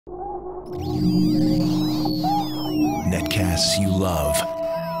Netcasts you love.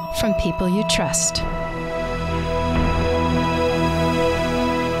 From people you trust.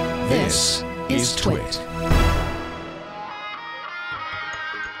 This is Twit.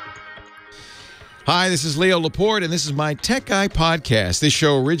 Hi, this is Leo Laporte, and this is my Tech Guy podcast. This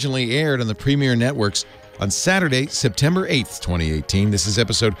show originally aired on the Premier Networks on Saturday, September 8th, 2018. This is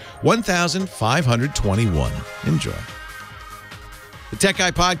episode 1521. Enjoy. The Tech Guy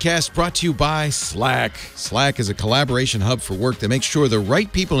podcast brought to you by Slack. Slack is a collaboration hub for work that makes sure the right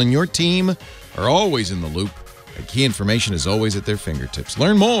people in your team are always in the loop, and key information is always at their fingertips.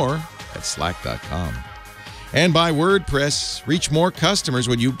 Learn more at slack.com. And by WordPress. Reach more customers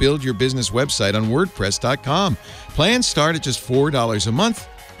when you build your business website on WordPress.com. Plans start at just $4 a month,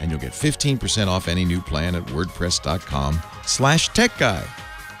 and you'll get 15% off any new plan at WordPress.com/TechGuy.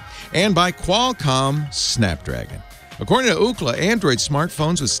 And by Qualcomm Snapdragon. According to Ookla, Android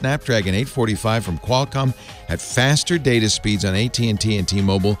smartphones with Snapdragon 845 from Qualcomm had faster data speeds on AT&T and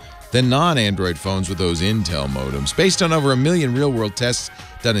T-Mobile than non-Android phones with those Intel modems, based on over 1 million real-world tests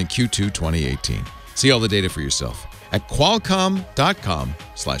done in Q2 2018. See all the data for yourself at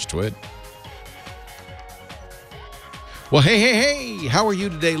Qualcomm.com/twit. Well, hey, how are you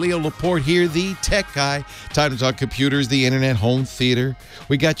today? Leo Laporte here, the tech guy. Time to talk computers, the internet, home theater.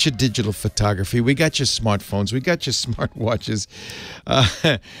 We got your digital photography. We got your smartphones. We got your smartwatches.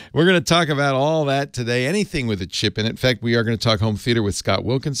 We're going to talk about all that today, anything with a chip in it. In fact, we are going to talk home theater with Scott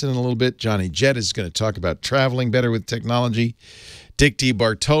Wilkinson in a little bit. Johnny Jett is going to talk about traveling better with technology. Dick D.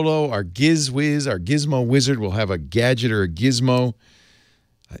 Bartolo, our GizWiz, our Gizmo wizard, will have a gadget or a gizmo.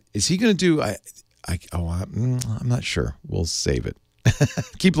 Is he going to do... I'm not sure. We'll save it.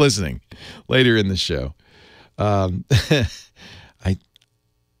 Keep listening later in the show. I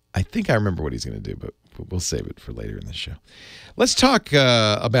think I remember what he's going to do, but we'll save it for later in the show. Let's talk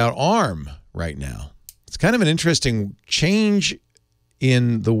about ARM right now. It's kind of an interesting change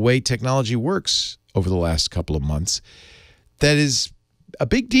in the way technology works over the last couple of months. That is a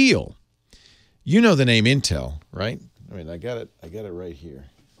big deal. You know the name Intel, right? I mean, I got it right here.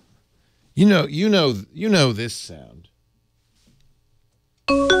 You know this sound,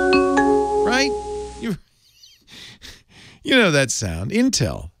 right? You know that sound.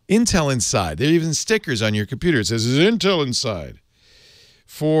 Intel Inside. There are even stickers on your computer. It says Intel Inside.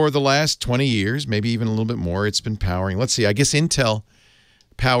 For the last 20 years, maybe even a little bit more, it's been powering. Let's see. I guess Intel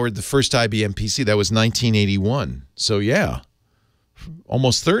powered the first IBM PC. That was 1981. So yeah,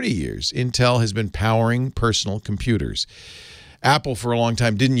 almost 30 years. Intel has been powering personal computers. Apple, for a long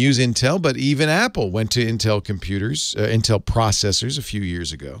time, didn't use Intel, but even Apple went to Intel computers, Intel processors a few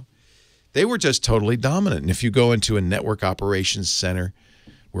years ago. They were just totally dominant. And if you go into a network operations center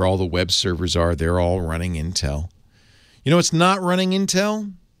where all the web servers are, they're all running Intel. You know what's not running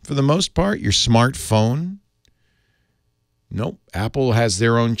Intel for the most part? Your smartphone. Nope. Apple has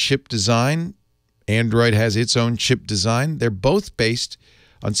their own chip design. Android has its own chip design. They're both based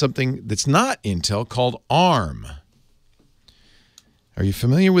on something that's not Intel called ARM. Are you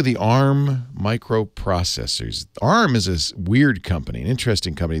familiar with the ARM microprocessors? ARM is a weird company, an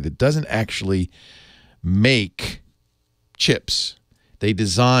interesting company that doesn't actually make chips. They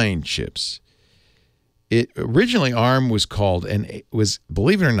design chips. Originally, ARM was called, and it was,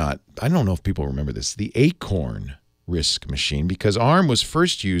 believe it or not, I don't know if people remember this, the Acorn RISC machine, because ARM was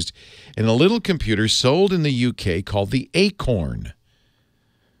first used in a little computer sold in the UK called the Acorn.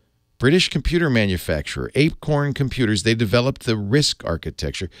 British computer manufacturer, Acorn Computers, they developed the RISC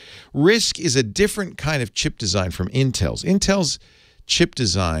architecture. RISC is a different kind of chip design from Intel's. Intel's chip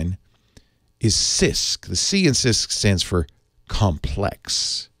design is CISC. The C in CISC stands for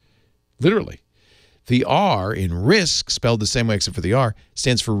complex. Literally. The R in RISC, spelled the same way except for the R,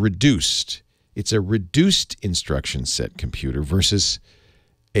 stands for reduced. It's a reduced instruction set computer versus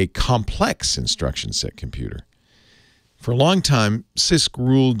a complex instruction set computer. For a long time, CISC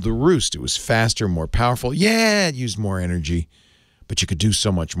ruled the roost. It was faster, more powerful. Yeah, it used more energy, but you could do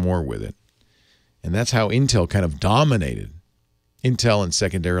so much more with it. And that's how Intel kind of dominated. Intel and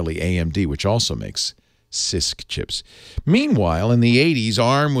secondarily AMD, which also makes CISC chips. Meanwhile, in the 80s,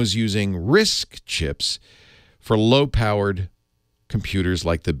 ARM was using RISC chips for low-powered computers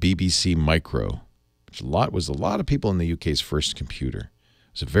like the BBC Micro, which was a lot of people in the UK's first computer.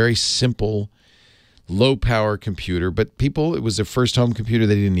 It was a very simple, low-power computer, but it was their first home computer.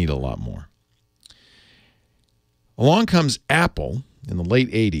 They didn't need a lot more. Along comes Apple in the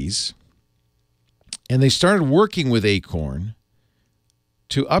late 80s, and they started working with Acorn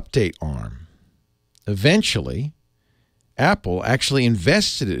to update ARM. Eventually, Apple actually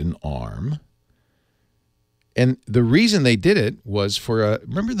invested in ARM And the reason they did it was for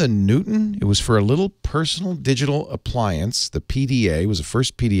remember the Newton? It was for a little personal digital appliance. The PDA was the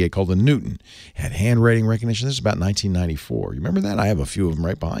first PDA called the Newton. It had handwriting recognition. This is about 1994. You remember that? I have a few of them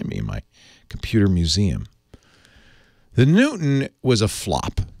right behind me in my computer museum. The Newton was a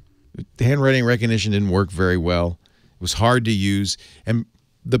flop. The handwriting recognition didn't work very well. It was hard to use. And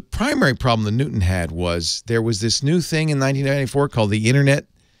the primary problem the Newton had was there was this new thing in 1994 called the Internet.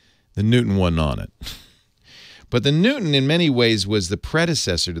 The Newton wasn't on it. But the Newton, in many ways, was the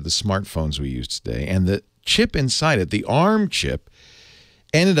predecessor to the smartphones we use today. And the chip inside it, the ARM chip,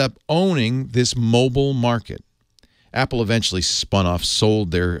 ended up owning this mobile market. Apple eventually spun off,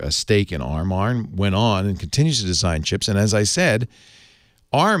 sold their stake in ARM. ARM went on and continues to design chips. And as I said,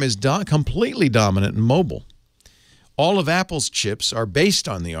 ARM is completely dominant in mobile. All of Apple's chips are based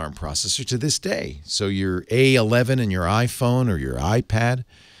on the ARM processor to this day. So your A11 in your iPhone or your iPad,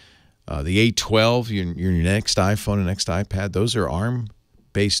 the A12, your next iPhone and next iPad, those are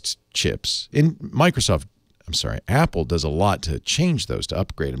ARM-based chips. Apple does a lot to change those, to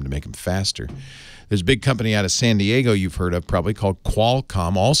upgrade them, to make them faster. There's a big company out of San Diego you've heard of probably called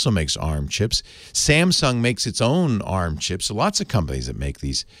Qualcomm, also makes ARM chips. Samsung makes its own ARM chips. So lots of companies that make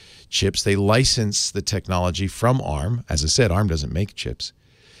these chips. They license the technology from ARM. As I said, ARM doesn't make chips.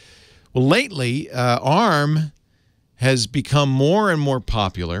 Well, lately, ARM has become more and more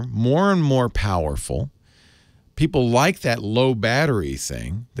popular, more and more powerful. People like that low battery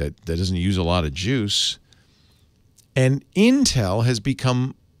thing that doesn't use a lot of juice. And Intel has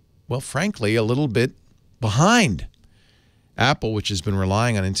become, well, frankly, a little bit behind. Apple, which has been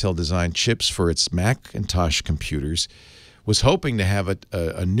relying on Intel-designed chips for its Macintosh computers, was hoping to have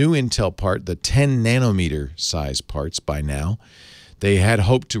a new Intel part, the 10-nanometer size parts by now. They had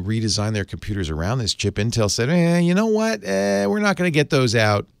hoped to redesign their computers around this chip. Intel said, you know what? We're not going to get those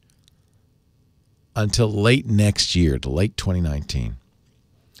out until late next year, to late 2019.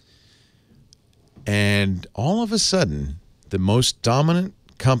 And all of a sudden, the most dominant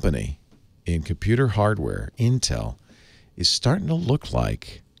company in computer hardware, Intel, is starting to look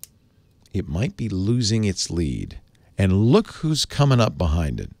like it might be losing its lead. And look who's coming up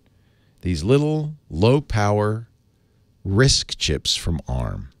behind it. These little low-power RISC chips from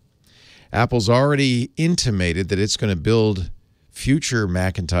ARM. Apple's already intimated that it's going to build future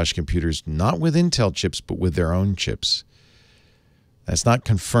Macintosh computers not with Intel chips, but with their own chips. That's not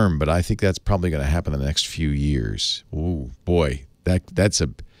confirmed, but I think that's probably going to happen in the next few years. Ooh, boy, that's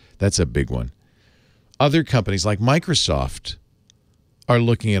a big one. Other companies like Microsoft are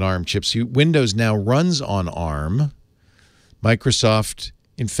looking at ARM chips. Windows now runs on ARM. Microsoft,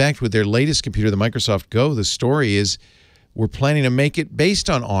 in fact, with their latest computer, the Microsoft Go, the story is we're planning to make it based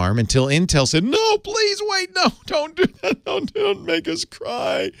on ARM until Intel said, no, please wait, no, don't do that, don't make us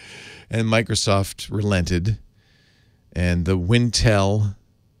cry. And Microsoft relented. And the Wintel,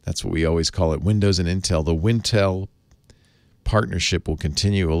 that's what we always call it, Windows and Intel, the Wintel partnership will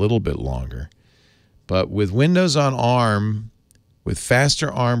continue a little bit longer. But with Windows on ARM, with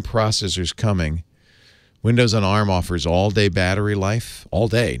faster ARM processors coming, Windows on ARM offers all-day battery life, all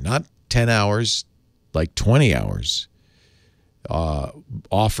day, not 10 hours, like 20 hours.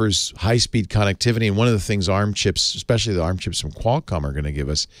 Offers high-speed connectivity. And one of the things ARM chips, especially the ARM chips from Qualcomm, are going to give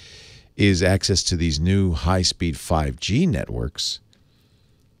us is access to these new high-speed 5G networks.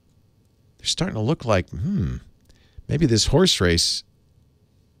 They're starting to look like, maybe this horse race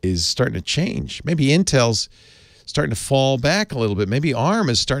is starting to change. Maybe Intel's starting to fall back a little bit. Maybe ARM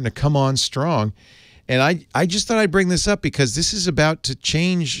is starting to come on strong. And I just thought I'd bring this up because this is about to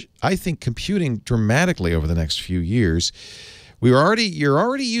change, I think, computing dramatically over the next few years. You're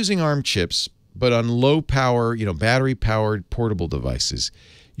already using ARM chips, but on low power, battery-powered portable devices.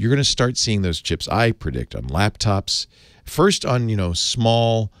 You're going to start seeing those chips, I predict, on laptops. First on,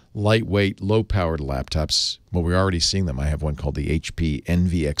 small, lightweight, low-powered laptops. Well, we're already seeing them. I have one called the HP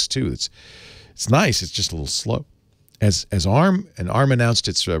NVX2. It's nice. It's just a little slow. As ARM announced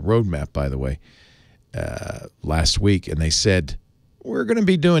its roadmap, by the way, last week, and they said, we're going to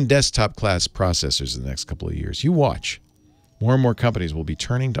be doing desktop-class processors in the next couple of years. You watch. More and more companies will be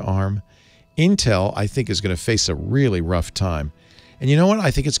turning to ARM. Intel, I think, is going to face a really rough time. And you know what? I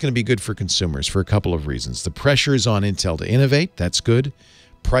think it's going to be good for consumers for a couple of reasons. The pressure is on Intel to innovate. That's good.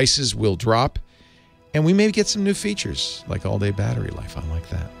 Prices will drop. And we may get some new features, like all-day battery life. I like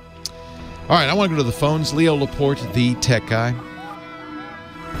that. All right, I want to go to the phones. Leo Laporte, the tech guy.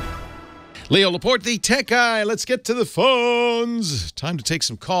 Leo Laporte, the tech guy. Let's get to the phones. Time to take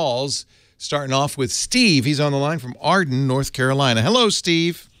some calls. Starting off with Steve. He's on the line from Arden, North Carolina. Hello,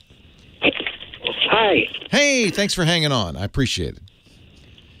 Steve. Hi. Hey, thanks for hanging on. I appreciate it.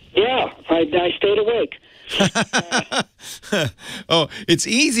 Yeah, I stayed awake. Oh, it's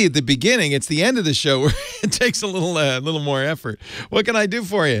easy at the beginning. It's the end of the show where it takes a little more effort. What can I do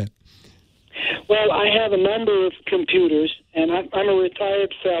for you? Well, I have a number of computers, and I'm a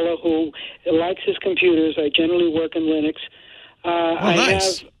retired fellow who likes his computers. I generally work in Linux. I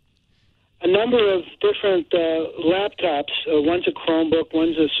nice. have a number of different laptops. One's a Chromebook,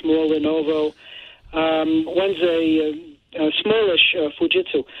 one's a small Lenovo, one's a smallish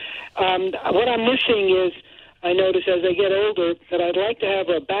Fujitsu. What I'm missing is, I notice as I get older, that I'd like to have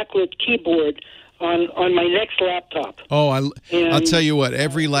a backlit keyboard on my next laptop. Oh, I'll tell you what,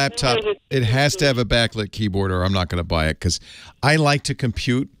 every laptop, it has to have a backlit keyboard or I'm not going to buy it, because I like to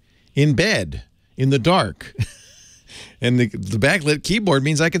compute in bed, in the dark. And the backlit keyboard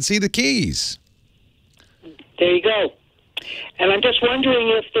means I can see the keys. There you go. And I'm just wondering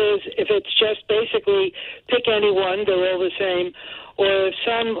if it's just basically pick any one, they're all the same, or if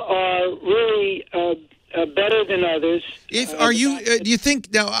some are really better than others. Do you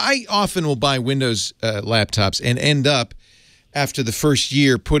think, now I often will buy Windows laptops and end up after the first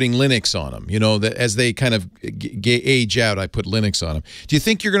year putting Linux on them. You know, that as they kind of age out, I put Linux on them. Do you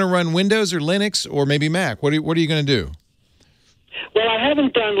think you're going to run Windows or Linux or maybe Mac? What are you going to do? Well, I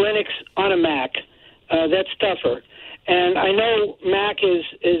haven't done Linux on a Mac. That's tougher. And I know Mac is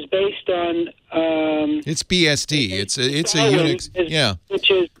based on... it's BSD. It's a Unix. Yeah. Which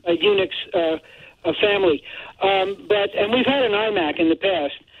is a Unix family. And we've had an iMac in the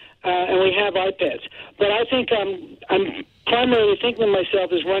past, and we have iPads. But I think I'm primarily thinking of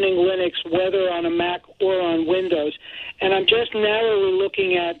myself as running Linux, whether on a Mac or on Windows. And I'm just narrowly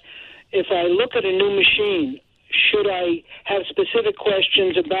looking at, if I look at a new machine, should I have specific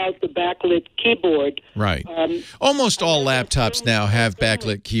questions about the backlit keyboard? Right. Almost all laptops now have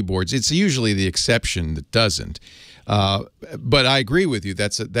backlit keyboards. It's usually the exception that doesn't. But I agree with you.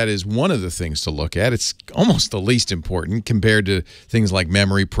 That is one of the things to look at. It's almost the least important compared to things like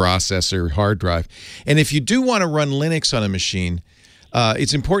memory, processor, hard drive. And if you do want to run Linux on a machine,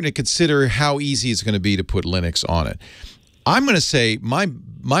 it's important to consider how easy it's going to be to put Linux on it. I'm going to say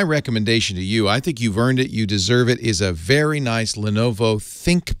my recommendation to you, I think you've earned it, you deserve it, is a very nice Lenovo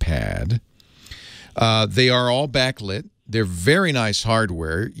ThinkPad. They are all backlit. They're very nice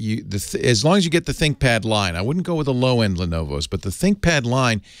hardware. As long as you get the ThinkPad line, I wouldn't go with the low-end Lenovo's, but the ThinkPad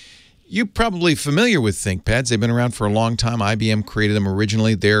line, you're probably familiar with ThinkPads. They've been around for a long time. IBM created them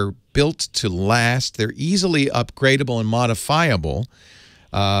originally. They're built to last. They're easily upgradable and modifiable.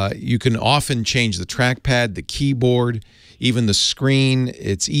 You can often change the trackpad, the keyboard, even the screen.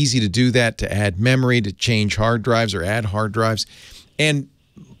 It's easy to do that, to add memory, to change hard drives or add hard drives. And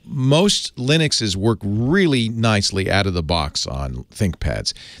most Linuxes work really nicely out of the box on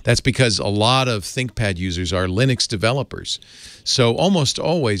ThinkPads. That's because a lot of ThinkPad users are Linux developers. So almost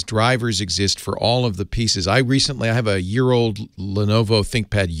always drivers exist for all of the pieces. I have a year-old Lenovo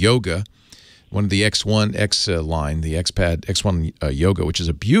ThinkPad Yoga, one of the X1 line, the X1 Yoga, which is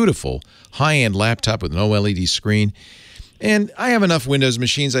a beautiful high-end laptop with an OLED screen. And I have enough Windows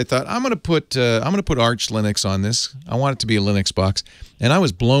machines. I thought I'm going to put Arch Linux on this. I want it to be a Linux box, and I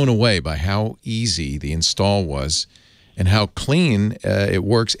was blown away by how easy the install was, and how clean it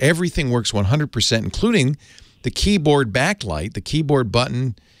works. Everything works 100%, including the keyboard backlight, the keyboard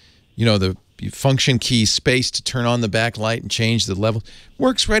button. You know, the function key space to turn on the backlight and change the level.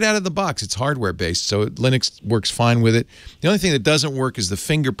 Works right out of the box. It's hardware based, so Linux works fine with it. The only thing that doesn't work is the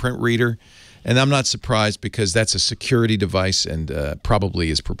fingerprint reader. And I'm not surprised, because that's a security device and probably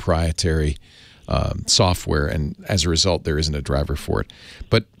is proprietary software, and as a result, there isn't a driver for it.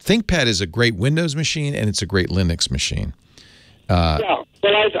 But ThinkPad is a great Windows machine, and it's a great Linux machine. Yeah,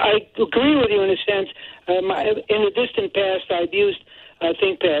 well, I agree with you in a sense. In the distant past, I've used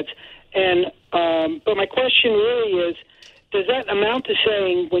ThinkPads, and but my question really is, does that amount to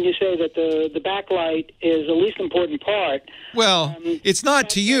saying, when you say that the backlight is the least important part? Well, it's not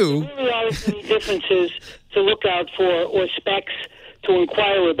to you. There really aren't any differences to look out for, or specs to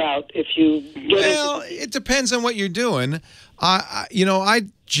inquire about if you get it depends on what you're doing. I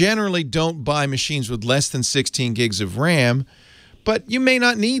generally don't buy machines with less than 16 gigs of RAM, but you may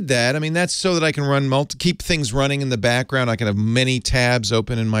not need that. I mean, that's so that I can keep things running in the background. I can have many tabs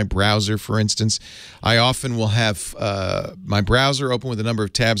open in my browser, for instance. I often will have my browser open with a number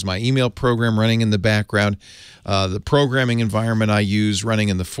of tabs, my email program running in the background, the programming environment I use running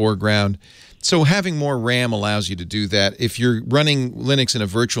in the foreground. So having more RAM allows you to do that. If you're running Linux in a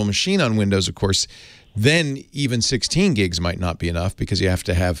virtual machine on Windows, of course, then even 16 gigs might not be enough, because you have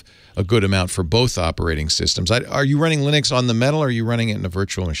to have a good amount for both operating systems. Are you running Linux on the metal, or are you running it in a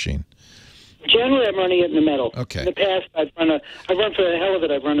virtual machine? Generally, I'm running it in the metal. Okay. In the past, I've run for the hell of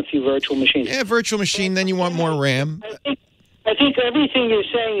it. I've run a few virtual machines. Yeah, virtual machine. Then you want more RAM. I think everything you're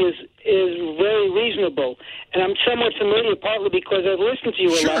saying is very reasonable, and I'm somewhat familiar, partly because I've listened to you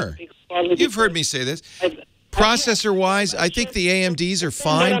a lot. Sure. You've heard me say this. Processor-wise, I think the AMDs are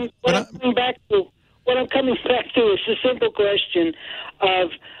fine. What I'm coming back to is the simple question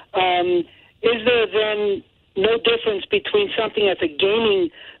of, is there then no difference between something that's a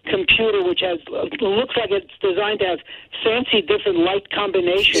gaming computer, which looks like it's designed to have fancy different light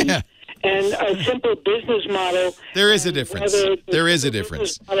combinations, and a simple business model? There is a difference. There is a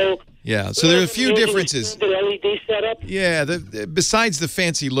difference. Yeah, so there are a few differences. The LED setup? Yeah, besides the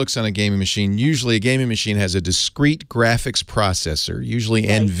fancy looks on a gaming machine, usually a gaming machine has a discrete graphics processor, usually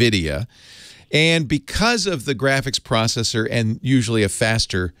NVIDIA. And because of the graphics processor and usually a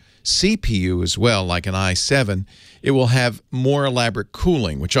faster CPU as well, like an i7, it will have more elaborate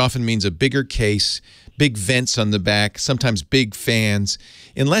cooling, which often means a bigger case, big vents on the back, sometimes big fans.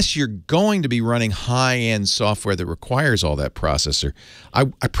 Unless you're going to be running high-end software that requires all that processor, I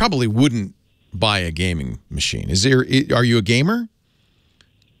probably wouldn't buy a gaming machine. Are you a gamer?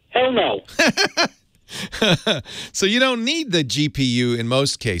 Hell no. So you don't need the GPU in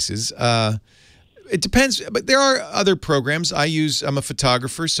most cases. It depends, but there are other programs. I'm a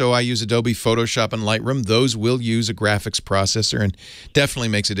photographer, so I use Adobe Photoshop and Lightroom. Those will use a graphics processor and definitely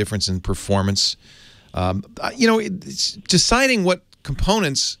makes a difference in performance. Deciding what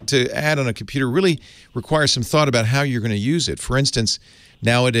components to add on a computer really requires some thought about how you're going to use it. For instance,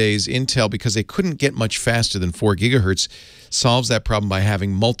 nowadays, Intel, because they couldn't get much faster than 4 gigahertz, solves that problem by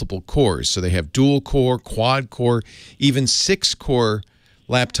having multiple cores. So they have dual-core, quad-core, even 6-core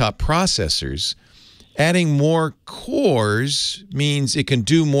laptop processors. Adding more cores means it can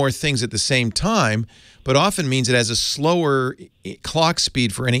do more things at the same time, but often means it has a slower clock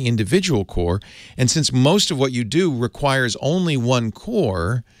speed for any individual core. And since most of what you do requires only one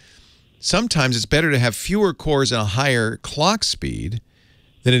core, sometimes it's better to have fewer cores and a higher clock speed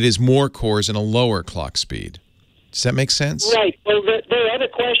than it is more cores and a lower clock speed. Does that make sense? Right. Well, there are other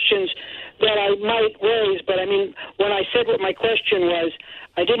questions that I might raise, but I mean, when I said what my question was,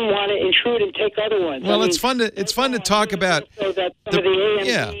 I didn't want to intrude and take other ones. Well, it's fun to talk about. So that some of the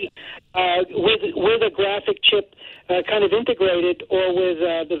AMD with a graphic chip kind of integrated, or with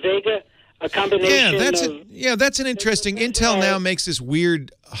the Vega, a combination. That's an interesting. Intel now makes this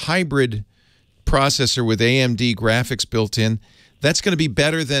weird hybrid processor with AMD graphics built in. That's going to be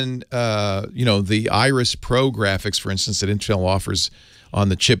better than the Iris Pro graphics, for instance, that Intel offers on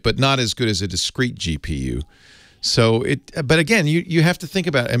the chip, but not as good as a discrete GPU. So but again, you have to think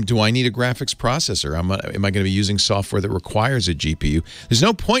about, do I need a graphics processor? Am I going to be using software that requires a GPU? There's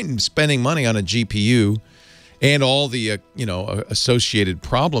no point in spending money on a GPU and all the associated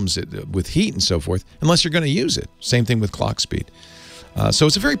problems with heat and so forth, unless you're going to use it. Same thing with clock speed. So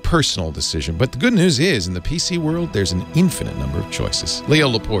it's a very personal decision. But the good news is, in the PC world, there's an infinite number of choices. Leo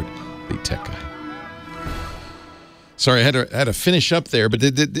Laporte, the tech guy. Sorry, I had to finish up there, but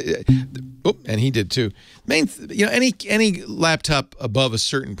and he did too. Any laptop above a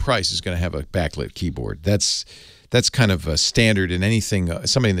certain price is going to have a backlit keyboard. That's kind of a standard in anything.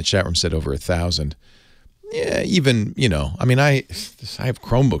 Somebody in the chat room said over 1,000. Yeah, even I mean, I have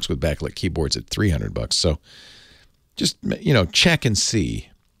Chromebooks with backlit keyboards at $300. So just check and see.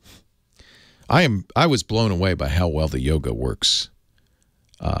 I was blown away by how well the Yoga works.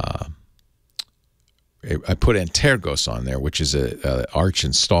 I put Antergos on there, which is a Arch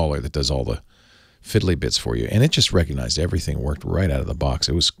installer that does all the fiddly bits for you, and it just recognized everything worked right out of the box.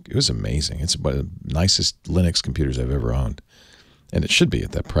 It was amazing. It's one of the nicest Linux computers I've ever owned, and it should be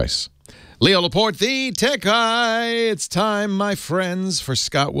at that price. Leo Laporte, the tech guy. It's time, my friends, for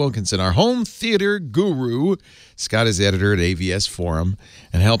Scott Wilkinson, our home theater guru. Scott is editor at AVS Forum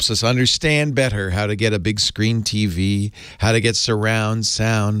and helps us understand better how to get a big screen TV, how to get surround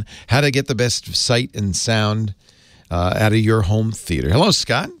sound, how to get the best sight and sound out of your home theater. Hello,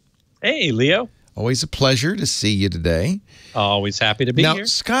 Scott. Hey, Leo. Always a pleasure to see you today. Always happy to be here. Now,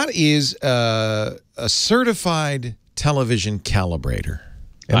 Scott is a certified television calibrator.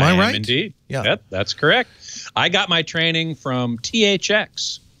 Am I right? Indeed. Yeah. That's correct. I got my training from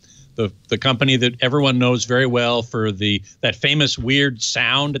THX, the company that everyone knows very well for that famous weird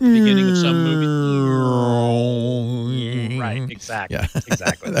sound at the beginning of some movie. Right, exactly. Yeah.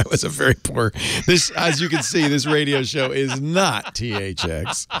 Exactly. That was a very poor. This, as you can see, this radio show is not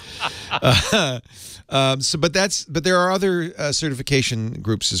THX. But there are other certification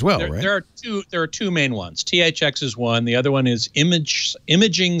groups as well, right? There are two main ones. THX is one. The other one is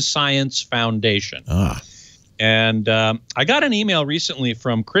Imaging Science Foundation. And I got an email recently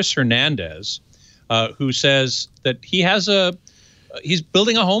from Chris Hernandez, who says that he's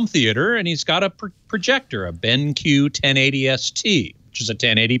building a home theater and he's got a projector, a BenQ 1080ST, which is a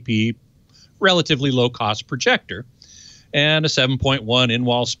 1080p relatively low-cost projector, and a 7.1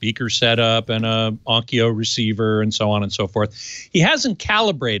 in-wall speaker setup and a Onkyo receiver and so on and so forth. He hasn't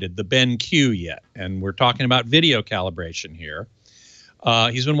calibrated the BenQ yet, and we're talking about video calibration here.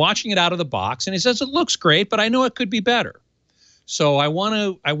 He's been watching it out of the box, and he says it looks great, but I know it could be better. So I want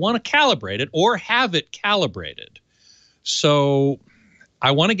to calibrate it or have it calibrated. So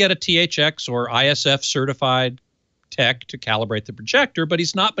I want to get a THX or ISF certified tech to calibrate the projector, but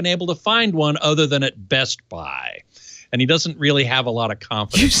he's not been able to find one other than at Best Buy. And he doesn't really have a lot of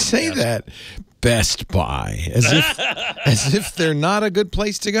confidence. You say that, Best Buy, as if they're not a good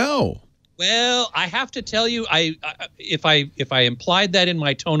place to go. Well, I have to tell you, if I implied that in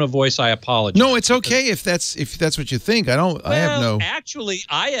my tone of voice, I apologize. No, it's okay if that's what you think. I have no. Actually,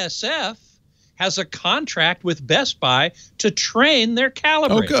 ISF has a contract with Best Buy to train their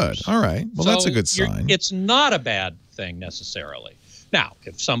calibrators. Oh, good. All right. Well, that's a good sign. It's not a bad thing necessarily. Now,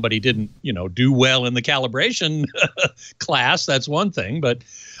 if somebody didn't, do well in the calibration class, that's one thing. But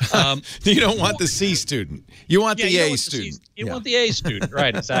you don't want the C student. You want the A student. You want the A student,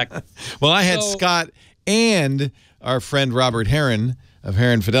 right? Exactly. Well, I had Scott and our friend Robert Heron of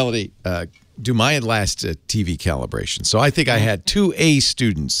Heron Fidelity do my last TV calibration. So I think I had 2 A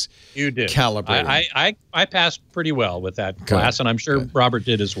students. You did. Calibrating. I passed pretty well with that class, and I'm sure Robert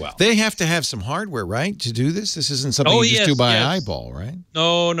did as well. They have to have some hardware, right, to do this? This isn't something you just do by eyeball, right?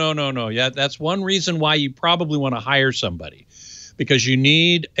 No. Yeah, that's one reason why you probably want to hire somebody, because you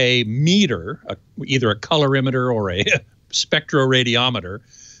need a meter, either a colorimeter or a spectroradiometer,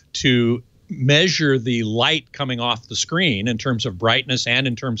 to measure the light coming off the screen in terms of brightness and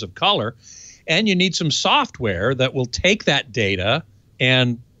in terms of color. And you need some software that will take that data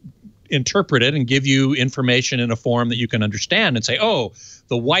and interpret it and give you information in a form that you can understand and say, oh,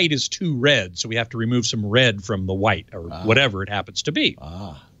 the white is too red, so we have to remove some red from the white, or whatever it happens to be.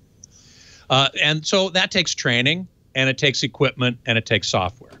 And so that takes training, and it takes equipment, and it takes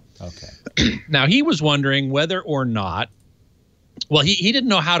software. Okay. Now, he was wondering whether or not, well, he didn't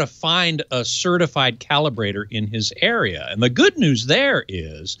know how to find a certified calibrator in his area. And the good news there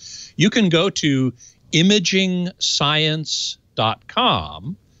is you can go to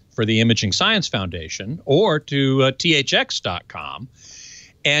imagingscience.com for the Imaging Science Foundation, or to thx.com,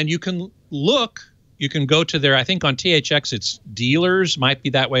 and you can go to their, I think on THX it's dealers, might be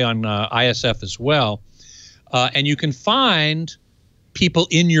that way on ISF as well, and you can find people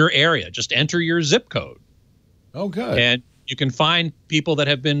in your area. Just enter your zip code. Oh, good. And you can find people that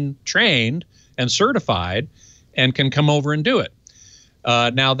have been trained and certified and can come over and do it.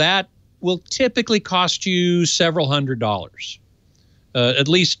 Now, that will typically cost you several $100s. At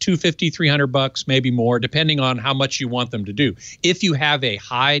least $250, $300, maybe more, depending on how much you want them to do. If you have a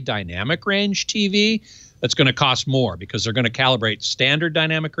high dynamic range TV, that's going to cost more, because they're going to calibrate standard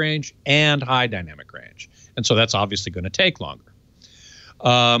dynamic range and high dynamic range. And so that's obviously going to take longer.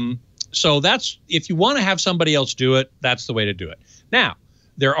 So that's, if you want to have somebody else do it, that's the way to do it. Now,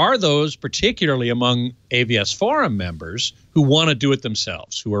 there are those, particularly among AVS Forum members, who want to do it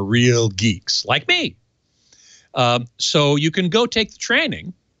themselves, who are real geeks like me. So you can go take the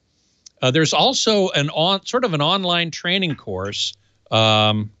training. There's also sort of an online training course.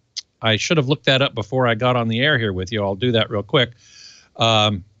 I should have looked that up before I got on the air here with you. I'll do that real quick.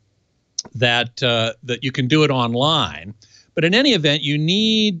 That you can do it online. But in any event, you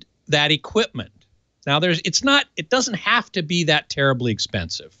need that equipment. Now, it doesn't have to be that terribly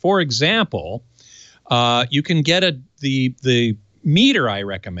expensive. For example, you can get the meter I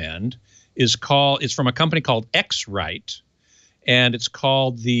recommend is from a company called X-Rite, and it's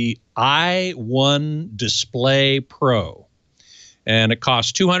called the i1 Display Pro, and it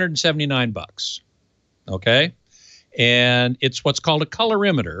costs $279. Okay, and it's what's called a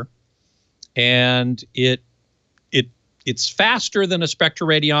colorimeter, and it's faster than a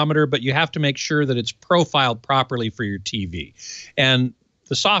spectroradiometer, but you have to make sure that it's profiled properly for your TV, and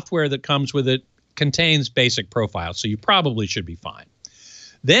the software that comes with it contains basic profiles, so you probably should be fine.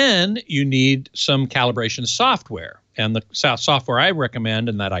 Then you need some calibration software. And the software I recommend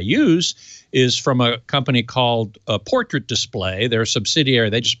and that I use is from a company called Portrait Display. They're a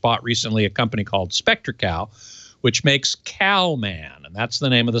subsidiary. They just bought recently a company called SpectraCal, which makes CalMan, and that's the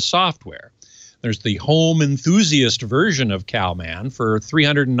name of the software. There's the home enthusiast version of CalMan for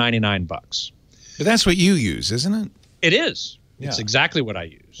 $399. But that's what you use, isn't it? It is. Yeah. It's exactly what I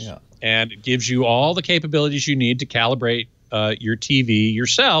use. Yeah. And it gives you all the capabilities you need to calibrate your TV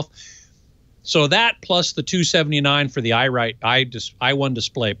yourself. So that plus the $279 for the i1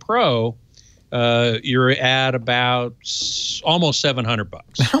 Display Pro you're at about almost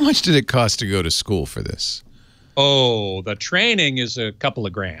 $700. How much did it cost to go to school for this? Oh, the training is a couple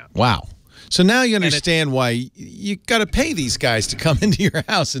of grand. Wow. So now you understand why you got to pay these guys to come into your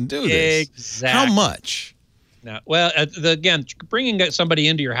house and do this. Exactly. How much? Now, well, again, bringing somebody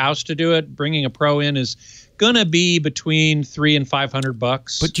into your house to do it, bringing a pro in is going to be between $300 and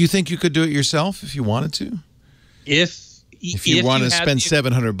 $500. But do you think you could do it yourself if you wanted to? If you want to spend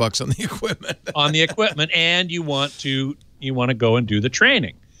 $700 on the equipment, and you want to go and do the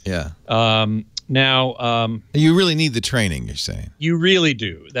training. Yeah. Now, you really need the training. You're saying you really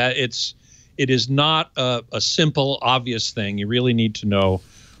do. It is not a simple, obvious thing. You really need to know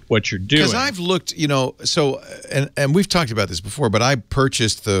what you're doing. Because I've looked, and we've talked about this before, but I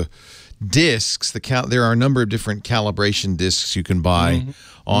purchased the discs. There are a number of different calibration discs you can buy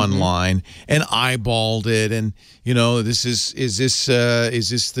online, and eyeballed it, and is this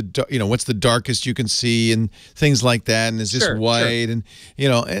the what's the darkest you can see, and things like that, and is this white, and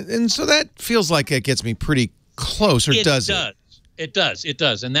and so that feels like it gets me pretty close, or does it? It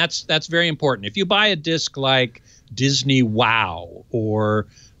does, and that's very important. If you buy a disc like Disney Wow or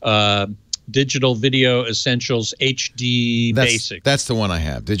Digital Video Essentials HD Basic. That's the one I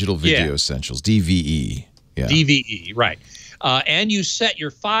have, Digital Video Essentials, DVE. Yeah. DVE, right. And you set your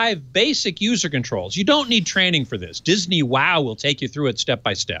 5 basic user controls. You don't need training for this. Disney Wow will take you through it step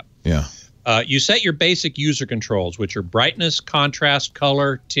by step. Yeah. You set your basic user controls, which are brightness, contrast,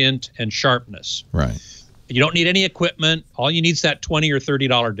 color, tint, and sharpness. Right. You don't need any equipment. All you need is that $20 or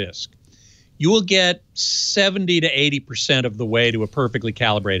 $30 disc. You will get 70 to 80% of the way to a perfectly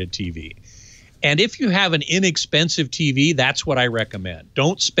calibrated TV. And if you have an inexpensive TV, that's what I recommend.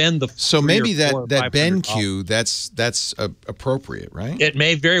 Don't spend the so maybe that BenQ that's appropriate, right? It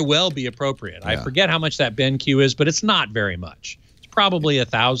may very well be appropriate. Yeah. I forget how much that BenQ is, but it's not very much. It's probably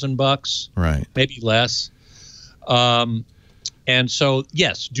 $1,000, right? Maybe less. And so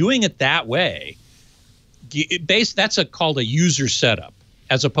yes, doing it that way, that's called a user setup,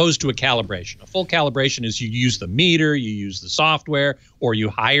 as opposed to a calibration. A full calibration is you use the meter, you use the software, or you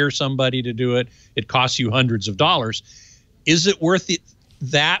hire somebody to do it. It costs you hundreds of dollars. Is it worth it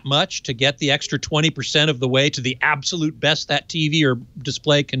that much to get the extra 20% of the way to the absolute best that TV or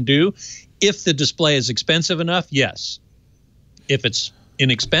display can do? If the display is expensive enough, yes. If it's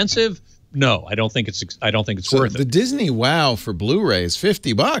inexpensive, no, I don't think it's worth it. The Disney Wow for Blu-ray is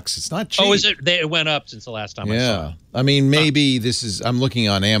 $50. It's not cheap. Oh, is it? It went up since the last time I saw it. I mean, maybe this is. I'm looking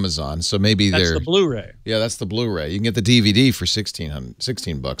on Amazon, so maybe that's the Blu-ray. Yeah, that's the Blu-ray. You can get the DVD for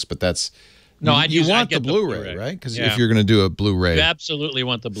 $16, but that's you want the Blu-ray, right? Because if you're going to do a Blu-ray, you absolutely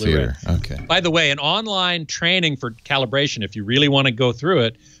want the Blu-ray. Okay. By the way, an online training for calibration, if you really want to go through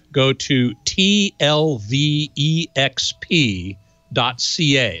it, go to TLVEXP.ca.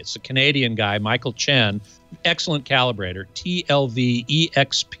 It's a Canadian guy, Michael Chen, excellent calibrator,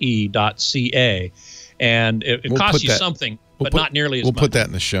 TLVEXP.ca. And it costs you something, but not nearly as much. We'll put that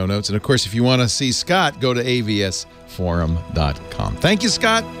in the show notes. And, of course, if you want to see Scott, go to avsforum.com. Thank you,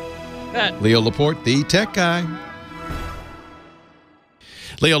 Scott. Leo Laporte, the tech guy.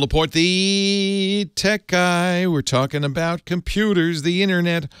 Leo Laporte, the tech guy. We're talking about computers, the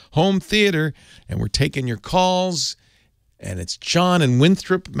internet, home theater, and we're taking your calls. And it's John in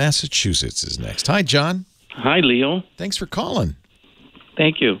Winthrop, Massachusetts is next. Hi, John. Hi, Leo. Thanks for calling.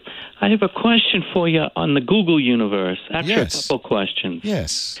 Thank you. I have a question for you on the Google universe. Actually, a couple questions.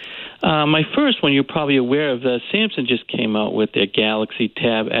 Yes. My first one, you're probably aware of. Samsung just came out with their Galaxy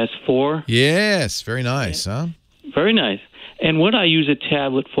Tab S4. Yes, very nice, huh? Very nice. And what I use a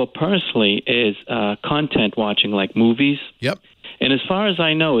tablet for personally is content watching, like movies. Yep. And as far as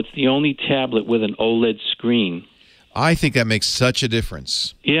I know, it's the only tablet with an OLED screen. I think that makes such a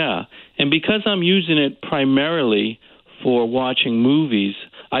difference. Yeah. And because I'm using it primarily for watching movies,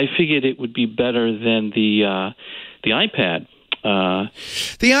 I figured it would be better than the iPad.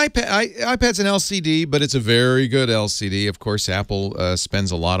 The iPad's an LCD, but it's a very good LCD. Of course, Apple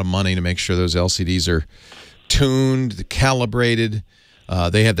spends a lot of money to make sure those LCDs are tuned, calibrated.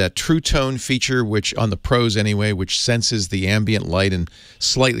 They have that True Tone feature, which on the Pros anyway, which senses the ambient light and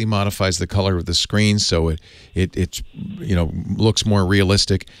slightly modifies the color of the screen, so it looks more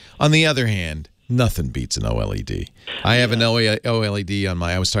realistic. On the other hand, nothing beats an OLED. I have an OLED on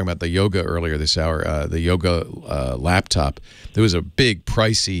my. I was talking about the Yoga earlier this hour. The Yoga laptop. There was a big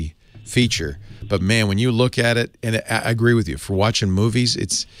pricey feature, but man, when you look at it, and I agree with you, for watching movies,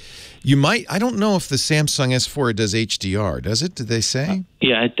 it's. You might. I don't know if the Samsung S4 does HDR. Does it? Did they say?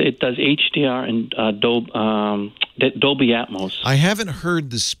 Yeah, it does HDR and Dolby Atmos. I haven't heard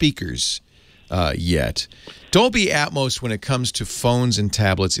the speakers yet. Dolby Atmos, when it comes to phones and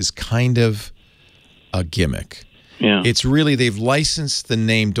tablets, is kind of a gimmick. Yeah. It's really, they've licensed the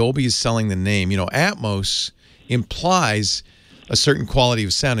name. Dolby is selling the name. You know, Atmos implies a certain quality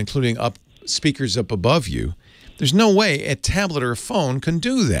of sound, including up speakers up above you. There's no way a tablet or a phone can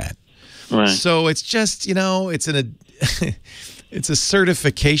do that. Right. So it's just, you know, it's it's a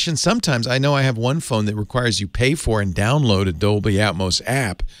certification. Sometimes I know I have one phone that requires you pay for and download a Dolby Atmos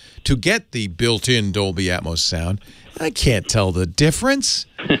app to get the built-in Dolby Atmos sound. I can't tell the difference.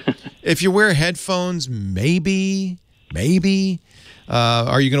 If you wear headphones, maybe.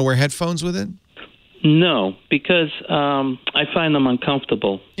 Are you going to wear headphones with it? No, because I find them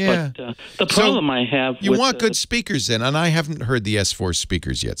uncomfortable. Yeah. But the problem I have you with want good speakers then, and I haven't heard the S4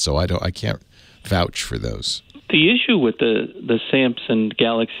 speakers yet, so I can't vouch for those. The issue with the Samsung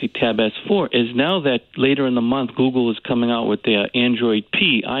Galaxy Tab S4 is now that later in the month Google is coming out with their Android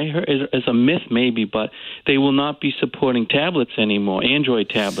P. I heard as a myth maybe, but they will not be supporting tablets anymore, Android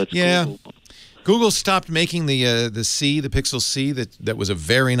tablets. Yeah. Google stopped making the Pixel C that was a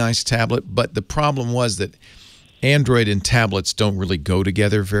very nice tablet, but the problem was that Android and tablets don't really go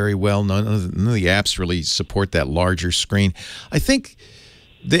together very well. None of the apps really support that larger screen. I think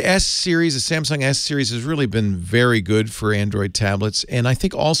the S series, the Samsung S series, has really been very good for Android tablets, and I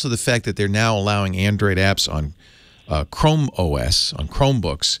think also the fact that they're now allowing Android apps on Chrome OS, on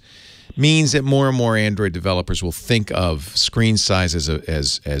Chromebooks, means that more and more Android developers will think of screen size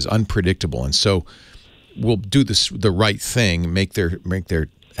as unpredictable, and so will do the right thing, make their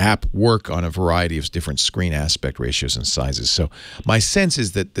app work on a variety of different screen aspect ratios and sizes. So my sense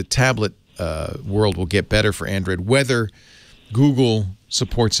is that the tablet world will get better for Android, whether Google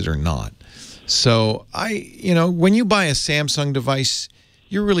supports it or not. So when you buy a Samsung device,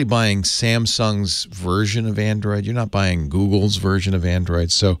 you're really buying Samsung's version of Android. You're not buying Google's version of Android.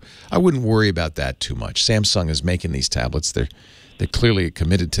 So I wouldn't worry about that too much. Samsung is making these tablets. They're clearly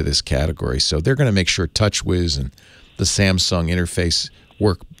committed to this category. So they're going to make sure TouchWiz and the Samsung interface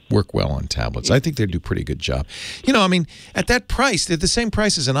work well on tablets. I think they do a pretty good job. You know, I mean, at that price, they're the same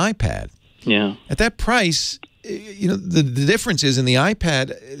price as an iPad. Yeah. At that price, you know, the difference is in the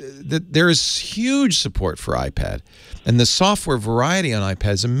iPad that there is huge support for iPad, and the software variety on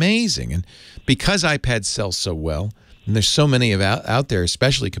iPad is amazing. And because iPads sell so well, and there's so many out there,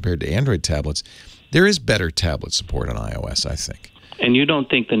 especially compared to Android tablets, there is better tablet support on iOS, I think. And you don't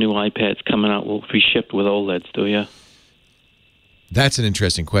think the new iPads coming out will be shipped with OLEDs, do you? That's an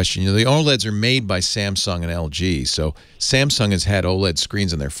interesting question. You know, the OLEDs are made by Samsung and LG, so Samsung has had OLED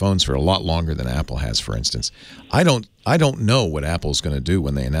screens on their phones for a lot longer than Apple has, for instance. I don't know what Apple's going to do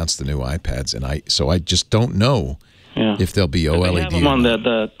when they announce the new iPads, and so I just don't know if they'll be OLED. They have them on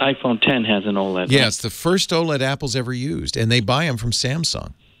the iPhone 10 has an OLED. Yeah, it's the first OLED Apple's ever used, and they buy them from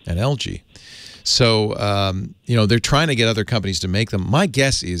Samsung and LG. So, you know, they're trying to get other companies to make them. My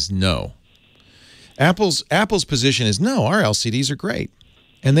guess is no. Apple's position is no, our LCDs are great,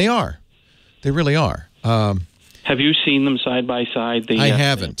 and they are. They really are. Have you seen them side by side? I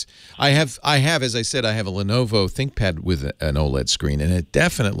haven't. I have, as I said, I have a Lenovo ThinkPad with an OLED screen, and it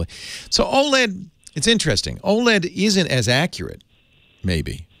definitely. So OLED, it's interesting. OLED isn't as accurate,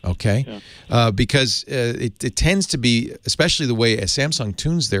 maybe. Okay, because it tends to be, especially the way Samsung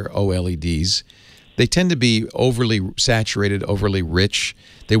tunes their OLEDs, they tend to be overly saturated, overly rich.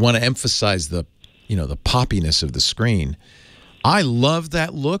 They want to emphasize the poppiness of the screen. I love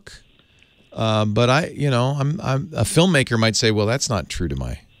that look, but I'm a filmmaker might say, well, that's not true to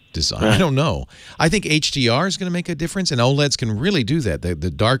my design. I don't know. I think HDR is going to make a difference, and OLEDs can really do that. The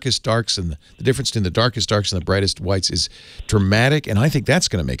darkest darks and the difference between the darkest darks and the brightest whites is dramatic, and I think that's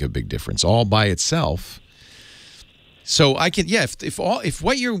going to make a big difference all by itself. So I can, if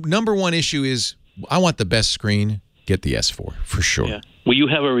what your number one issue is, I want the best screen, get the S4 for sure. Yeah. Will you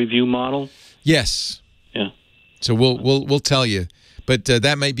have a review model? Yes. Yeah. So we'll tell you, but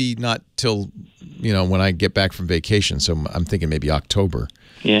that may be not till when I get back from vacation. So I'm thinking maybe October.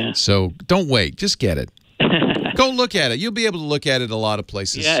 Yeah. So don't wait, just get it. Go look at it. You'll be able to look at it a lot of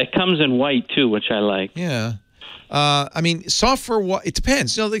places. Yeah, it comes in white too, which I like. Yeah. I mean, software. It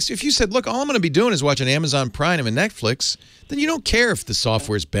depends. If you said, "Look, all I'm going to be doing is watching Amazon Prime and Netflix," then you don't care if the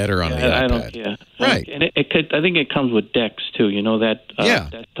software is better on the iPad. I don't care. Right. And I think it comes with DeX too. You know that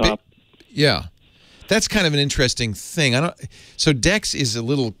desktop. Yeah, that's kind of an interesting thing. So DeX is a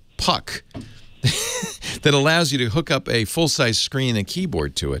little puck that allows you to hook up a full-size screen and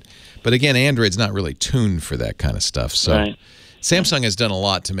keyboard to it. But again, Android's not really tuned for that kind of stuff. So Samsung has done a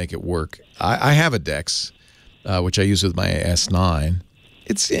lot to make it work. I have a DeX, which I use with my S9.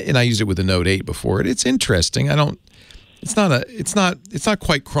 And I used it with the Note 8 before it. It's interesting. It's not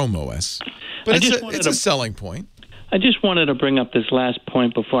quite Chrome OS, but it's a selling point. I just wanted to bring up this last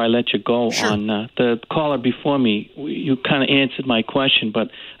point before I let you go. Sure. On the caller before me. You kind of answered my question,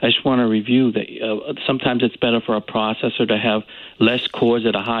 but I just want to review that sometimes it's better for a processor to have less cores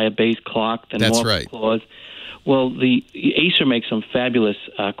at a higher base clock than That's more right. cores. Well, the Acer makes some fabulous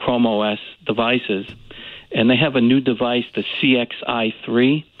Chrome OS devices, and they have a new device, the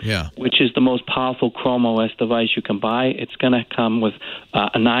CXi3, which is the most powerful Chrome OS device you can buy. It's going to come with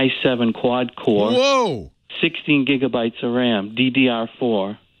an i7 quad core. Whoa! 16 gigabytes of RAM,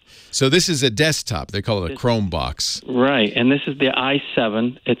 DDR4. So this is a desktop. They call it a Chrome box. Right, and this is the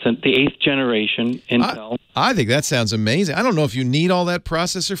i7. It's the 8th generation Intel. I think that sounds amazing. I don't know if you need all that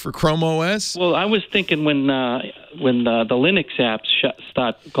processor for Chrome OS. Well, I was thinking when the Linux apps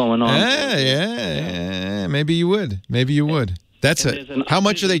start going on. Yeah. Maybe you would. That's how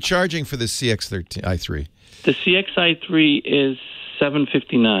much are they charging for the CXi3? The CXi3 is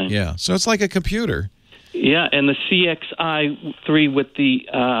 $759. Yeah, so it's like a computer. Yeah, and the CXi3 with the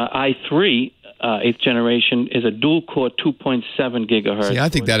i3 8th generation is a dual-core 2.7 gigahertz. See, I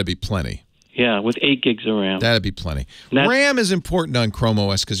think that'd be plenty. Yeah, with 8 gigs of RAM. That'd be plenty. RAM is important on Chrome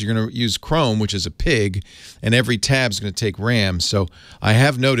OS because you're going to use Chrome, which is a pig, and every tab's going to take RAM. So I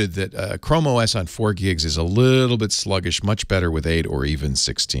have noted that Chrome OS on 4 gigs is a little bit sluggish, much better with 8 or even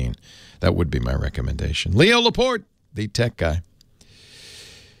 16. That would be my recommendation. Leo Laporte, the tech guy.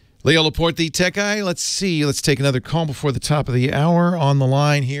 Leo Laporte, the tech guy. Let's see. Let's take another call before the top of the hour. On the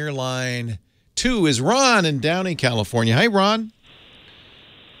line here, line 2 is Ron in Downey, California. Hi, Ron.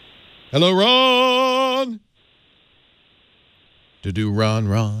 Hello, Ron. Do Ron.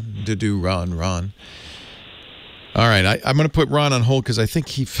 All right, I'm going to put Ron on hold because I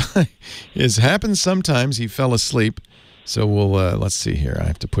think it happens sometimes. He fell asleep. So we'll let's see here. I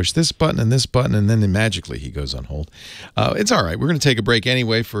have to push this button, and then magically he goes on hold. It's all right. We're going to take a break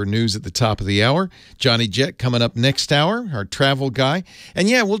anyway for news at the top of the hour. Johnny Jett coming up next hour, our travel guy. And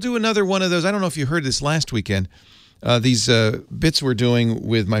yeah, we'll do another one of those. I don't know if you heard this last weekend. These bits we're doing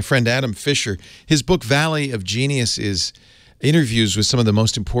with my friend Adam Fisher. His book, Valley of Genius, is interviews with some of the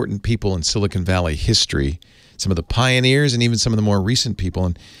most important people in Silicon Valley history, some of the pioneers and even some of the more recent people.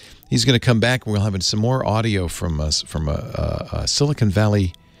 And he's going to come back and we'll have some more audio from us, from a Silicon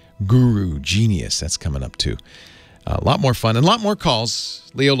Valley guru, genius. That's coming up too. A lot more fun and a lot more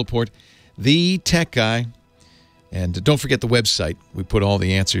calls. Leo Laporte, the tech guy. And don't forget the website. We put all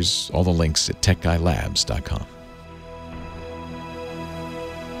the answers, all the links at techguylabs.com.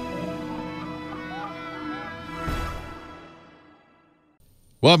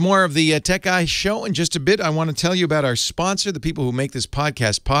 We'll have more of the Tech Guy Show in just a bit. I want to tell you about our sponsor, the people who make this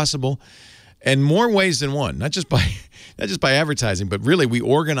podcast possible, and more ways than one. Not just by advertising, but really we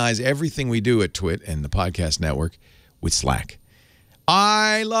organize everything we do at Twit and the podcast network with Slack.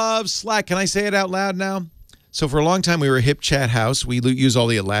 I love Slack. Can I say it out loud now? So for a long time, we were a HipChat house. We use all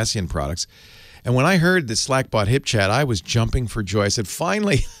the Atlassian products. And when I heard that Slack bought HipChat, I was jumping for joy. I said,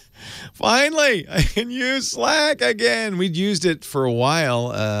 finally, I can use Slack again. We'd used it for a while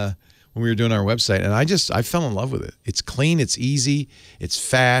when we were doing our website, and I fell in love with it. It's clean, it's easy, it's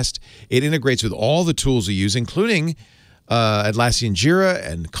fast. It integrates with all the tools we use, including Atlassian Jira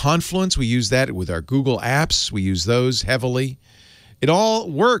and Confluence. We use that with our Google Apps. We use those heavily. It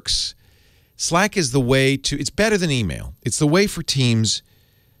all works. Slack is the way to, it's better than email. It's the way for teams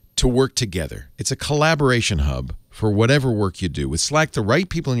to work together. It's a collaboration hub for whatever work you do. With Slack, the right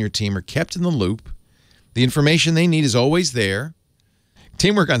people in your team are kept in the loop. The information they need is always there.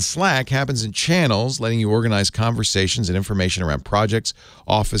 Teamwork on Slack happens in channels, letting you organize conversations and information around projects,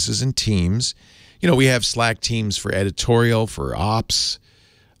 offices, and teams. You know, we have Slack teams for editorial, for ops,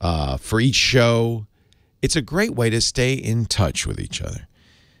 for each show. It's a great way to stay in touch with each other.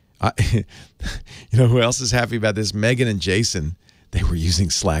 You know who else is happy about this? Megan and Jason. They were using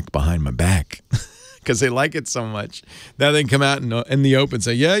Slack behind my back because they like it so much. Now they can come out in the open and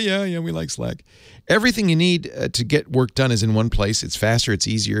say, yeah, we like Slack. Everything you need to get work done is in one place. It's faster, it's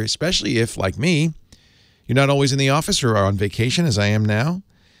easier, especially if, like me, you're not always in the office or are on vacation, as I am now.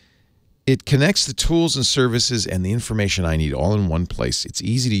 It connects the tools and services and the information I need all in one place. It's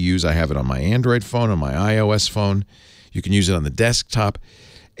easy to use. I have it on my Android phone, on my iOS phone. You can use it on the desktop.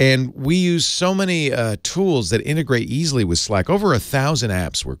 And we use so many tools that integrate easily with Slack. Over 1,000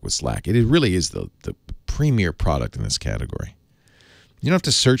 apps work with Slack. It really is the premier product in this category. You don't have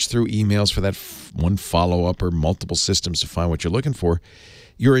to search through emails for that one follow-up or multiple systems to find what you're looking for.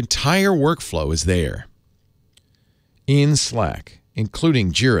 Your entire workflow is there in Slack,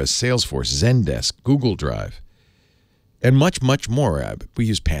 including Jira, Salesforce, Zendesk, Google Drive, and much, much more. We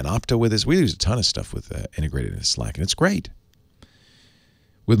use Panopto with this. We use a ton of stuff with integrated into Slack, and it's great.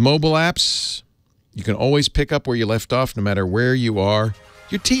 With mobile apps, You can always pick up where you left off no matter where you are.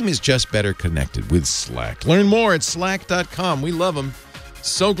 Your team is just better connected with Slack. Learn more at slack.com. We love them.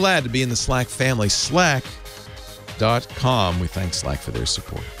 So glad to be in the Slack family. Slack.com. We thank Slack for their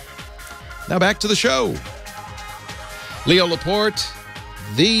support. Now back to the show. Leo Laporte,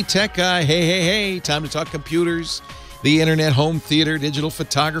 the tech guy. Hey, hey, hey. Time to talk computers, the internet, home theater, digital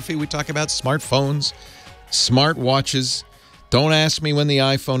photography. We talk about smartphones, smart watches. Don't ask me when the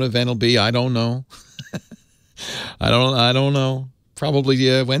iPhone event will be. I don't know. I don't know.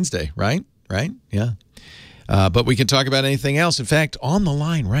 Probably Wednesday, right? Right? Yeah. But we can talk about anything else. In fact, on the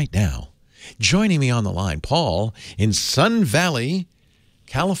line right now, joining me on the line, Paul in Sun Valley,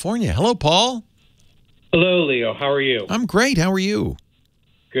 California. Hello, Paul. Hello, Leo. How are you? I'm great. How are you?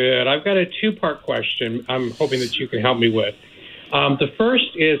 Good. I've got a two-part question I'm hoping that you can help me with. The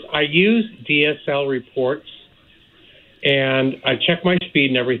first is I use DSL reports, and I check my speed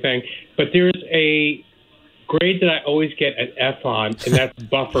and everything, but there's a grade that I always get an F on, and that's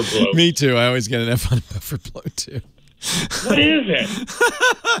buffer bloat. Me too. I always get an F on buffer bloat, too. What is it?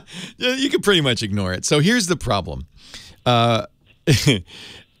 Yeah, you can pretty much ignore it. So here's the problem.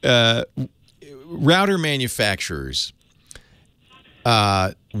 Router manufacturers,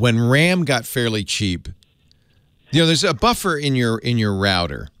 when RAM got fairly cheap, there's a buffer in your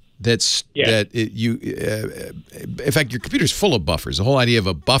router in fact, your computer's full of buffers. The whole idea of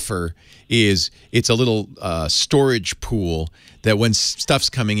a buffer is it's a little storage pool that when stuff's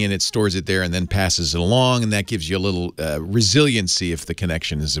coming in, it stores it there and then passes it along, and that gives you a little resiliency if the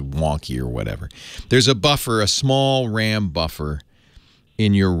connection is wonky or whatever. There's a buffer, a small RAM buffer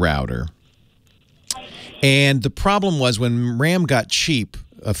in your router. And the problem was when RAM got cheap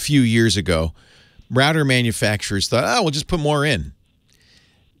a few years ago, router manufacturers thought, oh, we'll just put more in.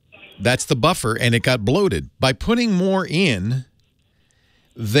 That's the buffer, and it got bloated. By putting more in,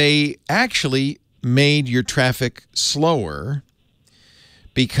 they actually made your traffic slower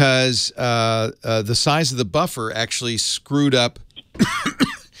because the size of the buffer actually screwed up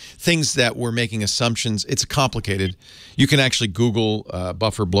things that were making assumptions. It's complicated. You can actually Google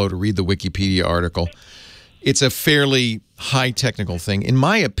buffer bloat or read the Wikipedia article. It's a fairly high technical thing. In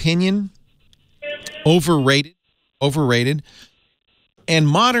my opinion, overrated. And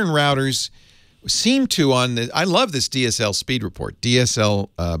modern routers seem to I love this DSL speed report, DSL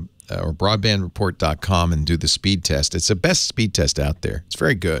or broadbandreport.com, and do the speed test. It's the best speed test out there. It's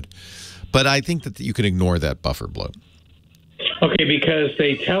very good. But I think that you can ignore that buffer bloat. Okay, because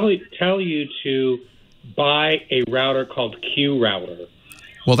they tell you to buy a router called Q router.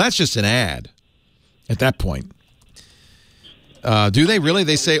 Well, that's just an ad at that point. Do they really?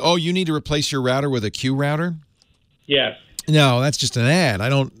 They say, oh, you need to replace your router with a Q router? Yes. No, that's just an ad.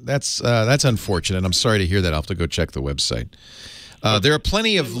 That's unfortunate. I'm sorry to hear that. I'll have to go check the website. There are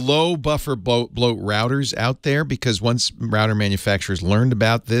plenty of low buffer bloat routers out there because once router manufacturers learned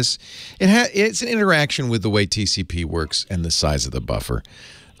about this, it's an interaction with the way TCP works and the size of the buffer.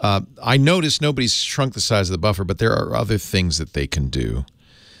 I noticed nobody's shrunk the size of the buffer, but there are other things that they can do.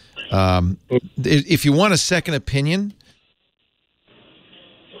 If you want a second opinion,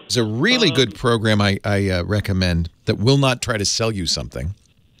 there's a really good program I recommend that will not try to sell you something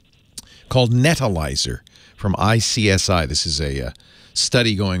called Netalyzer from ICSI. This is a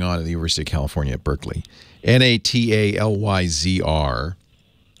study going on at the University of California at Berkeley. Netalyzr.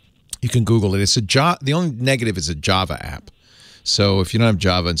 You can Google it. It's the only negative is a Java app. So if you don't have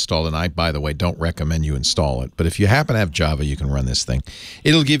Java installed, and I, by the way, don't recommend you install it, but if you happen to have Java, you can run this thing.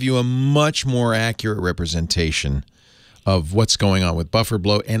 It'll give you a much more accurate representation of what's going on with buffer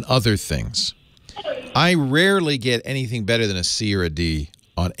bloat and other things. I rarely get anything better than a C or a D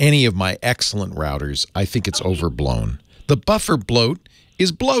on any of my excellent routers. I think it's overblown. The buffer bloat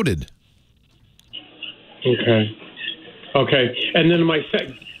is bloated. Okay. And then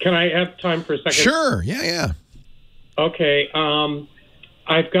can I have time for a second? Sure. Yeah. Okay.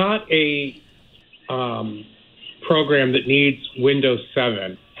 I've got a program that needs Windows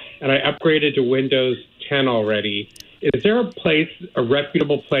 7, and I upgraded to Windows 10 already. Is there a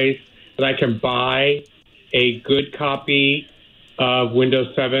reputable place that I can buy a good copy of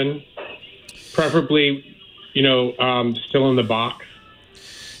Windows 7, preferably, still in the box?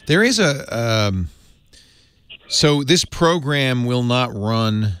 There is so this program will not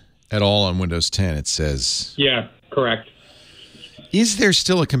run at all on Windows 10, it says. Yeah, correct. Is there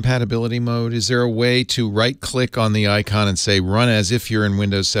still a compatibility mode? Is there a way to right-click on the icon and say, run as if you're in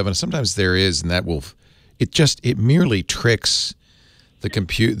Windows 7? Sometimes there is, and that will... It merely tricks the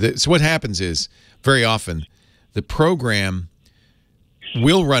computer. So what happens is, very often, the program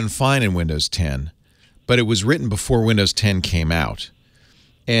will run fine in Windows 10, but it was written before Windows 10 came out.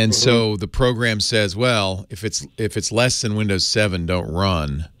 And so the program says, well, if it's less than Windows 7, don't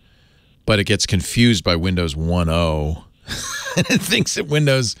run. But it gets confused by Windows 1.0. And it thinks that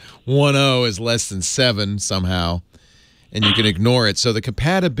Windows 1.0 is less than 7 somehow. And you can ignore it. So the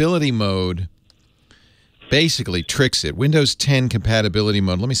compatibility mode basically tricks it. Windows 10 compatibility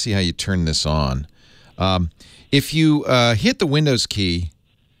mode. Let me see how you turn this on. If you hit the Windows key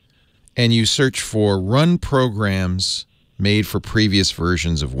and you search for Run Programs Made for Previous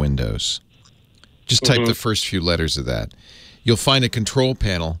Versions of Windows, just type the first few letters of that. You'll find a control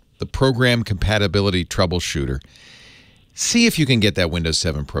panel, the Program Compatibility Troubleshooter. See if you can get that Windows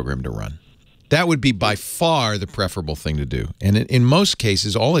 7 program to run. That would be by far the preferable thing to do. And in most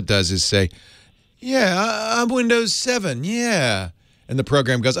cases, all it does is say, yeah, I'm Windows 7, yeah. And the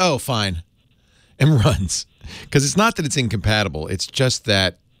program goes, oh, fine, and runs. Because it's not that it's incompatible. It's just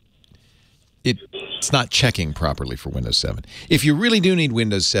that it's not checking properly for Windows 7. If you really do need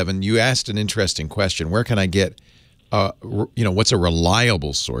Windows 7, you asked an interesting question. Where can I get, what's a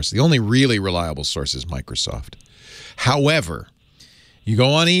reliable source? The only really reliable source is Microsoft. However, you go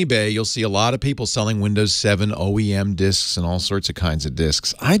on eBay, you'll see a lot of people selling Windows 7 OEM disks and all sorts of kinds of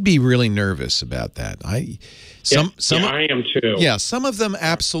disks. I'd be really nervous about that. I am too. Yeah, some of them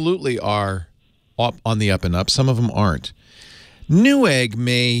absolutely are on the up and up. Some of them aren't. Newegg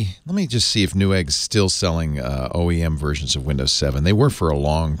let me just see if Newegg's still selling OEM versions of Windows 7. They were for a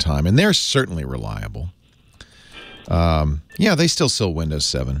long time, and they're certainly reliable. Yeah, they still sell Windows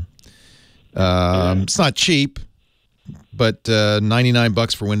 7. It's not cheap, but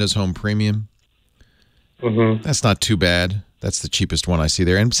 $99 for Windows Home Premium. That's not too bad. That's the cheapest one I see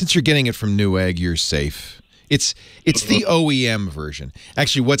there. And since you're getting it from Newegg, you're safe. It's the OEM version.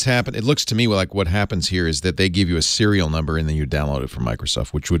 Actually, what's happened, it looks to me like what happens here is that they give you a serial number and then you download it from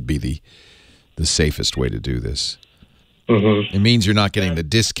Microsoft, which would be the safest way to do this. It means you're not getting the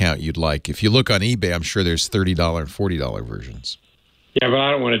discount you'd like. If you look on eBay, I'm sure there's $30 and $40 versions. Yeah, but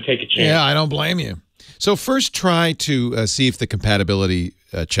I don't want to take a chance. Yeah, I don't blame you. So first try to see if the compatibility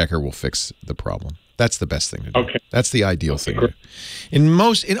checker will fix the problem. That's the best thing to do. Okay. That's the ideal thing to do. In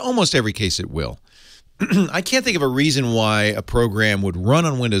almost every case, it will. I can't think of a reason why a program would run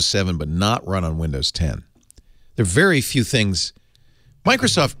on Windows 7 but not run on Windows 10. There are very few things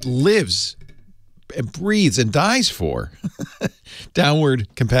Microsoft lives and breathes and dies for. Downward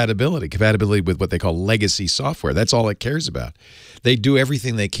compatibility with what they call legacy software. That's all it cares about. They do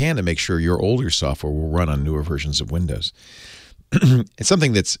everything they can to make sure your older software will run on newer versions of Windows. It's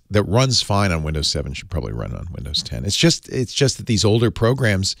something that runs fine on Windows 7 should probably run on Windows 10. It's just that these older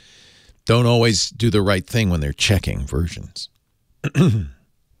programs don't always do the right thing when they're checking versions. Let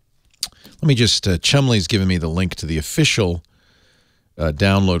me just, Chumley's given me the link to the official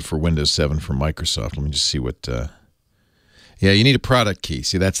download for Windows 7 from Microsoft. Let me just see what, yeah, you need a product key.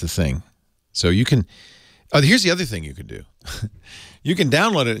 See, that's the thing. So you can, here's the other thing you could do. You can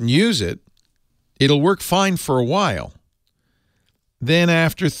download it and use it. It'll work fine for a while. Then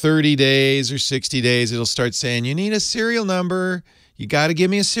after 30 days or 60 days, it'll start saying, you need a serial number. You got to give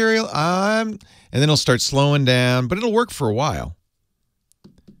me a serial. And then it'll start slowing down, but it'll work for a while.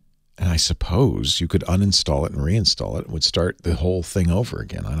 And I suppose you could uninstall it and reinstall it. It would start the whole thing over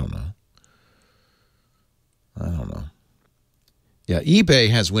again. I don't know. Yeah, eBay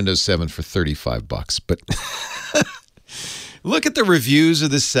has Windows 7 for $35, but look at the reviews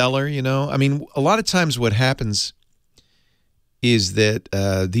of the seller, you know. I mean, a lot of times what happens is that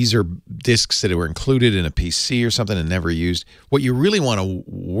these are disks that were included in a PC or something and never used. What you really want to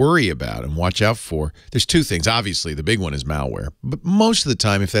worry about and watch out for, there's two things. Obviously, the big one is malware. But most of the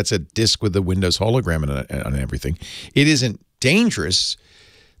time, if that's a disk with the Windows hologram and everything, it isn't dangerous.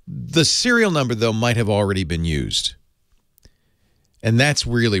 The serial number, though, might have already been used. And that's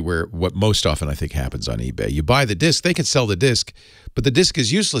really what most often I think happens on eBay. You buy the disk, they can sell the disk, but the disk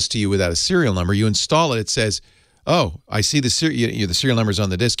is useless to you without a serial number. You install it, it says, oh, I see the serial number's on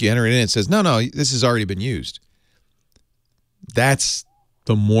the disk. You enter it in, it says, no, this has already been used. That's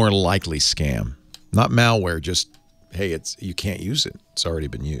the more likely scam. Not malware, just, hey, you can't use it. It's already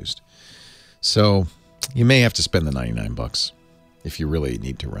been used. So you may have to spend the $99 if you really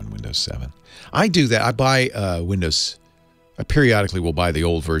need to run Windows 7. I do that. I buy Windows. I periodically will buy the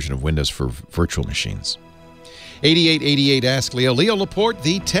old version of Windows for virtual machines. 8888 Ask Leo. Leo Laporte,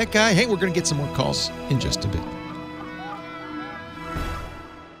 the tech guy. Hey, we're going to get some more calls in just a bit.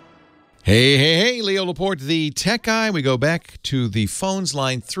 Hey, Leo Laporte, the tech guy. We go back to the phones,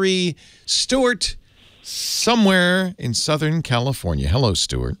 line 3. Stuart, somewhere in Southern California. Hello,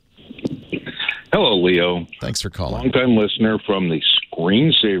 Stuart. Hello, Leo. Thanks for calling. Long-time listener from the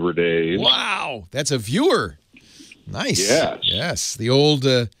screensaver days. Wow, that's a viewer. Nice. Yes. Yes. The old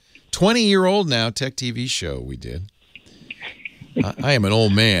 20-year-old now Tech TV show we did. I am an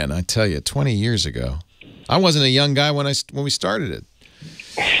old man, I tell you, 20 years ago. I wasn't a young guy when we started it.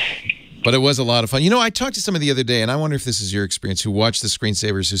 But it was a lot of fun. You know, I talked to somebody the other day, and I wonder if this is your experience, who watched the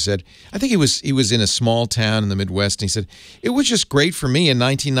Screensavers, who said, I think he was in a small town in the Midwest, and he said, it was just great for me in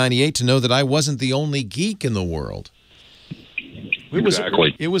 1998 to know that I wasn't the only geek in the world.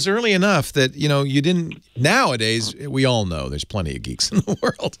 Exactly. It was early enough that, you know, you didn't... Nowadays, we all know there's plenty of geeks in the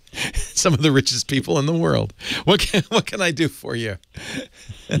world. Some of the richest people in the world. What can I do for you?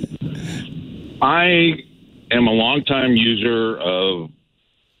 I am a longtime user of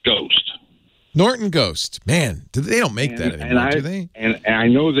Ghost. Norton Ghost. Man, they don't make that anymore, do they? And I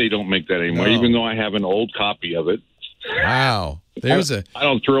know they don't make that anymore, even though I have an old copy of it. Wow. I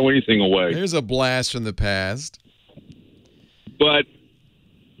don't throw anything away. There's a blast from the past. But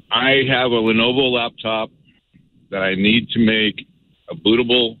I have a Lenovo laptop that I need to make a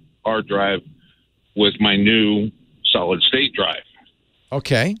bootable hard drive with my new solid-state drive.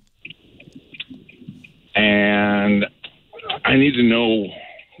 Okay. And I need to know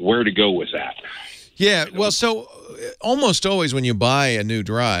where to go with that. Yeah, well, so almost always when you buy a new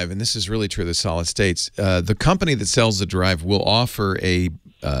drive, and this is really true of the solid states, the company that sells the drive will offer a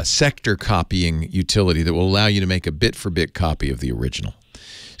sector copying utility that will allow you to make a bit-for-bit copy of the original.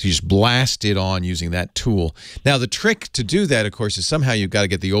 So you just blast it on using that tool. Now, the trick to do that, of course, is somehow you've got to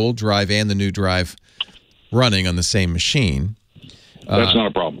get the old drive and the new drive running on the same machine. That's not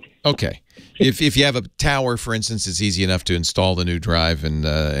a problem. Okay. If you have a tower, for instance, it's easy enough to install the new drive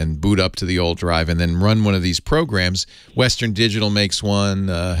and boot up to the old drive and then run one of these programs. Western Digital makes one,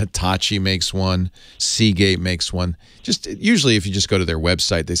 Hitachi makes one, Seagate makes one. Usually, if you just go to their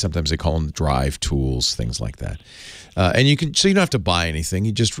website, they call them drive tools, things like that. And you don't have to buy anything.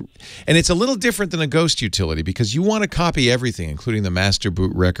 And it's a little different than a Ghost utility because you want to copy everything, including the master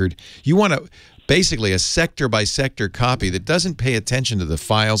boot record. You want to basically a sector by sector copy that doesn't pay attention to the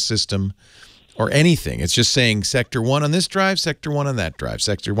file system or anything. It's just saying sector 1 on this drive, sector 1 on that drive,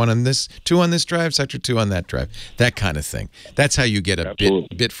 sector 1 on this, 2 on this drive, sector 2 on that drive, that kind of thing. That's how you get a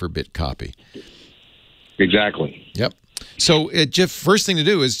bit-for-bit copy. Exactly. Yep. So, Jeff, first thing to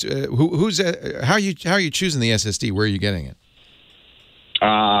do is how are you choosing the SSD? Where are you getting it?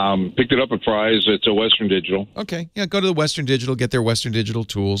 Picked it up at Fry's. It's a Western Digital. Okay. Yeah, go to the Western Digital, get their Western Digital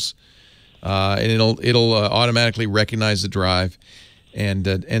tools, and it'll automatically recognize the drive and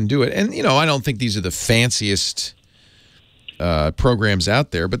do it. And, you know, I don't think these are the fanciest programs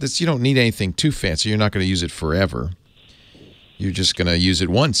out there, but you don't need anything too fancy. You're not going to use it forever. You're just going to use it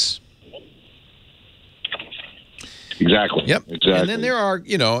once. Exactly. Yep. Exactly. And then there are,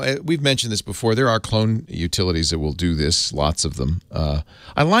 you know, we've mentioned this before, there are clone utilities that will do this, lots of them.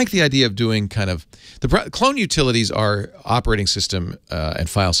 I like the idea of doing clone utilities are operating system and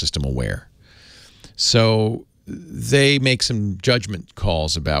file system aware. So they make some judgment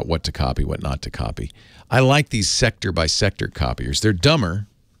calls about what to copy, what not to copy. I like these sector by sector copiers. They're dumber,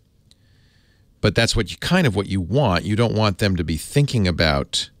 but that's what you want. You don't want them to be thinking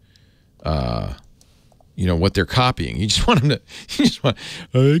about you know, what they're copying. You just want them to,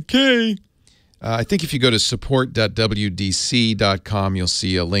 okay. I think if you go to support.wdc.com, you'll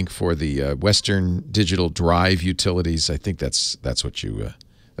see a link for the Western Digital Drive utilities. I think that's what you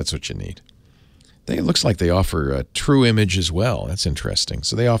need. It looks like they offer True Image as well. That's interesting.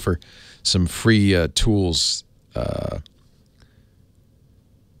 So they offer some free tools.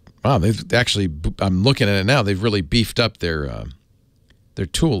 Wow, they've actually, I'm looking at it now, they've really beefed up their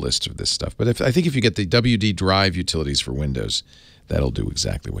tool list of this stuff. But I think if you get the WD Drive utilities for Windows, that'll do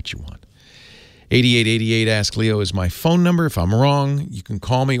exactly what you want. 8888 Ask Leo is my phone number. If I'm wrong, you can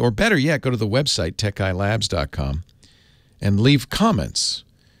call me. Or better yet, go to the website, techguylabs.com, and leave comments.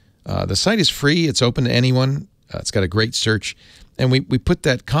 The site is free. It's open to anyone. It's got a great search. And we put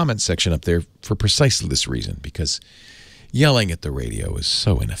that comment section up there for precisely this reason, because yelling at the radio is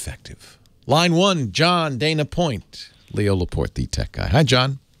so ineffective. Line 1, John, Dana Point. Leo Laporte, the tech guy. Hi,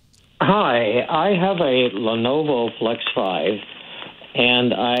 John. Hi. I have a Lenovo Flex 5,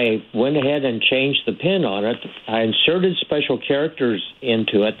 and I went ahead and changed the pin on it. I inserted special characters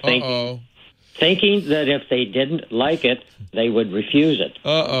into it, thinking that if they didn't like it, they would refuse it.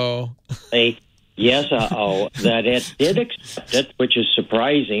 That it did accept it, which is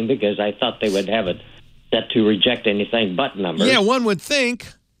surprising because I thought they would have it set to reject anything but numbers. Yeah, one would think.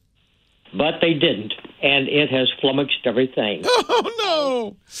 But they didn't, and it has flummoxed everything. Oh,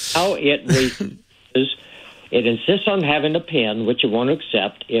 no! Now it refuses. It insists on having a PIN, which it won't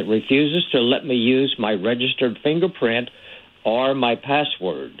accept. It refuses to let me use my registered fingerprint or my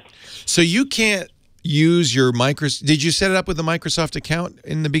password. So you can't use your Microsoft? Did you set it up with the Microsoft account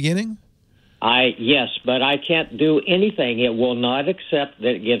in the beginning? Yes, but I can't do anything. It will not accept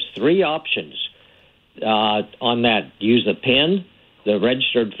that. It gives three options on that. Use the PIN, the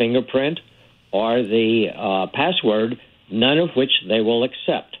registered fingerprint, or the password, none of which they will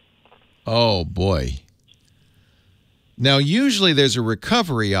accept. Oh, boy. Now, usually there's a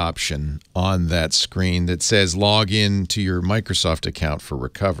recovery option on that screen that says log in to your Microsoft account for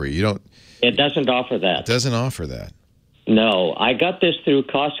recovery. It doesn't offer that. It doesn't offer that. No, I got this through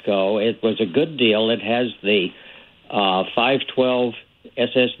Costco. It was a good deal. It has the 512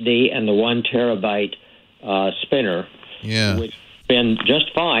 SSD and the 1 terabyte spinner. Yeah. Which has been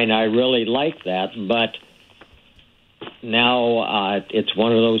just fine. I really like that. But now it's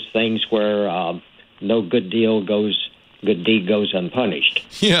one of those things where no good deed goes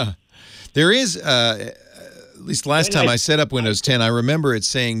unpunished. Yeah. There is, at least last time I set up Windows 10, I remember it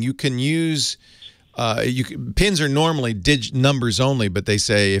saying you can use... pins are normally numbers only, but they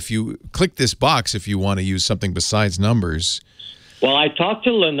say if you click this box if you want to use something besides numbers. Well, I talked to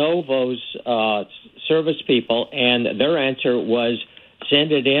Lenovo's service people, and their answer was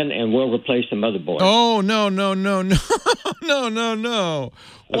send it in and we'll replace the motherboard. Oh, no. No.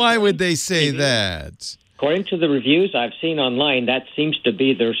 Why would they say that? According to the reviews I've seen online, that seems to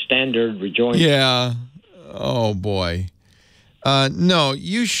be their standard rejoinder. Yeah. Oh, boy. No,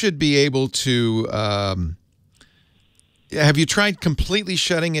 you should be able to. Have you tried completely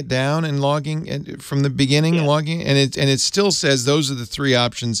shutting it down and logging from the beginning? Yeah. Logging, and it still says those are the three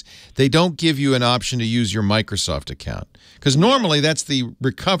options. They don't give you an option to use your Microsoft account because normally that's the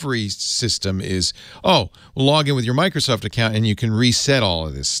recovery system. We'll log in with your Microsoft account and you can reset all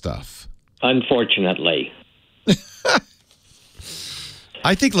of this stuff. Unfortunately.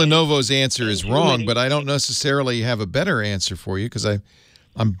 I think Lenovo's answer is wrong, but I don't necessarily have a better answer for you because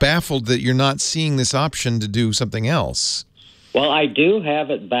I'm baffled that you're not seeing this option to do something else. Well, I do have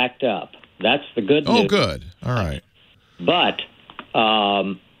it backed up. That's the good news. Oh, good. All right. But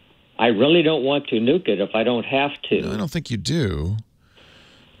I really don't want to nuke it if I don't have to. No, I don't think you do.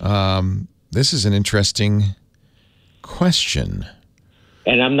 This is an interesting question.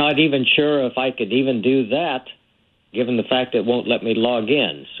 And I'm not even sure if I could even do that, given the fact it won't let me log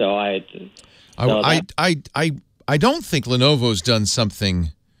in. So I don't think Lenovo's done something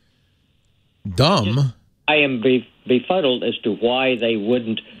dumb. I am befuddled as to why they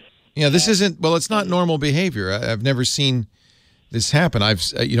wouldn't. Yeah, this isn't. Well, it's not normal behavior. I've never seen this happen.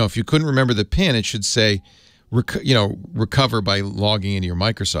 If you couldn't remember the PIN, it should say, recover by logging into your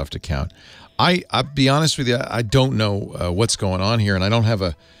Microsoft account. I'll be honest with you. I don't know what's going on here, and I don't have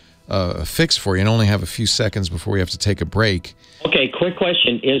a fix for you and only have a few seconds before we have to take a break. Okay, quick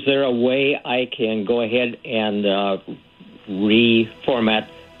question. Is there a way I can go ahead and reformat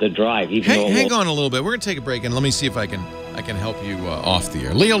the drive? Hang on a little bit. We're going to take a break, and let me see if I can help you off the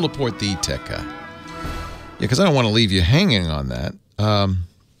air. Leo Laporte, the tech guy. Yeah, because I don't want to leave you hanging on that.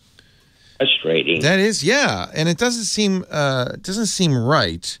 Frustrating. That is, yeah, and it doesn't seem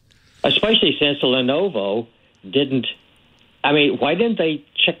right. Especially since Lenovo didn't. I mean, why didn't they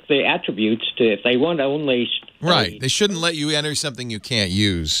check the attributes if they want only? Right, they shouldn't let you enter something you can't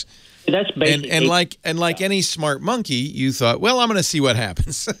use. That's basically and like any smart monkey, you thought, well, I'm going to see what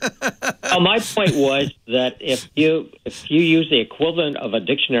happens. Well, my point was that if you use the equivalent of a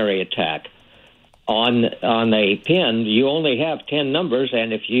dictionary attack on a PIN, you only have 10 numbers,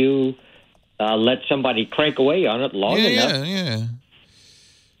 and if you let somebody crank away on it long enough,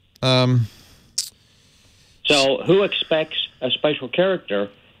 So who expects a special character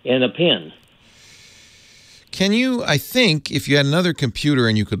in a PIN? Can you, I think, if you had another computer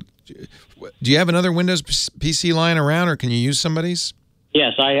and you could, do you have another Windows PC lying around or can you use somebody's?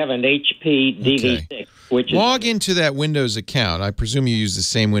 Yes, I have an HP DV6. Okay. Which Log into that Windows account. I presume you use the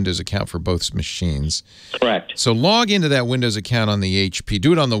same Windows account for both machines. Correct. So log into that Windows account on the HP.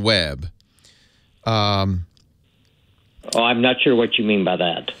 Do it on the web. I'm not sure what you mean by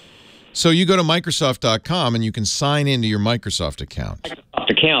that. So you go to Microsoft.com and you can sign into your Microsoft account. Microsoft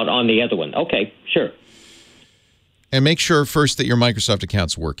account on the other one. Okay, sure. And make sure first that your Microsoft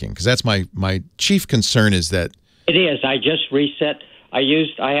account's working, because that's my chief concern is that... It is. I just reset. I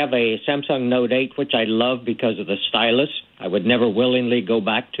have a Samsung Note 8, which I love because of the stylus. I would never willingly go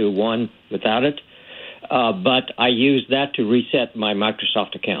back to one without it. But I used that to reset my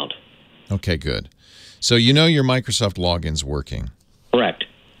Microsoft account. Okay, good. So you know your Microsoft login's working. Correct.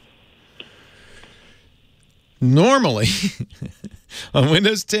 Normally, on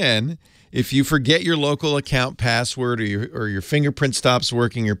Windows 10, if you forget your local account password or your fingerprint stops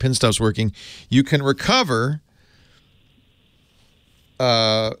working, your PIN stops working, you can recover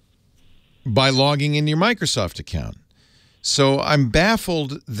by logging in your Microsoft account. So I'm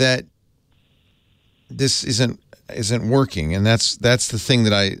baffled that this isn't working, and that's the thing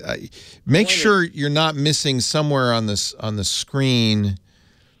that I make sure you're not missing somewhere on the screen.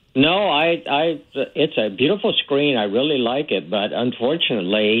 No, it's a beautiful screen. I really like it, but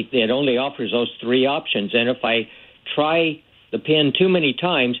unfortunately, it only offers those three options. And if I try the PIN too many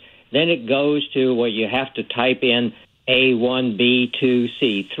times, then it goes to where you have to type in A1, B2,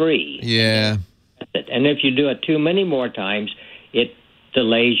 C3. Yeah. And if you do it too many more times, it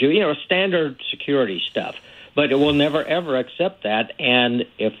delays you. You know, standard security stuff. But it will never, ever accept that. And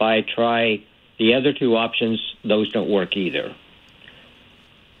if I try the other two options, those don't work either.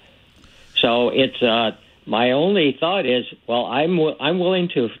 So it's my only thought is, well, I'm willing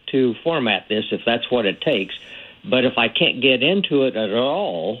to format this if that's what it takes. But if I can't get into it at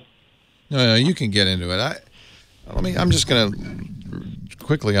all, no, you can get into it. I'm just going to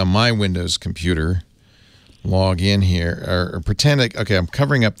quickly on my Windows computer log in here or pretend okay, I'm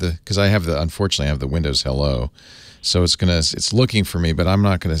covering up because unfortunately I have the Windows Hello, so it's looking for me, but I'm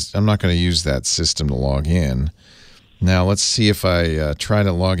not gonna use that system to log in. Now let's see if I try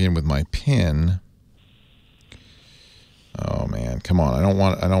to log in with my PIN. Oh man, come on! I don't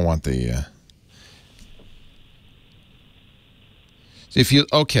want the.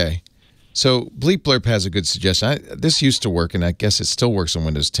 Okay, so Bleep Blurp has a good suggestion. This used to work, and I guess it still works on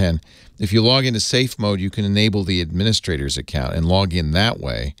Windows 10. If you log into safe mode, you can enable the administrator's account and log in that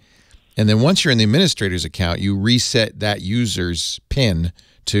way. And then once you're in the administrator's account, you reset that user's PIN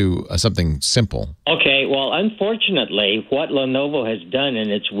to something simple. Okay, well, unfortunately, what Lenovo has done in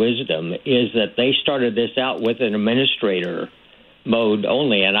its wisdom is that they started this out with an administrator mode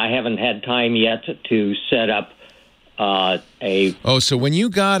only, and I haven't had time yet to set up so when you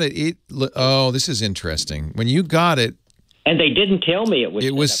got it, this is interesting. When you got it, and they didn't tell me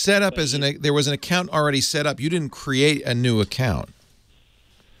it was set up as there was an account already set up. You didn't create a new account.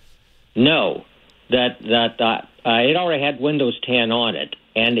 No, it already had Windows 10 on it,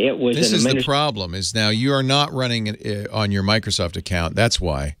 and it was. This is the problem. Is now you are not running it on your Microsoft account. That's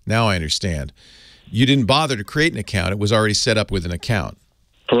why. Now I understand. You didn't bother to create an account. It was already set up with an account.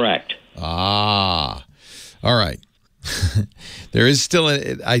 Correct. Ah, all right. There is still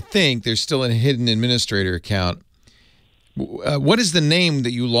I think there's still a hidden administrator account. What is the name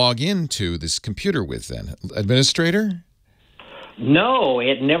that you log into this computer with then? Administrator? No,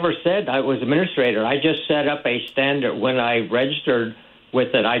 it never said I was administrator. I just set up a standard when I registered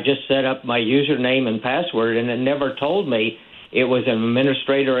with it. I just set up my username and password, and it never told me it was an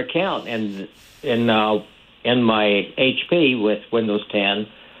administrator account. And in my HP with Windows 10,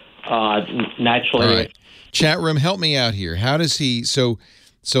 naturally. All right. Chat room, help me out here. How does he turn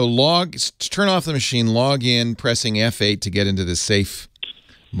off the machine, log in, pressing F8 to get into the safe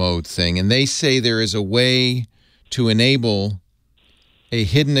mode thing. And they say there is a way to enable a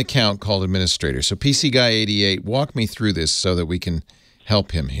hidden account called administrator. So PC Guy 88, walk me through this so that we can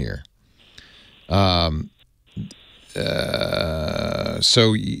help him here. So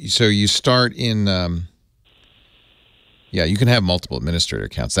you start in you can have multiple administrator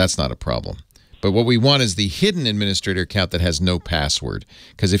accounts. That's not a problem. But what we want is the hidden administrator account that has no password.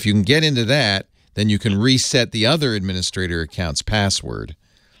 Because if you can get into that, then you can reset the other administrator account's password.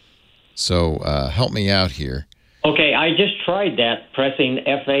 So help me out here. Okay, I just tried that, pressing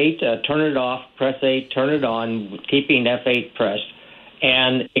F8, turn it off, press 8, turn it on, keeping F8 pressed,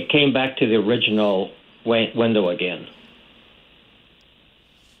 and it came back to the original window again.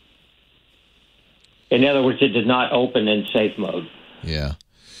 In other words, it did not open in safe mode. Yeah.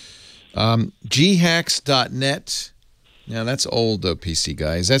 Ghacks.net. Now that's old though, PC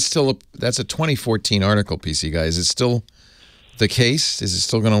Guy. Is that still that's a 2014 article, PC Guy. Is it still the case? Is it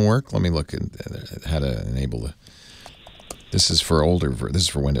still going to work? Let me look at how to enable the. This is for this is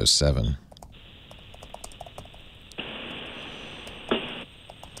for Windows 7.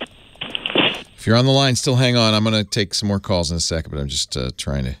 If you're on the line, still hang on. I'm going to take some more calls in a second, but I'm just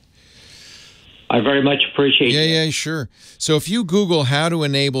trying to. I very much appreciate it. Yeah, sure. So if you Google how to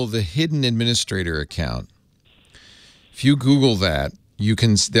enable the hidden administrator account, if you Google that, you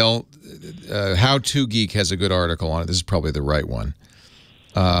can. How To Geek has a good article on it. This is probably the right one.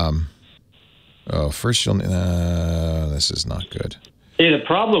 First you'll. This is not good. See, the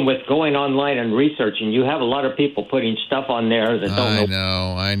problem with going online and researching, you have a lot of people putting stuff on there that don't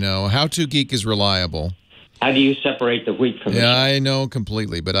know. I know. How To Geek is reliable. How do you separate the wheat from the Yeah, I know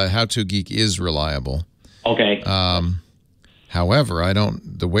completely, but How To Geek is reliable. Okay. However,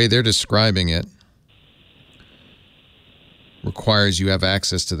 the way they're describing it requires you have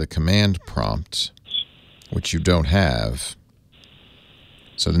access to the command prompt, which you don't have.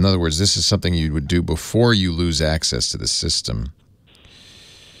 So in other words, this is something you would do before you lose access to the system.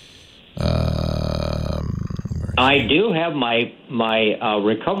 I do have my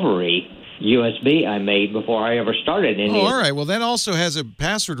recovery USB I made before I ever started any. Oh, all right. Well, that also has a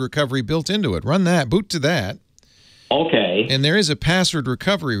password recovery built into it. Run that. Boot to that. Okay. And there is a password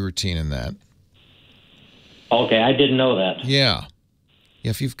recovery routine in that. Okay, I didn't know that. Yeah.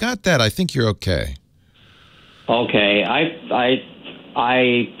 If you've got that, I think you're okay. Okay, I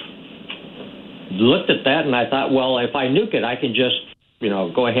looked at that and I thought, well, if I nuke it, I can just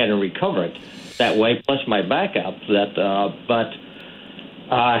go ahead and recover it that way, plus my backup.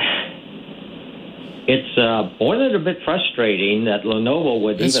 It's more than a bit frustrating that Lenovo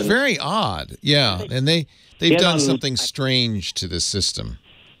would It's very odd. Yeah, and they've done something strange to this system.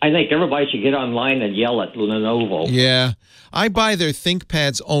 I think everybody should get online and yell at Lenovo. Yeah. I buy their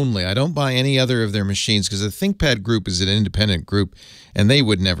ThinkPads only. I don't buy any other of their machines because the ThinkPad group is an independent group, and they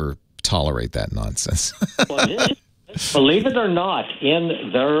would never tolerate that nonsense. Well, believe it or not,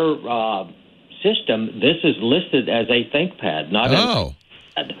 in their system, this is listed as a ThinkPad, not a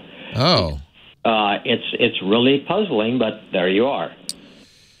ThinkPad. Oh. It's really puzzling, but there you are.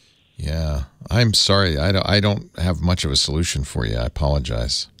 Yeah. I'm sorry. I don't have much of a solution for you. I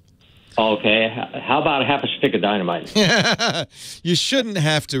apologize. Okay. How about half a stick of dynamite? You shouldn't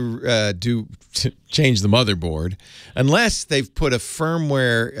have to change the motherboard unless they've put a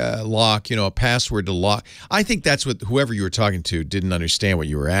firmware lock, a password to lock. I think that's what whoever you were talking to didn't understand what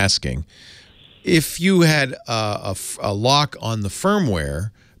you were asking. If you had a lock on the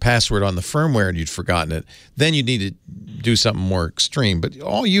firmware, password on the firmware, and you'd forgotten it, then you'd need to do something more extreme. But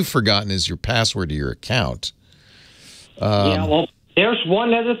all you've forgotten is your password to your account. Yeah, well, there's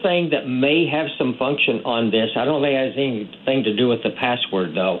one other thing that may have some function on this. I don't think it has anything to do with the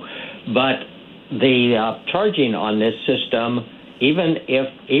password, though. But the charging on this system, even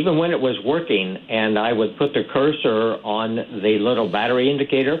when it was working, and I would put the cursor on the little battery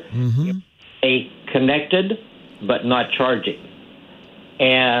indicator, they connected but not charging.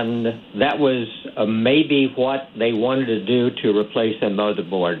 And that was maybe what they wanted to do to replace the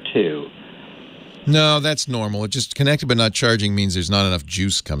motherboard, too. No, that's normal. It just connected but not charging means there's not enough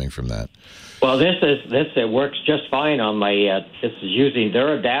juice coming from that. Well, it works just fine on my. This is using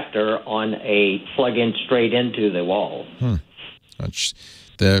their adapter on a plug-in straight into the wall.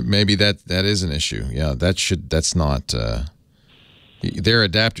 Maybe that is an issue. Yeah, that's not. Their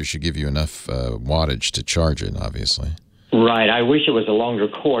adapter should give you enough wattage to charge it, obviously. Right. I wish it was a longer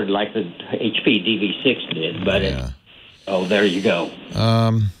cord like the HP DV6 did, but there you go.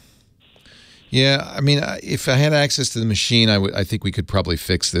 Yeah, I mean, if I had access to the machine, I think we could probably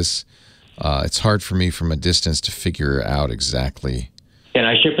fix this. It's hard for me from a distance to figure out exactly. Can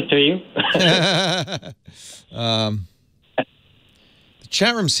I ship it to you? The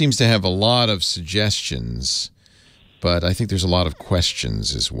chat room seems to have a lot of suggestions, but I think there's a lot of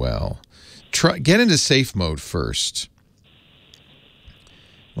questions as well. Get into safe mode first.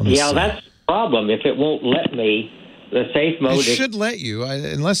 Yeah, that's the problem. If it won't let me, the safe mode... It should let you,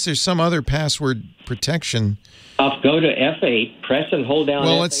 unless there's some other password protection. I'll go to F8, press and hold down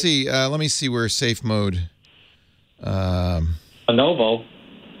Well, F8. let's see. Let me see where safe mode... Lenovo.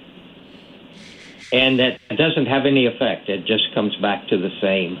 And that doesn't have any effect. It just comes back to the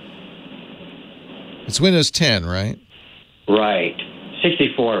same. It's Windows 10, right? Right.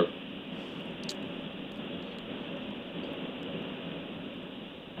 64.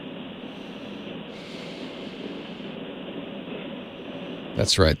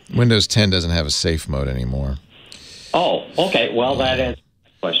 That's right. Windows 10 doesn't have a safe mode anymore. Oh, okay. Well, that answers the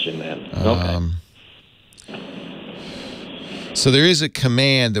question then. Okay. So there is a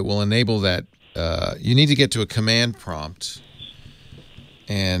command that will enable that. You need to get to a command prompt.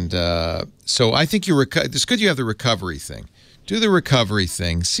 And so I think it's good you have the recovery thing. Do the recovery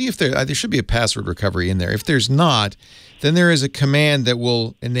thing. See if there should be a password recovery in there. If there's not, then there is a command that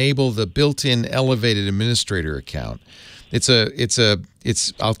will enable the built-in elevated administrator account.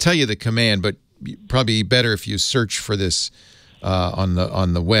 I'll tell you the command, but probably better if you search for this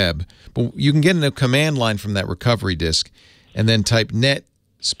on the web. But you can get in a command line from that recovery disk, and then type net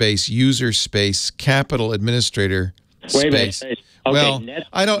space user space capital administrator space. Wait a minute. Okay, well,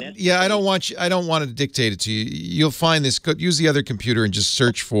 I don't want to dictate it to you. You'll find this. Use the other computer and just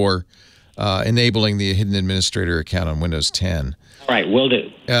search for enabling the hidden administrator account on Windows 10. All right, will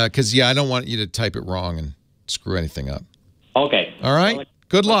do. Because I don't want you to type it wrong and screw anything up. Okay. All right.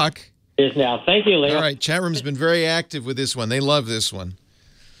 Good luck. Is now. Thank you, Leo. All right. Chat room's been very active with this one. They love this one.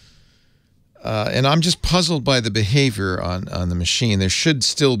 And I'm just puzzled by the behavior on the machine. There should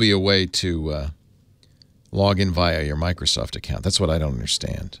still be a way to log in via your Microsoft account. That's what I don't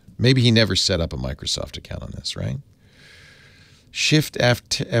understand. Maybe he never set up a Microsoft account on this, right? Shift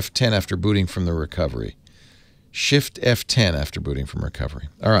F10 after booting from the recovery. Shift F10 after booting from recovery.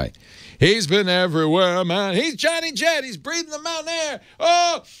 All right. He's been everywhere, man. He's Johnny Jet. He's breathing the mountain air.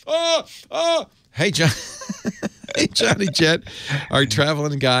 Oh, oh, oh. Hey, John. Hey, Johnny Jet, our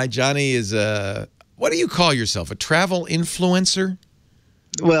traveling guy. Johnny is what do you call yourself? A travel influencer?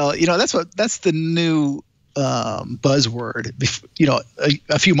 Well, that's the new buzzword.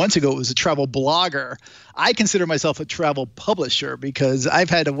 A few months ago it was a travel blogger. I consider myself a travel publisher because I've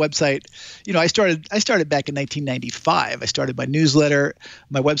had a website. I started back in 1995. I started my newsletter,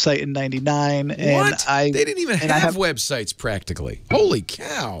 my website in '99, and they didn't even have websites practically. Holy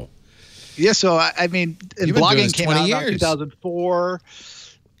cow! Yeah, so I mean, blogging came out in 2004.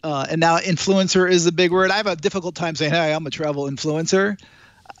 And now influencer is the big word. I have a difficult time saying, hey, I'm a travel influencer.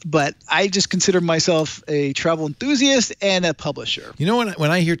 But I just consider myself a travel enthusiast and a publisher. You know,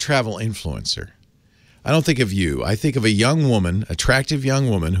 when I hear travel influencer, I don't think of you. I think of a young woman, attractive young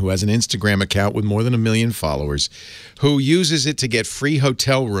woman who has an Instagram account with more than 1 million followers, who uses it to get free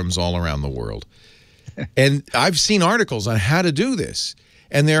hotel rooms all around the world. And I've seen articles on how to do this.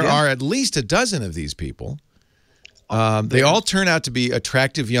 And there are at least a dozen of these people. They all turn out to be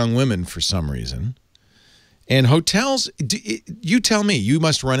attractive young women for some reason. And hotels, you tell me, you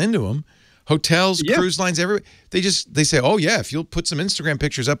must run into them. Hotels, cruise lines, everywhere. They say, oh, yeah, if you'll put some Instagram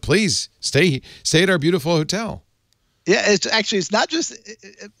pictures up, please stay at our beautiful hotel. Yeah, it's not just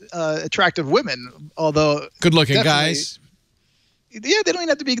attractive women, although good-looking guys. Yeah, they don't even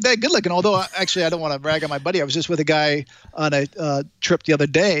have to be that good-looking. Although, actually, I don't want to brag on my buddy. I was just with a guy on a trip the other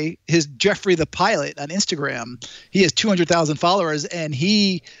day. His Jeffrey the Pilot on Instagram. He has 200,000 followers, and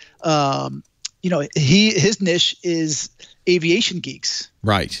he his niche is aviation geeks.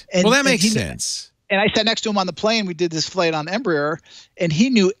 Right. Well, that makes sense. And I sat next to him on the plane. We did this flight on Embraer, and he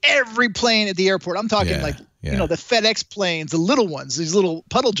knew every plane at the airport. I'm talking the FedEx planes, the little ones, these little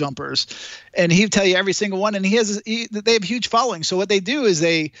puddle jumpers, and he'd tell you every single one. And they have huge following. So what they do is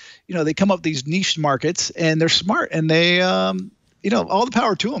they come up with these niche markets, and they're smart, and they all the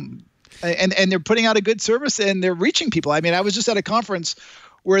power to them, and they're putting out a good service, and they're reaching people. I mean, I was just at a conference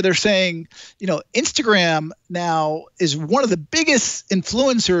where they're saying, Instagram now is one of the biggest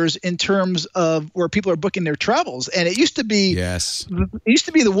influencers in terms of where people are booking their travels. And it used to be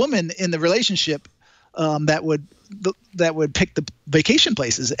the woman in the relationship that would pick the vacation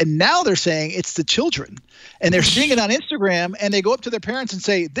places. And now they're saying it's the children. And they're seeing it on Instagram, and they go up to their parents and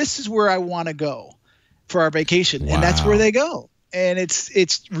say, this is where I want to go for our vacation. Wow. And that's where they go. And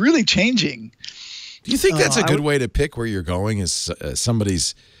it's really changing. Do you think that's a good way to pick where you're going, is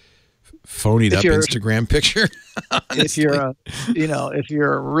somebody's phonied up Instagram picture? if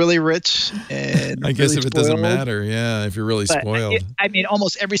you're really rich and I guess really if it spoiled, doesn't matter, if you're really spoiled. I mean,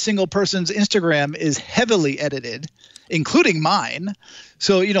 almost every single person's Instagram is heavily edited, including mine.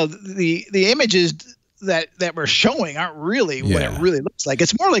 So the images that we're showing aren't really what it really looks like.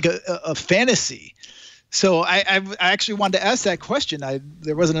 It's more like a fantasy. So I actually wanted to ask that question.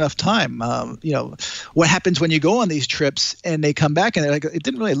 There wasn't enough time. What happens when you go on these trips and they come back and they're like, it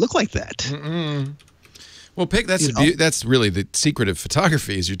didn't really look like that. Mm-mm. Well, that's really the secret of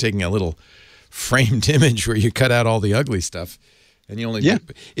photography, is you're taking a little framed image where you cut out all the ugly stuff. And you only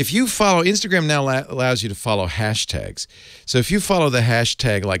if you follow, Instagram now allows you to follow hashtags. So if you follow the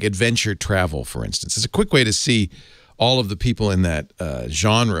hashtag like adventure travel, for instance, it's a quick way to see all of the people in that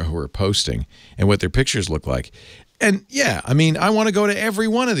genre who are posting and what their pictures look like. And I mean, I want to go to every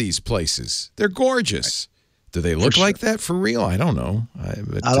one of these places. They're gorgeous. Right. Do they look like that for real? I don't know.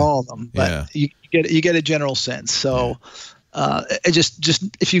 Not all of them, but you get a general sense. So it just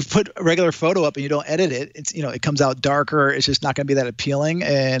if you put a regular photo up and you don't edit it, it comes out darker. It's just not going to be that appealing.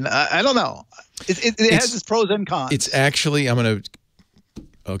 And I don't know. It has its pros and cons. It's actually,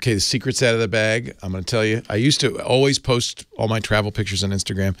 okay, the secret's out of the bag. I'm going to tell you. I used to always post all my travel pictures on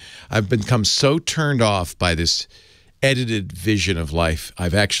Instagram. I've become so turned off by this edited vision of life,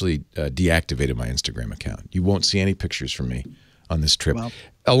 I've actually deactivated my Instagram account. You won't see any pictures from me on this trip. Wow.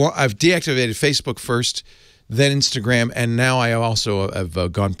 I've deactivated Facebook first, then Instagram, and now I also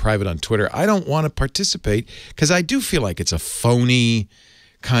have gone private on Twitter. I don't want to participate because I do feel like it's a phony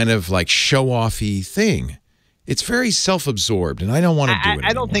kind of like show-offy thing. It's very self-absorbed, and I don't want to do it anymore.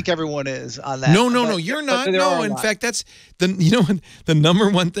 I don't think everyone is on that. No, you're not. No, in fact, that's the number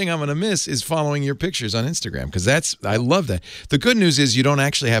one thing I'm going to miss is following your pictures on Instagram, because I love that. The good news is you don't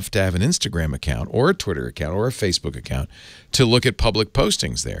actually have to have an Instagram account or a Twitter account or a Facebook account to look at public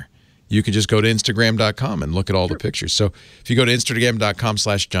postings there. You can just go to Instagram.com and look at all the pictures. So if you go to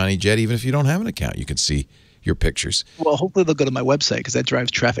Instagram.com/JohnnyJet, even if you don't have an account, you can see your pictures. Well, hopefully they'll go to my website because that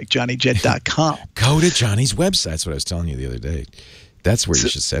drives traffic, johnnyjet.com. Go to Johnny's website. That's what I was telling you the other day. That's where you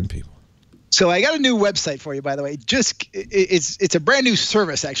should send people. So I got a new website for you, by the way. It's a brand new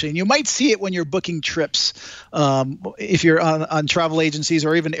service, actually, and you might see it when you're booking trips, if you're on travel agencies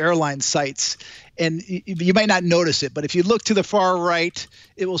or even airline sites. And you might not notice it, but if you look to the far right,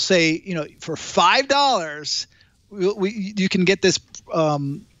 it will say, for $5, you can get this.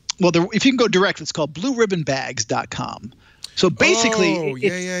 If you can go direct, it's called blueribbonbags.com. So basically,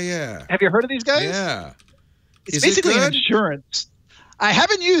 yeah. Have you heard of these guys? Yeah. It's basically an insurance. I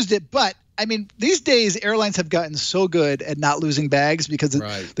haven't used it, but I mean, these days airlines have gotten so good at not losing bags because of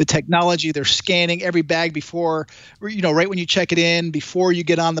the technology. They're scanning every bag before, right when you check it in, before you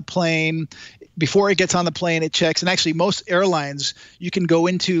get on the plane, before it gets on the plane, it checks. And actually, most airlines, you can go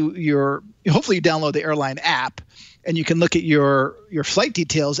into hopefully you download the airline app, and you can look at your flight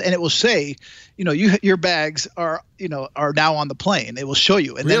details, and it will say, your bags are now on the plane. It will show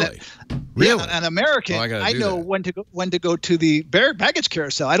you. And really? Then an American, I know when to go to the baggage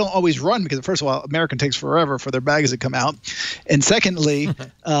carousel. I don't always run because, first of all, American takes forever for their bags to come out, and secondly,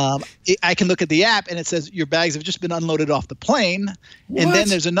 I can look at the app and it says your bags have just been unloaded off the plane, and then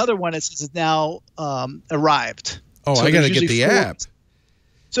there's another one that says it's now arrived. Oh, so I got to get the app.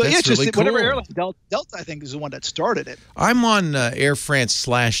 So That's it's just really whatever cool. airline, Delta, I think, is the one that started it. I'm on Air France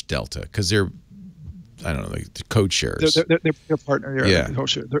 / Delta because they're, I don't know, the code shares. They're partner.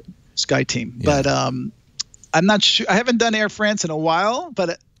 They're Sky Team. Yeah. But I'm not sure. I haven't done Air France in a while.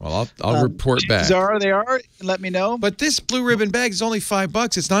 But I'll report back. They are. Let me know. But this blue ribbon bag is only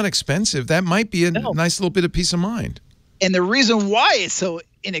 $5. It's not expensive. That might be a nice little bit of peace of mind. And the reason why it's so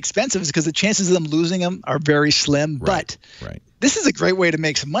inexpensive is because the chances of them losing them are very slim. Right. This is a great way to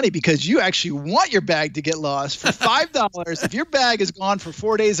make some money because you actually want your bag to get lost for $5. If your bag is gone for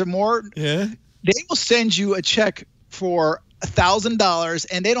 4 days or more, they will send you a check for $1,000,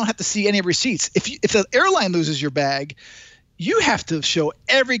 and they don't have to see any receipts. If the airline loses your bag, you have to show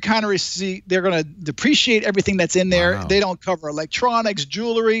every kind of receipt. They're going to depreciate everything that's in there. Wow. They don't cover electronics,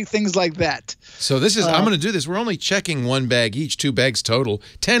 jewelry, things like that. So this is I'm going to do this. We're only checking one bag each, 2 bags total,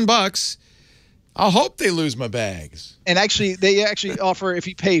 $10. I'll hope they lose my bags. And actually, they offer, if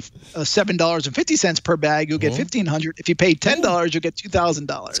you pay $7.50 per bag, you'll get $1,500. If you pay $10, you'll get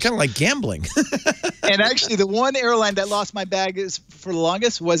 $2,000. It's kind of like gambling. And actually, the one airline that lost my bag for the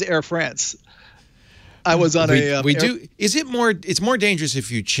longest was Air France. I was on Is it more? It's more dangerous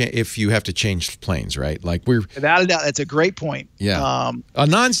if you have to change planes, right? Like without a doubt, that's a great point. Yeah. A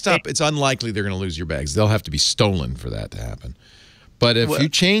nonstop, it's unlikely they're going to lose your bags. They'll have to be stolen for that to happen. But if you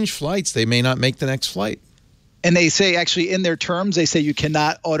change flights, they may not make the next flight. And they say, actually, in their terms, they say you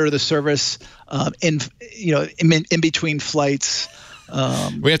cannot order the service in between flights.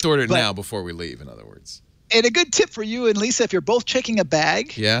 We have to order it now before we leave, in other words. And a good tip for you and Lisa, if you're both checking a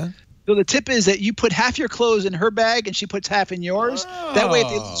bag. Yeah. So the tip is that you put half your clothes in her bag and she puts half in yours. Oh. That way, if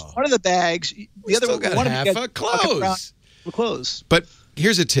they lose one of the bags, the other one half of clothes. But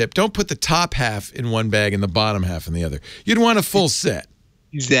here's a tip. Don't put the top half in one bag and the bottom half in the other. You'd want a full set.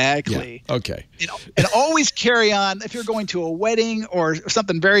 Exactly. Yeah. Okay. And always carry on if you're going to a wedding or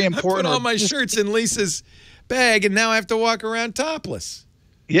something very important. I put all my shirts in Lisa's bag, and now I have to walk around topless.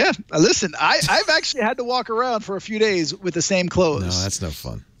 Yeah. Listen, I've actually had to walk around for a few days with the same clothes. No, that's no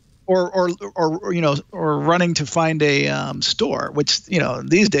fun. Or running to find a store, which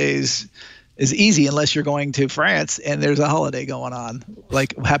these days is easy unless you're going to France and there's a holiday going on,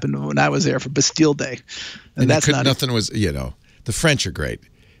 like happened when I was there for Bastille Day, and that's nothing was. The French are great.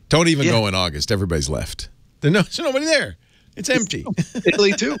 Don't even go in August. Everybody's left. There's nobody there. It's empty.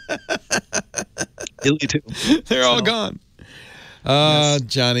 Italy too. They're all gone.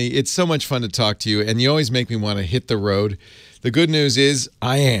 Johnny, it's so much fun to talk to you, and you always make me want to hit the road. The good news is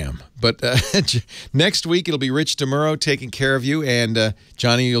I am. But next week, it'll be Rich DeMuro taking care of you, and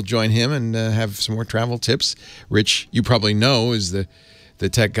Johnny, you'll join him and have some more travel tips. Rich, you probably know, is the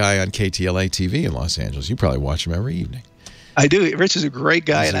tech guy on KTLA TV in Los Angeles. You probably watch him every evening. I do. Rich is a great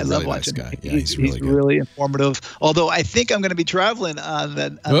guy, and I love watching him. Yeah, he's really informative. Although I think I'm going to be traveling on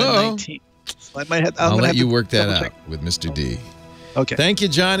the 19th. So I might have. I'll let you work that out with Mr. D. Okay. Thank you,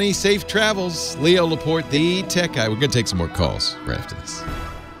 Johnny. Safe travels. Leo Laporte, the tech guy. We're going to take some more calls right after this.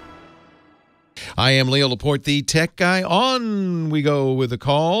 I am Leo Laporte, the tech guy. On we go with the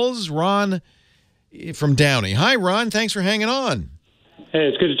calls. Ron from Downey. Hi, Ron. Thanks for hanging on. Hey,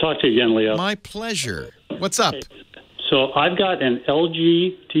 it's good to talk to you again, Leo. My pleasure. What's up? So I've got an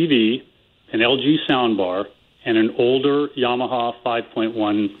LG TV, an LG soundbar, and an older Yamaha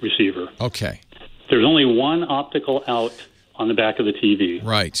 5.1 receiver. Okay. There's only one optical out on the back of the TV.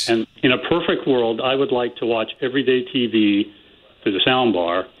 Right. And in a perfect world, I would like to watch everyday TV through the sound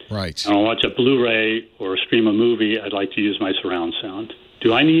bar. Right. And I'll watch a Blu-ray or stream a movie. I'd like to use my surround sound.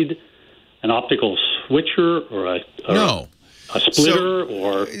 Do I need an optical switcher or no. a splitter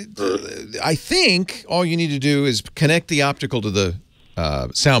or I think all you need to do is connect the optical to the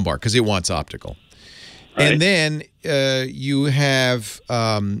sound bar because it wants optical. Right. And then you have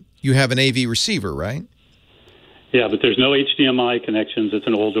an AV receiver, right? Yeah, but there's no HDMI connections. It's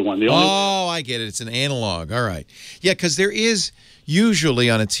an older one. I get it. It's an analog. All right. Yeah, because there is usually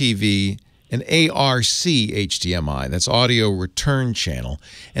on a TV an ARC HDMI. That's audio return channel.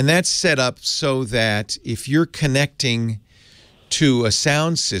 And that's set up so that if you're connecting to a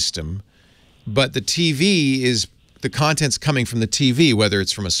sound system, but the TV is the content's coming from the TV, whether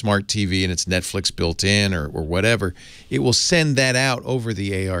it's from a smart TV and it's Netflix built in or whatever, it will send that out over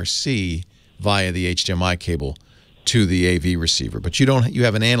the ARC via the HDMI cable to the AV receiver. But you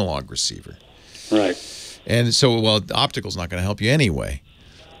have an analog receiver. Right. And so, the optical's not going to help you anyway.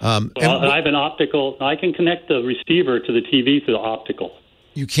 I have an optical. I can connect the receiver to the TV through the optical.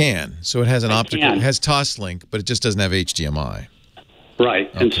 You can. So it has an optical. It has Toslink, but it just doesn't have HDMI. Right.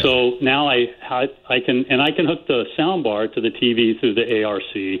 Okay. And so now I can hook the sound bar to the TV through the ARC,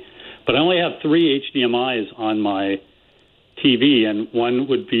 but I only have 3 HDMIs on my TV, and one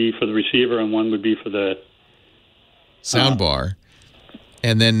would be for the receiver and one would be for the sound bar.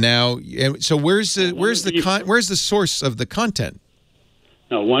 And then now, so where's the source of the content?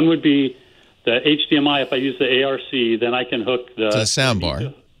 No, one would be the HDMI. If I use the ARC, then I can hook the... To the sound bar.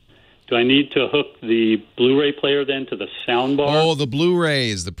 Do I need to hook the Blu-ray player then to the sound bar? Oh, the Blu-ray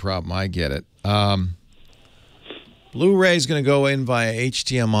is the problem. I get it. Blu-ray is going to go in via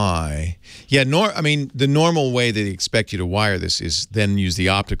HDMI. Yeah, the normal way they expect you to wire this is then use the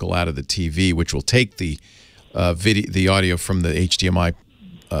optical out of the TV, which will take the audio from the HDMI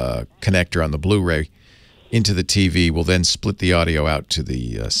connector on the Blu-ray into the TV, will then split the audio out to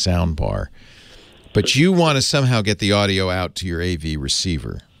the sound bar. But you want to somehow get the audio out to your AV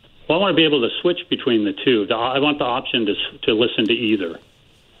receiver. Well, I want to be able to switch between the two. I want the option to listen to either.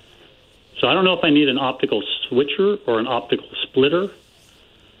 So I don't know if I need an optical switcher or an optical splitter.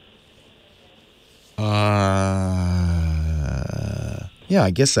 Yeah,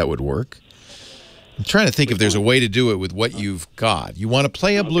 I guess that would work. I'm trying to think if there's a way to do it with what you've got. You want to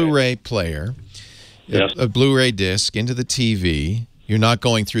play a Blu-ray player, yes. a Blu-ray disc into the TV. You're not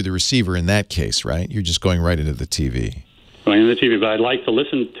going through the receiver in that case, right? You're just going right into the TV. Going into the TV, but I'd like to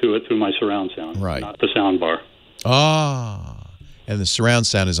listen to it through my surround sound, not the sound bar. And the surround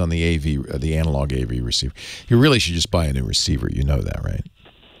sound is on the AV, the analog AV receiver. You really should just buy a new receiver. You know that, right?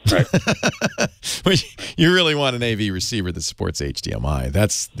 Right. You really want an AV receiver that supports HDMI.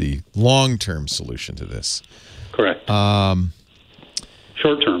 That's the long-term solution to this. Correct.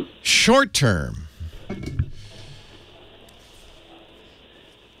 Short-term. Short-term.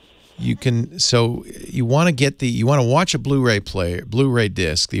 You want to watch a Blu-ray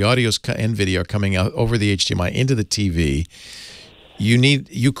disc. The audio and video are coming out over the HDMI into the TV.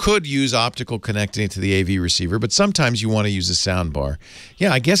 You could use optical connecting it to the AV receiver, but sometimes you want to use a sound bar.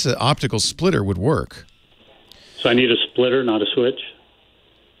 Yeah, I guess an optical splitter would work. So I need a splitter, not a switch?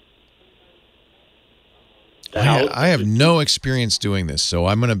 I have no experience doing this, so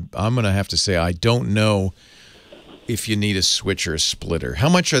I'm gonna have to say I don't know if you need a switch or a splitter. How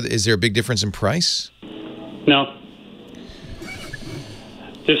much is there a big difference in price? No.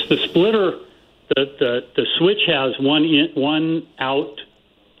 Just the splitter. The switch has one out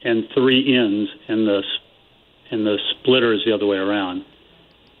and 3 ins, and the splitter is the other way around.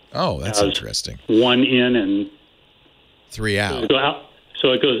 Oh, that's interesting. 1 in and 3 out.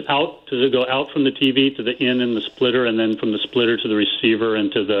 So it goes out. Does it go out from the TV to the in the splitter, and then from the splitter to the receiver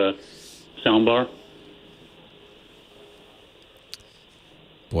and to the soundbar?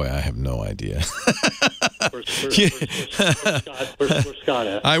 Boy, I have no idea. Where's Scott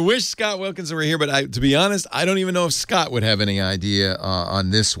at? I wish Scott Wilkinson were here, but to be honest, I don't even know if Scott would have any idea on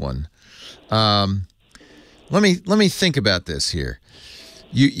this one. Let me think about this here.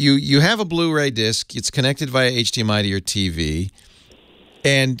 You have a Blu-ray disc. It's connected via HDMI to your TV.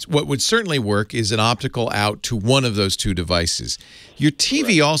 And what would certainly work is an optical out to one of those 2 devices. Your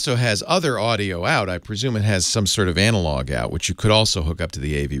TV also has other audio out. I presume it has some sort of analog out, which you could also hook up to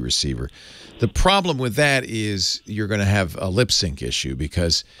the AV receiver. The problem with that is you're going to have a lip sync issue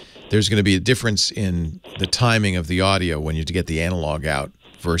because there's going to be a difference in the timing of the audio when you get the analog out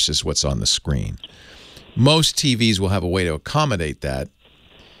versus what's on the screen. Most TVs will have a way to accommodate that.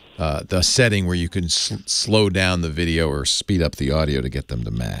 The setting where you can slow down the video or speed up the audio to get them to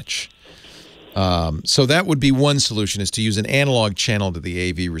match. So that would be one solution, is to use an analog channel to the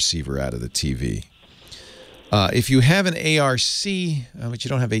AV receiver out of the TV. If you have an ARC, but you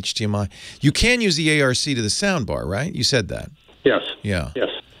don't have HDMI, you can use the ARC to the soundbar, right? You said that. Yes. Yeah. Yes.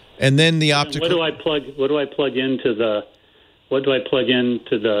 And then the optical. What do I plug into the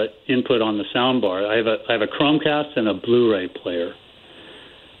input on the soundbar? I have a Chromecast and a Blu-ray player.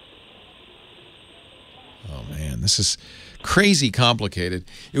 Oh man, this is crazy complicated.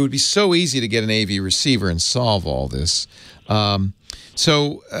 It would be so easy to get an AV receiver and solve all this.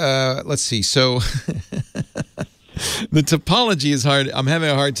 Let's see. So the topology is hard. I'm having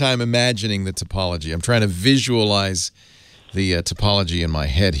a hard time imagining the topology. I'm trying to visualize the topology in my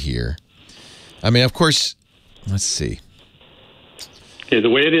head here. I mean, of course, let's see. Okay, the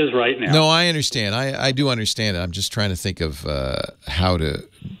way it is right now. No, I understand. I do understand it. I'm just trying to think of how to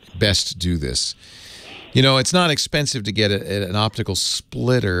best do this. You know, it's not expensive to get an optical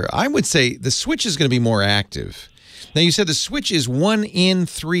splitter. I would say the switch is going to be more active. Now, you said the switch is 1 in,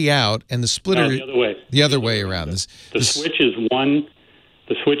 3 out, and the splitter the other way. The other way around. The switch is 1.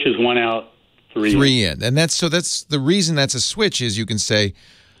 The switch is 1 out, 3 in. And that's the reason that's a switch is you can say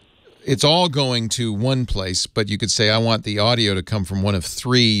it's all going to one place, but you could say I want the audio to come from one of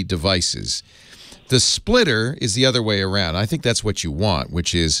 3 devices. The splitter is the other way around. I think that's what you want,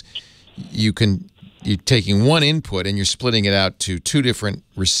 which is you're taking one input and you're splitting it out to 2 different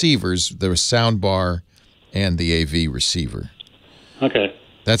receivers, the soundbar and the AV receiver. Okay.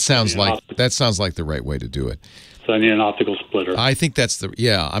 That sounds like the right way to do it. So I need an optical splitter. I think that's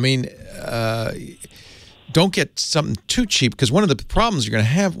I mean, don't get something too cheap, because one of the problems you're going to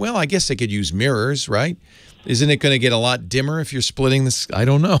have, well, I guess they could use mirrors, right? Isn't it going to get a lot dimmer if you're splitting this? I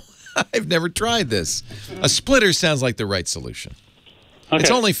don't know. I've never tried this. A splitter sounds like the right solution. Okay.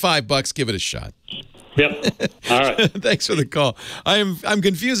 It's only $5. Give it a shot. Yep. All right. Thanks for the call. I'm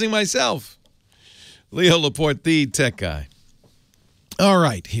confusing myself. Leo Laporte, the tech guy. All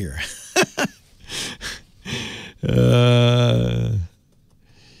right, here.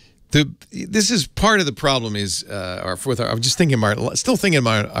 This is part of the problem is, I'm just thinking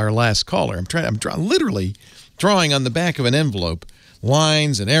about our last caller. I'm literally drawing on the back of an envelope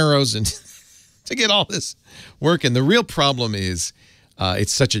lines and arrows and to get all this working. The real problem is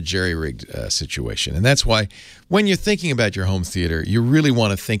it's such a jerry-rigged situation. And that's why when you're thinking about your home theater, you really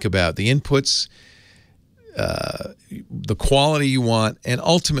want to think about the inputs, the quality you want, and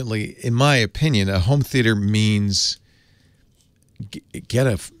ultimately, in my opinion, a home theater means get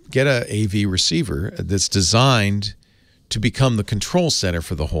a AV receiver that's designed to become the control center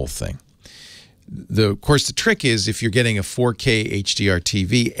for the whole thing. Of course, the trick is if you're getting a 4K HDR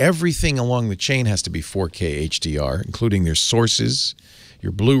TV, everything along the chain has to be 4K HDR, including their sources,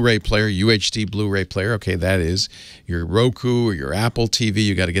 your Blu-ray player, UHD Blu-ray player. Okay, that is your Roku or your Apple TV.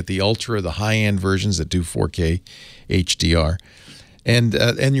 You got to get the Ultra, the high-end versions that do 4K HDR,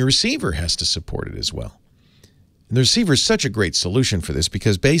 and your receiver has to support it as well. And the receiver is such a great solution for this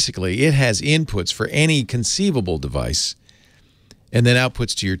because basically it has inputs for any conceivable device, and then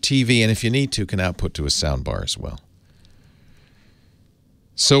outputs to your TV, and if you need to, can output to a soundbar as well.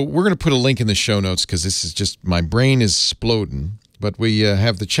 So we're going to put a link in the show notes because this is just, my brain is exploding. But we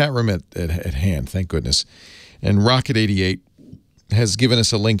have the chat room at hand, thank goodness. And Rocket88 has given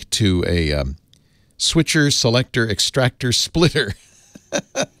us a link to a switcher, selector, extractor, splitter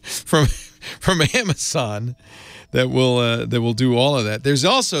from Amazon that will do all of that. There's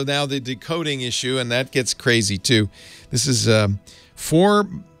also now the decoding issue, and that gets crazy too. This is 4x1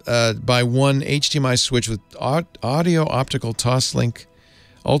 HDMI switch with audio optical Toslink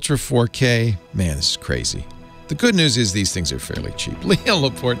Ultra 4K. Man, this is crazy. The good news is these things are fairly cheap. Leo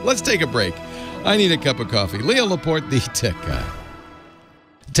Laporte, let's take a break. I need a cup of coffee. Leo Laporte, the Tech Guy.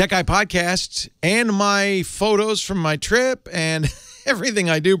 Tech Guy podcast and my photos from my trip and everything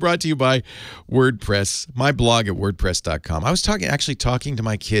I do brought to you by WordPress, my blog at WordPress.com. I was actually talking to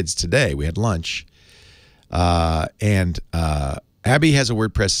my kids today. We had lunch. And Abby has a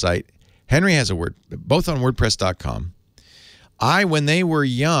WordPress site. Henry has both on WordPress.com. When they were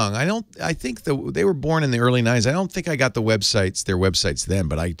young, I think they were born in the early 90s. I don't think I got their websites then,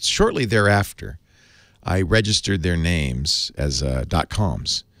 but shortly thereafter, I registered their names as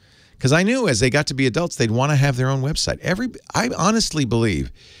 .coms. Because I knew as they got to be adults, they'd want to have their own website. I honestly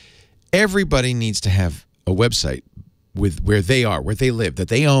believe everybody needs to have a website with where they are, where they live, that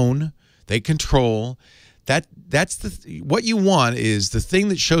they own, they control. That's what you want is the thing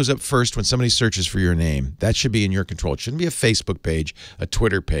that shows up first when somebody searches for your name. That should be in your control. It shouldn't be a Facebook page, a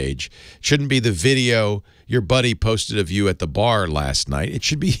Twitter page. It shouldn't be the video your buddy posted of you at the bar last night. It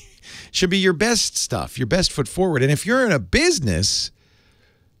should be your best stuff, your best foot forward. And if you're in a business,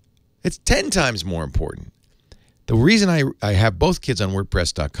 It's 10 times more important. The reason I have both kids on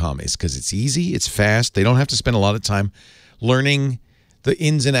WordPress.com is because it's easy, it's fast. They don't have to spend a lot of time learning the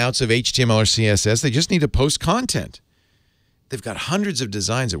ins and outs of HTML or CSS. They just need to post content. They've got hundreds of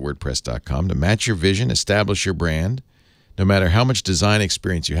designs at WordPress.com to match your vision, establish your brand, no matter how much design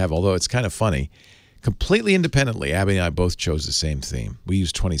experience you have. Although it's kind of funny, completely independently, Abby and I both chose the same theme. We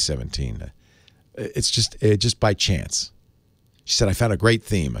used 2017. It's just by chance. She said, I found a great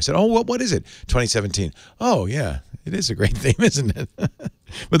theme. I said, oh, what is it? 2017. Oh, yeah, it is a great theme, isn't it?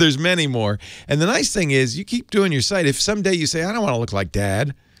 But there's many more. And the nice thing is you keep doing your site. If someday you say, I don't want to look like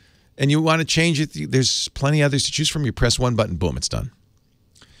Dad, and you want to change it, there's plenty others to choose from. You press one button, boom, it's done.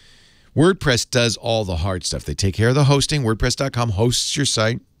 WordPress does all the hard stuff. They take care of the hosting. WordPress.com hosts your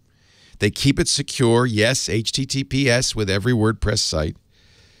site. They keep it secure. Yes, HTTPS with every WordPress site.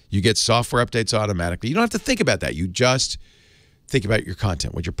 You get software updates automatically. You don't have to think about that. You just think about your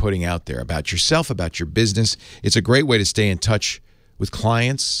content, what you're putting out there, about yourself, about your business. It's a great way to stay in touch with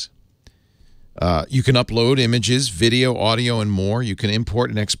clients. You can upload images, video, audio, and more. You can import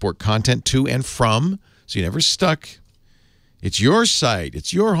and export content to and from, so you're never stuck. It's your site.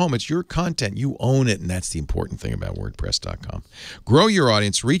 It's your home. It's your content. You own it, and that's the important thing about WordPress.com. Grow your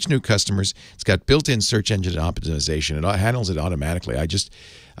audience. Reach new customers. It's got built-in search engine optimization. It handles it automatically. I use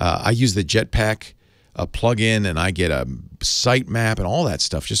the Jetpack plug-in, and I get a site map and all that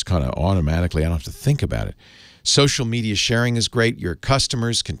stuff just kind of automatically. I don't have to think about it. Social media sharing is great. Your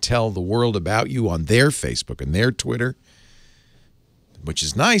customers can tell the world about you on their Facebook and their Twitter, which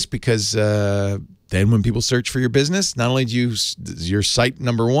is nice because then when people search for your business, not only do your site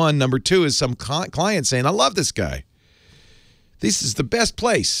number one, number two is some client saying, I love this guy. This is the best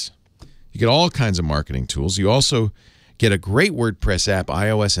place. You get all kinds of marketing tools. You also get a great WordPress app,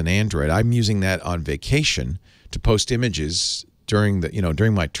 iOS and Android. I'm using that on vacation to post images during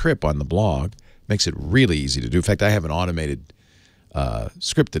my trip on the blog. Makes it really easy to do. In fact, I have an automated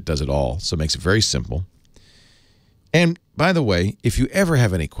script that does it all, so it makes it very simple. And by the way, if you ever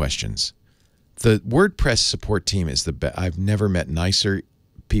have any questions, the WordPress support team is the best. I've never met nicer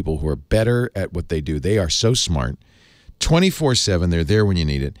people who are better at what they do. They are so smart. 24/7, they're there when you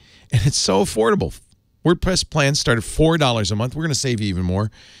need it. And it's so affordable. WordPress plans start at $4 a month. We're going to save you even more.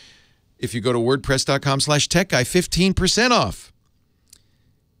 If you go to WordPress.com/TechGuy, 15% off.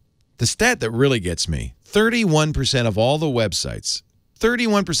 The stat that really gets me, 31% of all the websites,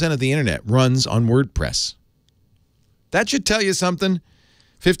 31% of the internet runs on WordPress. That should tell you something.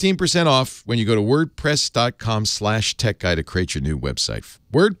 15% off when you go to WordPress.com/TechGuy to create your new website.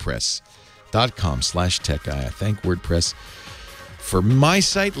 WordPress.com/TechGuy. I thank WordPress for my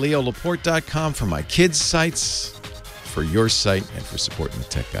site, LeoLaporte.com, for my kids' sites, for your site, and for supporting the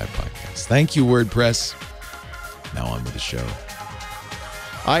Tech Guy podcast. Thank you, WordPress. Now on with the show.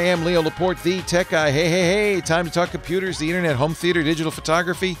 I am Leo Laporte, the Tech Guy. Hey, hey, hey. Time to talk computers, the internet, home theater, digital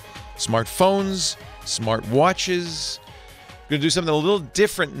photography, smartphones, smart watches. We're going to do something a little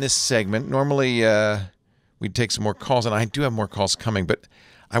different in this segment. Normally, we'd take some more calls, and I do have more calls coming, but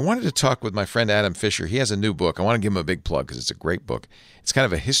I wanted to talk with my friend Adam Fisher. He has a new book. I want to give him a big plug because it's a great book. It's kind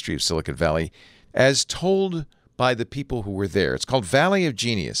of a history of Silicon Valley as told by the people who were there. It's called Valley of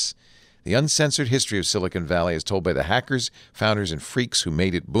Genius. The uncensored history of Silicon Valley is told by the hackers, founders, and freaks who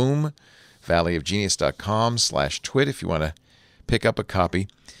made it boom. valleyofgenius.com/twit if you want to pick up a copy.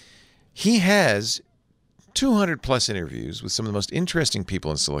 He has 200-plus interviews with some of the most interesting people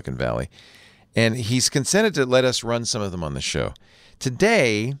in Silicon Valley, and he's consented to let us run some of them on the show.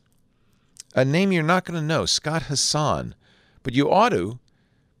 Today, a name you're not going to know, Scott Hassan, but you ought to,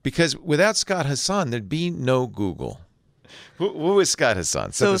 because without Scott Hassan, there'd be no Google. Who is Scott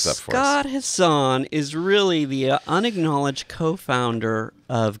Hassan? Set this up for us. Scott Hassan is really the unacknowledged co-founder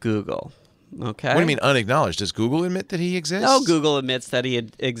of Google. Okay. What do you mean unacknowledged? Does Google admit that he exists? Oh, Google admits that he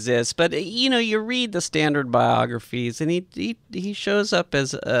exists, but you read the standard biographies, and he shows up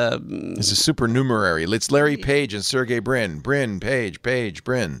as a supernumerary. It's Larry Page and Sergey Brin. Brin, Page,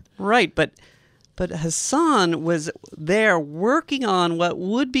 Brin. Right, but Hassan was there working on what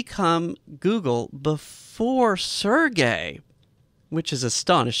would become Google before Sergey, which is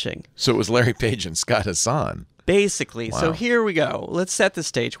astonishing. So it was Larry Page and Scott Hassan. Basically. Wow. So here we go. Let's set the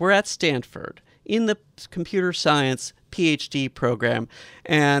stage. We're at Stanford in the computer science PhD program,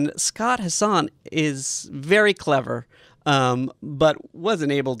 and Scott Hassan is very clever, but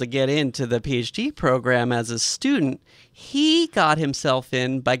wasn't able to get into the PhD program as a student. He got himself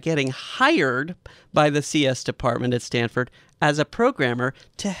in by getting hired by the CS department at Stanford as a programmer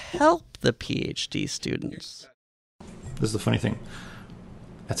to help the PhD students. This is the funny thing.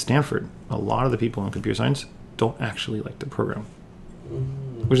 At Stanford, a lot of the people in computer science don't actually like the program.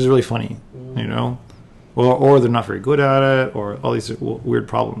 which is really funny, you know, or they're not very good at it, or all these weird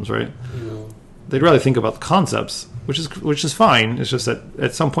problems, right? They'd rather think about the concepts, which is fine. It's just that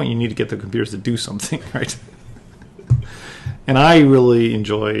at some point you need to get the computers to do something, right? And I really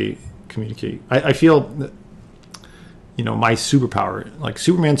enjoy communicate. I feel that, you know, my superpower, like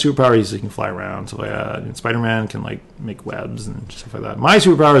Superman's superpower is he can fly around, so and Spider-Man can like make webs and stuff like that. My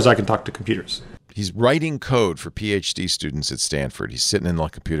superpower is I can talk to computers. He's writing code for PhD students at Stanford. He's sitting in the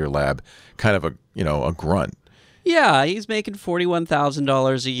computer lab, kind of a grunt. Yeah, he's making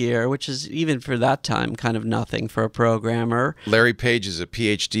 $41,000 a year, which is, even for that time, kind of nothing for a programmer. Larry Page is a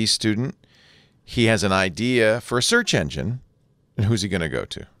PhD student. He has an idea for a search engine. And who's he going to go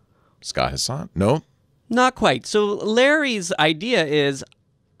to? Scott Hassan? No? Not quite. So Larry's idea is,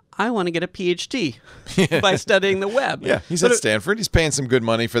 I want to get a PhD by studying the web. Yeah, he's at Stanford. He's paying some good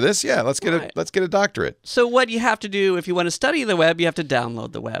money for this. Yeah, let's get a doctorate. So what you have to do if you want to study the web, you have to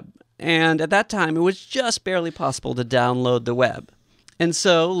download the web. And at that time, it was just barely possible to download the web. And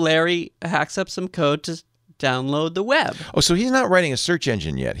so Larry hacks up some code to download the web. Oh, so he's not writing a search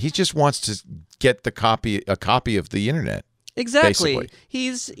engine yet. He just wants to get a copy of the internet. Exactly.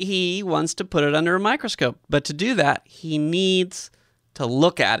 Basically. He wants to put it under a microscope. But to do that, he needs to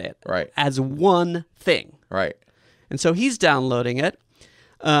look at it as one thing. Right. And so he's downloading it.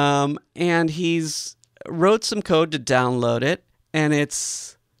 And he's wrote some code to download it. And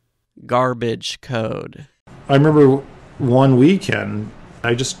it's garbage code. I remember one weekend,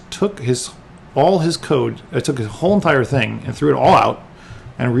 I just took all his code, I took his whole entire thing and threw it all out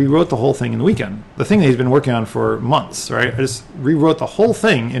and rewrote the whole thing in the weekend. The thing that he's been working on for months, right? I just rewrote the whole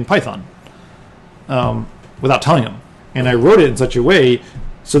thing in Python without telling him. And I wrote it in such a way,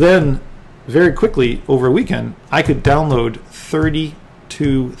 so then very quickly over a weekend, I could download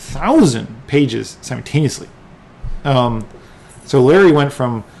 32,000 pages simultaneously. So Larry went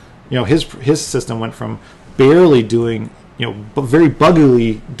from, you know, his system went from barely doing, you know, very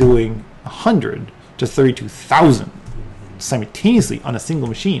buggily doing 100 to 32,000 simultaneously on a single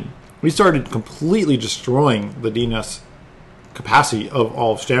machine. We started completely destroying the DNS capacity of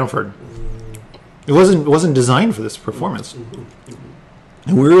all of Stanford. It wasn't designed for this performance.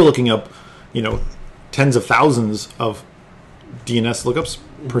 And we were looking up, you know, tens of thousands of DNS lookups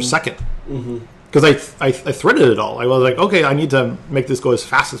per second. Because I threaded it all. I was like, okay, I need to make this go as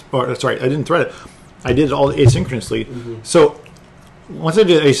fast as... sorry, I didn't thread it. I did it all asynchronously. So once I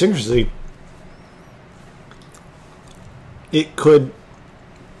did it asynchronously, it could,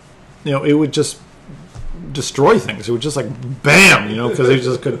 you know, it would just destroy things. It would just like, bam, you know, because it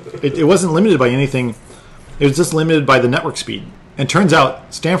just could... It wasn't limited by anything. It was just limited by the network speed. And turns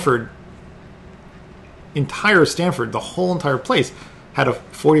out Stanford, the whole entire place, had a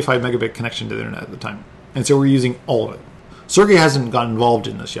 45 megabit connection to the internet at the time. And so we're using all of it. Sergey hasn't gotten involved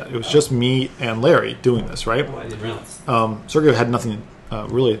in this yet. It was just me and Larry doing this, right? Oh, I didn't realize. Sergey had nothing,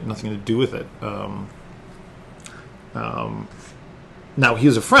 really nothing to do with it. Now, he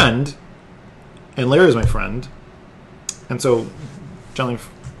was a friend, and Larry was my friend. And so generally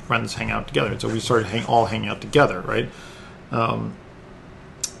friends hang out together. And so we started all hanging out together, right?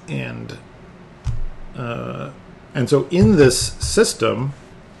 And so in this system,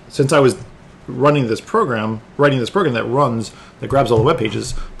 since I was writing this program that grabs all the web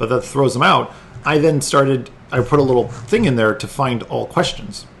pages, but that throws them out, I put a little thing in there to find all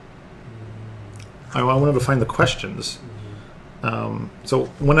questions. I wanted to find the questions. So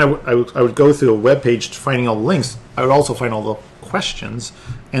when I would go through a web page finding all the links, I would also find all the questions,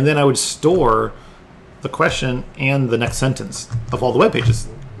 and then I would store the question and the next sentence of all the web pages.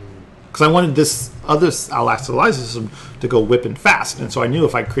 Because I wanted this other Elasticalizer system to go whipping fast. And so I knew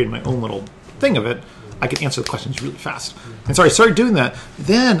if I created my own little thing of it, I could answer the questions really fast. And so I started doing that.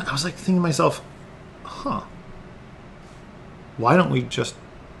 Then I was like thinking to myself, why don't we just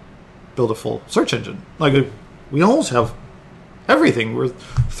build a full search engine? Like, we almost have everything. We're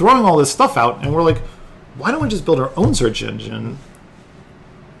throwing all this stuff out, and we're like, why don't we just build our own search engine?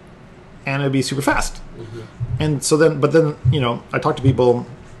 And it'd be super fast. And so then, you know, I talked to people...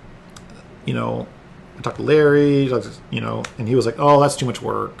 You know, I talked to Larry, you know, and he was like, "Oh, that's too much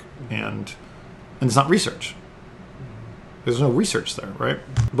work, and it's not research. There's no research there, right?"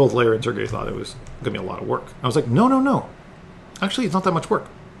 Both Larry and Sergey thought it was going to be a lot of work. I was like, "No. Actually, it's not that much work.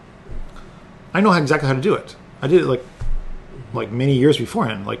 I know exactly how to do it. I did it like many years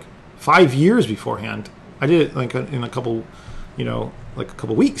beforehand, like 5 years beforehand. I did it like in a couple, you know, like a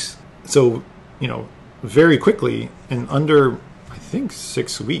couple weeks. So, you know, very quickly, in under I think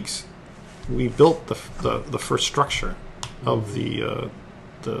 6 weeks." We built the first structure of the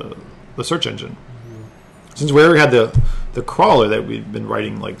search engine. since we already had the crawler that we'd been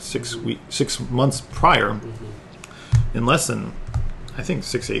writing like 6 months prior, in less than, I think,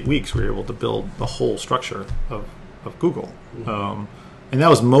 6 to 8 weeks, we were able to build the whole structure of Google. And that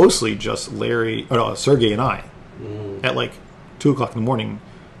was mostly just Sergey and I. At like 2 o'clock in the morning,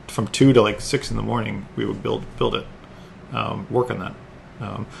 from 2 to like 6 in the morning, we would build it, work on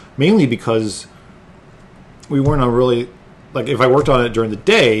that. Mainly because we weren't really, like, if I worked on it during the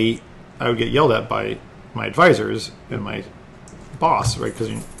day, I would get yelled at by my advisors and my boss, right? Because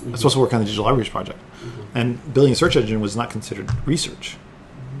you're supposed to work on the digital outreach project. And building a search engine was not considered research.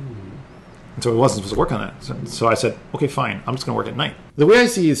 And so I wasn't supposed to work on that. So I said, okay, fine, I'm just going to work at night. The way I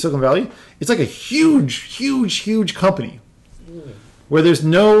see Silicon Valley, it's like a huge, huge, huge company where there's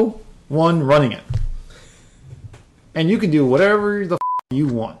no one running it. And you can do whatever the you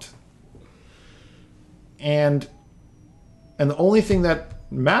want. And the only thing that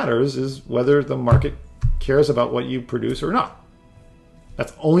matters is whether the market cares about what you produce or not.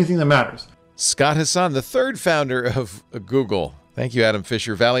 That's the only thing that matters. Scott Hassan, the third founder of Google. Thank you, Adam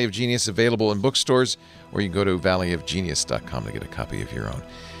Fisher. Valley of Genius available in bookstores, or you can go to valleyofgenius.com to get a copy of your own.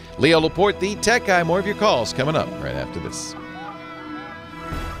 Leo Laporte, the tech guy. More of your calls coming up right after this.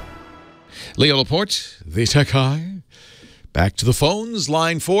 Leo Laporte, the tech guy. Back to the phones.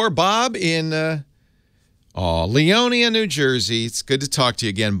 Line 4, Bob in Leonia, New Jersey. It's good to talk to you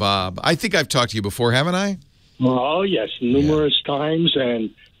again, Bob. I think I've talked to you before, haven't I? Oh, yes, numerous times,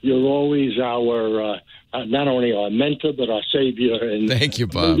 and you're always our, not only our mentor, but our savior. Thank you,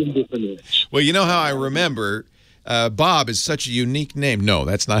 Bob. Well, you know how I remember, Bob is such a unique name. No,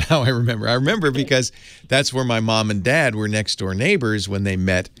 that's not how I remember. I remember because that's where my mom and dad were next-door neighbors when they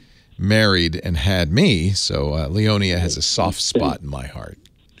met, married, and had me. So Leonia has a soft spot in my heart.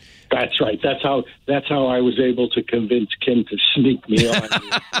 That's right. That's how I was able to convince Kim to sneak me on.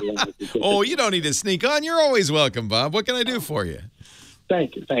 Oh, you don't need to sneak on. You're always welcome, Bob. What can I do for you?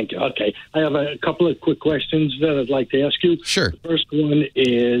 Thank you. Okay. I have a couple of quick questions that I'd like to ask you. Sure. The first one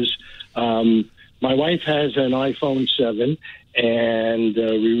is my wife has an iPhone 7, and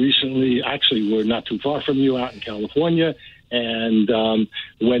we recently, actually, we're not too far from you out in California, and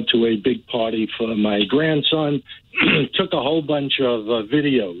went to a big party for my grandson, took a whole bunch of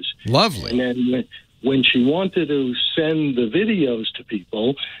videos. Lovely. And then when she wanted to send the videos to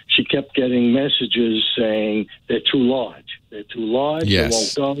people, she kept getting messages saying they're too large. They're too large.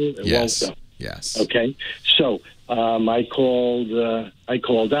 Yes. It won't go. It won't go. Yes. Okay. So I called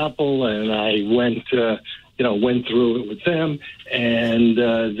Apple, and I went through it with them, and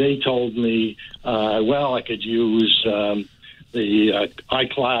they told me, well, I could use the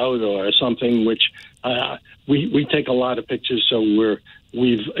iCloud or something, which we take a lot of pictures, so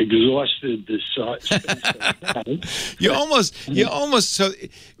we've exhausted this space. You almost so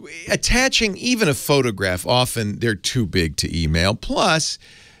attaching even a photograph, often they're too big to email. Plus,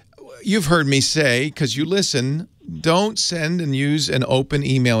 you've heard me say, because you listen, don't send and use an open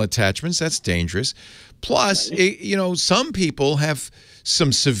email attachments. That's dangerous. Plus, some people have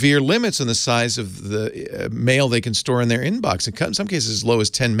some severe limits on the size of the mail they can store in their inbox. In some cases, as low as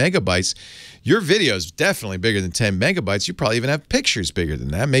 10 megabytes. Your video is definitely bigger than 10 megabytes. You probably even have pictures bigger than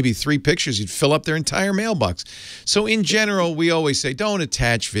that. Maybe 3 pictures, you'd fill up their entire mailbox. So in general, we always say don't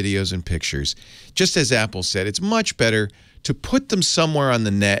attach videos and pictures. Just as Apple said, it's much better to put them somewhere on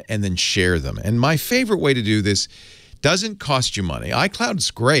the net and then share them. And my favorite way to do this doesn't cost you money. iCloud's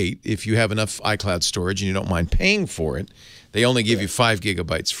great if you have enough iCloud storage and you don't mind paying for it. They only give you 5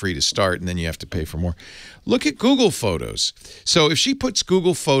 gigabytes free to start, and then you have to pay for more. Look at Google Photos. So if she puts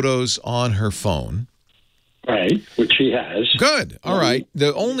Google Photos on her phone. Right, which she has. Good. All right.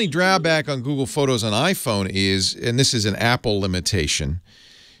 The only drawback on Google Photos on iPhone is, and this is an Apple limitation,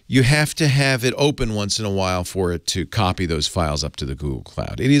 you have to have it open once in a while for it to copy those files up to the Google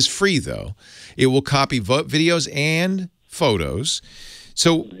Cloud. It is free, though. It will copy videos and photos.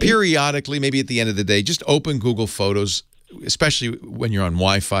 So periodically, maybe at the end of the day, just open Google Photos, especially when you're on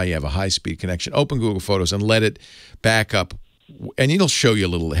Wi-Fi, you have a high-speed connection. Open Google Photos and let it back up. And it'll show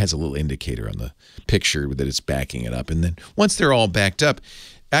you it has a little indicator on the picture that it's backing it up. And then once they're all backed up,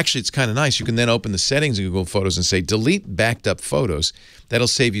 actually, it's kind of nice. You can then open the settings in Google Photos and say, delete backed up photos. That'll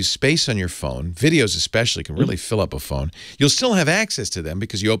save you space on your phone. Videos especially can really fill up a phone. You'll still have access to them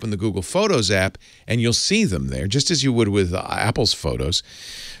because you open the Google Photos app and you'll see them there, just as you would with Apple's Photos.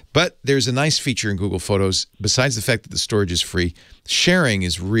 But there's a nice feature in Google Photos. Besides the fact that the storage is free, sharing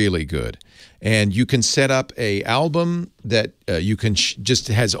is really good. And you can set up an album that you can just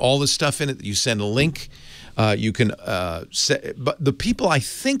has all the stuff in it that you send a link. You can set, but I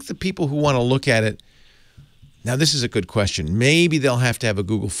think the people who want to look at it Now, this is a good question. Maybe they'll have to have a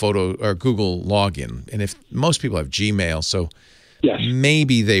Google Photo or Google login. And if most people have Gmail, so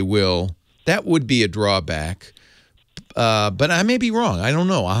maybe they will. That would be a drawback. But I may be wrong. I don't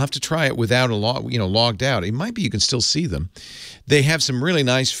know. I'll have to try it without logged out. It might be you can still see them. They have some really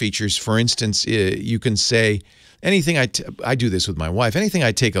nice features. For instance, you can say anything. I do this with my wife. Anything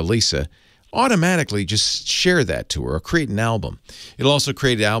I take Elisa, automatically just share that to her or create an album. It'll also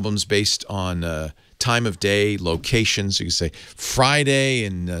create albums based on time of day, locations. So you can say Friday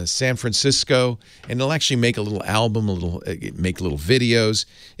in San Francisco, and it'll actually make a little album, make little videos.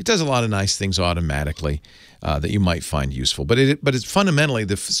 It does a lot of nice things automatically that you might find useful. But it's fundamentally,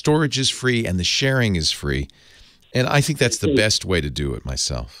 the storage is free and the sharing is free. And I think that's the best way to do it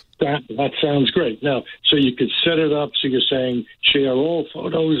myself. That sounds great. Now, so you could set it up so you're saying share all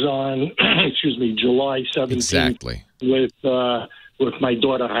photos on, July 17th. Exactly. With my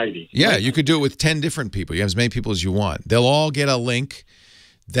daughter Heidi. Yeah, you could do it with 10 different people. You have as many people as you want. They'll all get a link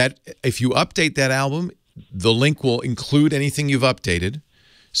that if you update that album, the link will include anything you've updated.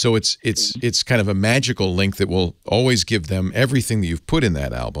 So it's kind of a magical link that will always give them everything that you've put in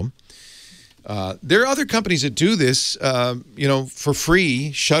that album. There are other companies that do this, for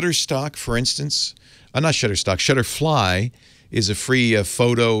free. Shutterstock, for instance. Not Shutterstock. Shutterfly is a free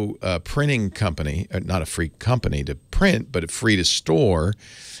photo printing company. Not a free company to print, but free to store.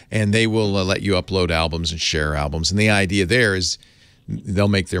 And they will let you upload albums and share albums. And the idea there is they'll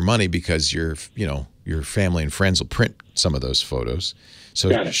make their money because your family and friends will print some of those photos. So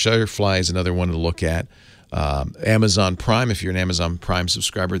Shutterfly is another one to look at. Amazon Prime, if you're an Amazon Prime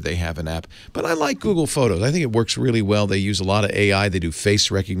subscriber, they have an app. But I like Google Photos. I think it works really well. They use a lot of AI. They do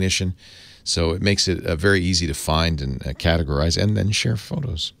face recognition. So it makes it very easy to find and categorize and then share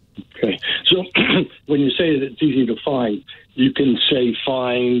photos. Okay. So when you say that it's easy to find, you can say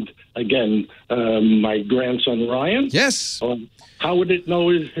find, again, my grandson Ryan? Yes. How would it know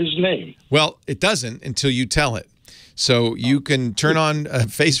his name? Well, it doesn't until you tell it. So you can turn on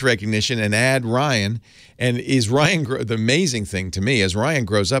face recognition and add Ryan. And the amazing thing to me, as Ryan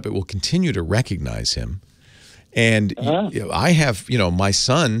grows up, it will continue to recognize him. And I have, my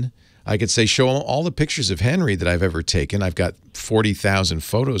son, I could say, show all the pictures of Henry that I've ever taken. I've got 40,000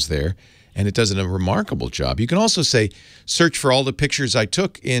 photos there, and it does a remarkable job. You can also say, search for all the pictures I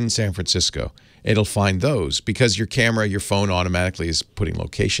took in San Francisco. It'll find those because your phone automatically is putting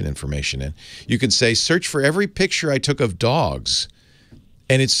location information in. You can say, search for every picture I took of dogs.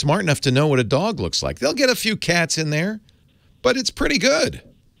 And it's smart enough to know what a dog looks like. They'll get a few cats in there, but it's pretty good.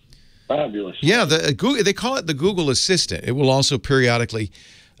 Fabulous. Yeah, they call it the Google Assistant. It will also periodically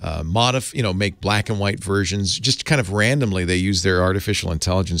make black and white versions. Just kind of randomly, they use their artificial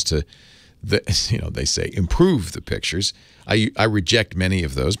intelligence to, they say improve the pictures. I reject many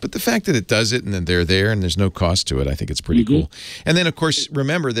of those, but the fact that it does it and then they're there and there's no cost to it, I think it's pretty cool. And then, of course,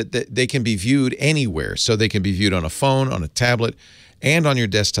 remember that they can be viewed anywhere. So they can be viewed on a phone, on a tablet, and on your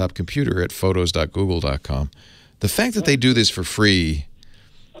desktop computer at photos.google.com. The fact that they do this for free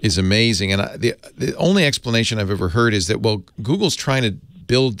is amazing. And the only explanation I've ever heard is that, well, Google's trying to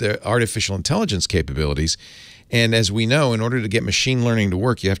build their artificial intelligence capabilities. And as we know, in order to get machine learning to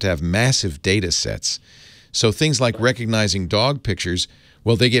work, you have to have massive data sets. So things like recognizing dog pictures,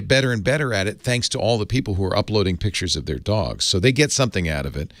 well, they get better and better at it thanks to all the people who are uploading pictures of their dogs. So they get something out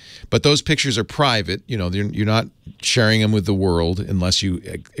of it. But those pictures are private. You're not sharing them with the world unless you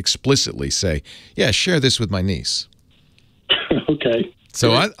explicitly say, yeah, share this with my niece. Okay.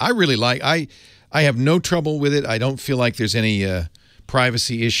 So I really I have no trouble with it. I don't feel like there's any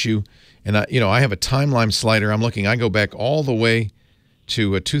privacy issue. And I have a timeline slider. I'm looking. I go back all the way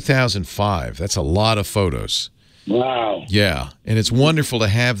to 2005. That's a lot of photos. Wow. Yeah, and it's wonderful to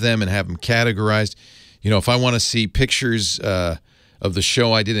have them and have them categorized. If I want to see pictures of the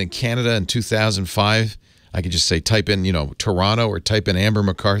show I did in Canada in 2005, I can just say type in Toronto or type in Amber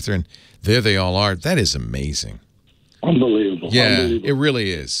MacArthur, and there they all are. That is amazing. Unbelievable. Yeah, Unbelievable. It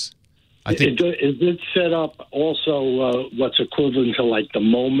really is. I think is it set up also what's equivalent to like the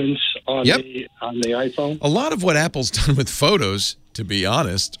moments on the iPhone? A lot of what Apple's done with photos, to be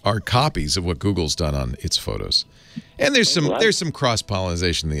honest, are copies of what Google's done on its photos. And there's some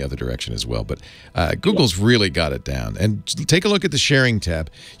cross-pollination in the other direction as well. But Google's really got it down. And take a look at the sharing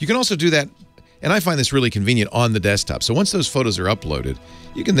tab. You can also do that, and I find this really convenient, on the desktop. So once those photos are uploaded,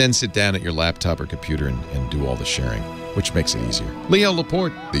 you can then sit down at your laptop or computer and do all the sharing, which makes it easier. Leo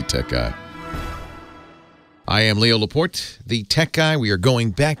Laporte, the Tech Guy. I am Leo Laporte, the Tech Guy. We are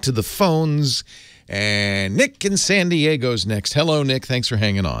going back to the phones. And Nick in San Diego's next. Hello, Nick. Thanks for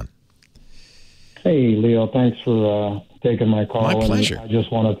hanging on. Hey, Leo. Thanks for taking my call. My pleasure. And I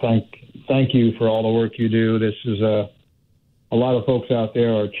just want to thank thank you for all the work you do. This is a lot of folks out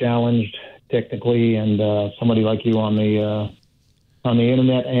there are challenged technically, and somebody like you on the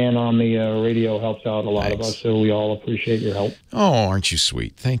internet and on the radio helps out a lot of us. So we all appreciate your help. Oh, aren't you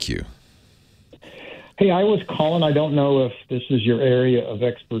sweet? Thank you. Hey, I was calling. I don't know if this is your area of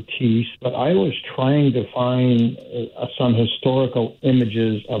expertise, but I was trying to find some historical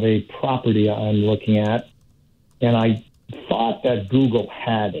images of a property I'm looking at, and I thought that Google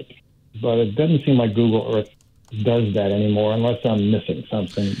had it, but it doesn't seem like Google Earth does that anymore unless I'm missing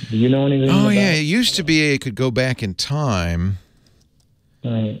something. Do you know anything about yeah, it used to be it could go back in time.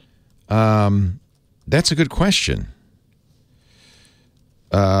 Right. That's a good question.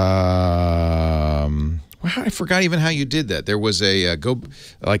 I forgot even how you did that. There was a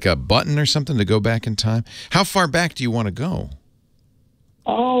a button or something to go back in time. How far back do you want to go?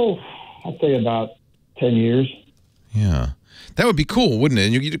 Oh, I'd say about 10 years. Yeah. That would be cool, wouldn't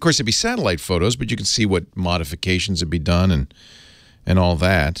it? And of course, it'd be satellite photos, but you can see what modifications would be done and all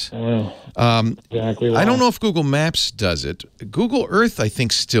that. Exactly right. I don't know if Google Maps does it. Google Earth, I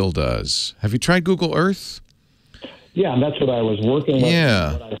think, still does. Have you tried Google Earth? Yeah, and that's what I was working with.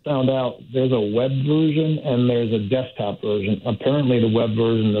 Yeah. But I found out there's a web version and there's a desktop version. Apparently, the web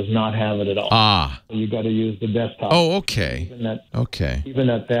version does not have it at all. Ah. So you got to use the desktop. Oh, okay. Okay. Even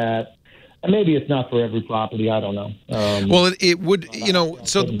at that. And maybe it's not for every property. I don't know. Well, it would,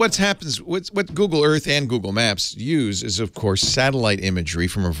 so what Google Earth and Google Maps use is, of course, satellite imagery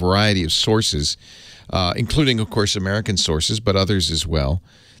from a variety of sources, including, of course, American sources, but others as well.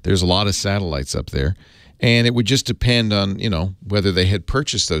 There's a lot of satellites up there. And it would just depend on, whether they had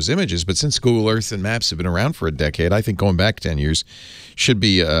purchased those images. But since Google Earth and Maps have been around for a decade, I think going back 10 years should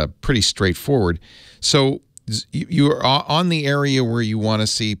be pretty straightforward. So you are on the area where you want to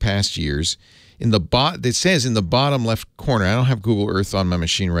see past years. It says in the bottom left corner, I don't have Google Earth on my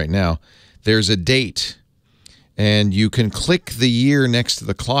machine right now, there's a date. And you can click the year next to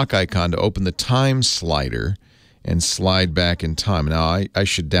the clock icon to open the time slider and slide back in time. Now, I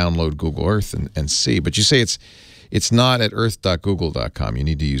should download Google Earth and see. But you say it's not at earth.google.com. You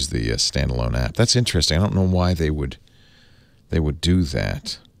need to use the standalone app. That's interesting. I don't know why they would do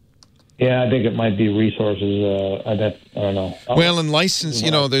that. Yeah, I think it might be resources. I don't know. Well, and license,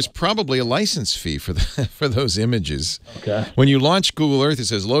 there's probably a license fee for for those images. Okay. When you launch Google Earth, it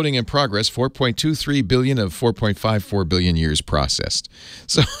says loading in progress, 4.23 billion of 4.54 billion years processed.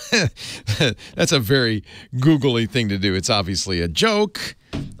 So that's a very Googly thing to do. It's obviously a joke.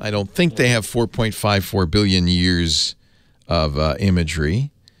 I don't think they have 4.54 billion years of imagery.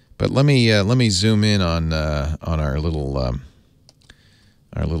 But let me zoom in on our little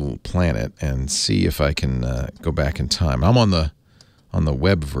planet and see if I can go back in time. I'm on the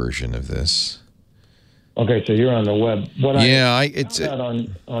web version of this. Okay, so you're on the web. It's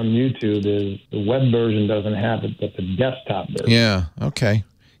on YouTube is the web version doesn't have it, but the desktop version. Yeah. Okay.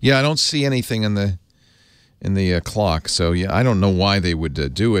 Yeah, I don't see anything in the clock. So yeah, I don't know why they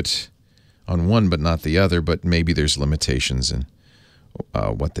would do it on one but not the other. But maybe there's limitations in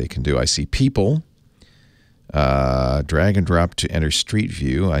what they can do. I see people. Drag and drop to enter Street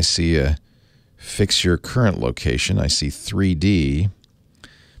View. I see fix your current location. I see 3D,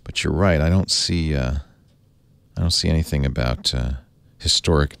 but you're right. I don't see anything about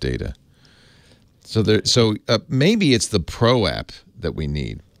historic data. So maybe it's the Pro app that we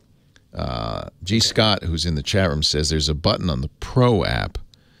need. G. Scott, who's in the chat room, says there's a button on the Pro app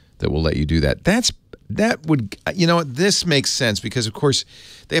that will let you do that. That would, this makes sense because, of course,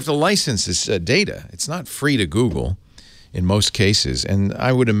 they have to license this data. It's not free to Google in most cases. And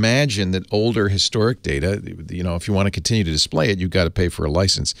I would imagine that older historic data, if you want to continue to display it, you've got to pay for a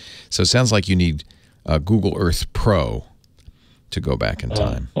license. So it sounds like you need Google Earth Pro to go back in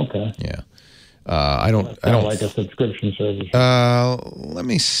time. Okay. Yeah. I don't like a subscription service. Let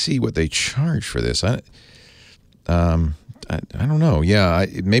me see what they charge for this. I don't know. Yeah,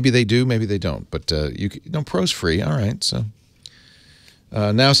 maybe they do, maybe they don't. But Pro's free. All right. So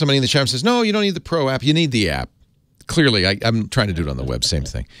now somebody in the chat says, no, you don't need the Pro app. You need the app. Clearly, I'm trying to do it on the web. Same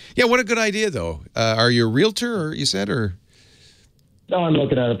thing. Yeah. What a good idea, though. Are you a realtor, or you said, or? No, I'm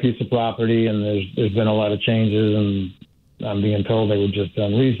looking at a piece of property, and there's been a lot of changes, and I'm being told they were just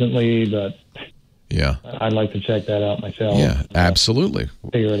done recently, but. Yeah, I'd like to check that out myself. Yeah, absolutely.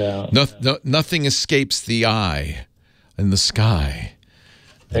 Figure it out. Nothing escapes the eye in the sky.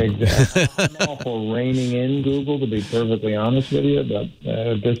 Exactly. I'm all for reining in Google, to be perfectly honest with you, but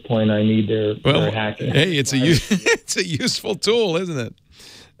at this point, I need their hacking. Hey, it's a useful tool, isn't it?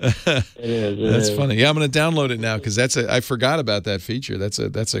 It is. That's funny. Yeah, I'm going to download it now because I forgot about that feature. That's a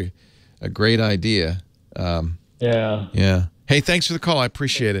great idea. Yeah. Yeah. Hey, thanks for the call. I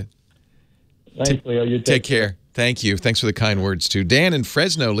appreciate it. Thanks, Leo. You take care. Thank you. Thanks for the kind words, too. Dan in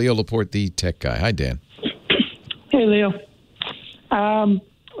Fresno, Leo Laporte, the tech guy. Hi, Dan. Hey, Leo.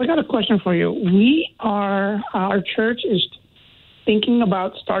 I got a question for you. Our church is thinking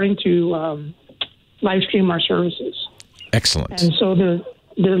about starting to live stream our services. Excellent. And so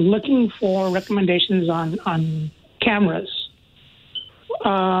they're looking for recommendations on cameras.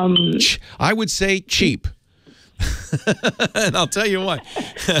 I would say cheap. And I'll tell you why.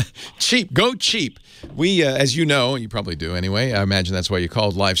 Cheap. Go cheap. We, as you know, you probably do anyway, I imagine that's why you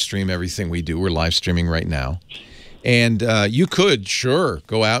called live stream everything we do. We're live streaming right now. And you could, sure,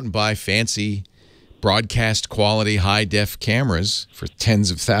 go out and buy fancy broadcast quality high-def cameras for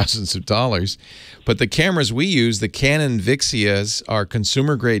tens of thousands of dollars. But the cameras we use, the Canon Vixias, are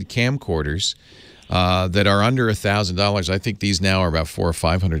consumer-grade camcorders that are under $1,000. I think these now are about $400 or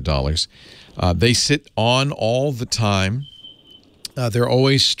 $500. They sit on all the time. They're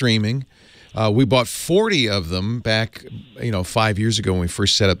always streaming. We bought 40 of them back, 5 years ago when we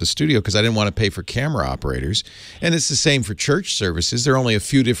first set up the studio because I didn't want to pay for camera operators. And it's the same for church services. There are only a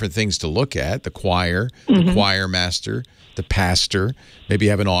few different things to look at: the choir, the choir master, the pastor. Maybe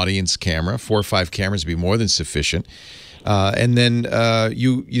you have an audience camera. 4 or 5 cameras would be more than sufficient. And then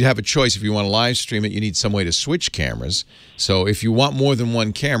you have a choice. If you want to live stream it, you need some way to switch cameras. So if you want more than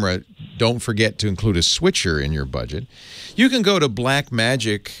one camera, don't forget to include a switcher in your budget. You can go to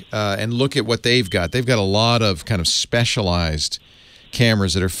Blackmagic and look at what they've got. They've got a lot of kind of specialized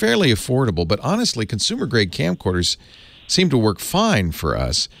cameras that are fairly affordable. But honestly, consumer-grade camcorders seem to work fine for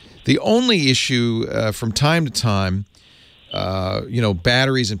us. The only issue from time to time,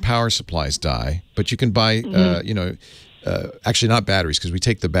 batteries and power supplies die. But you can buy, actually not batteries because we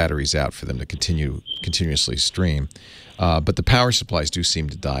take the batteries out for them to continuously stream. But the power supplies do seem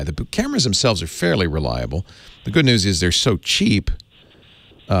to die. The cameras themselves are fairly reliable. The good news is they're so cheap,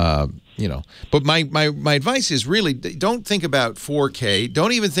 But my advice is really don't think about 4K.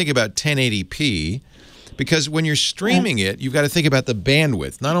 Don't even think about 1080p. Because when you're streaming it, you've got to think about the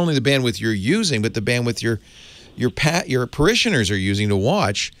bandwidth. Not only the bandwidth you're using, but the bandwidth your parishioners are using to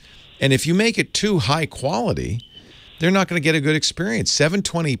watch. And if you make it too high quality, they're not going to get a good experience.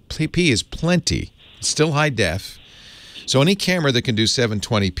 720p is plenty. It's still high def. So any camera that can do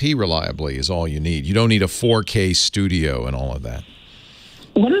 720p reliably is all you need. You don't need a 4K studio and all of that.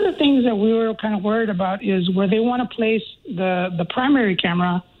 One of the things that we were kind of worried about is where they want to place the primary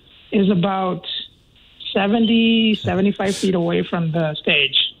camera is about 70, 75 feet away from the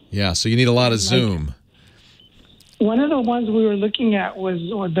stage. Yeah, so you need a lot of zoom. One of the ones we were looking at was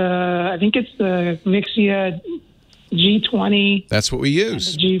I think it's the Vixia G20. That's what we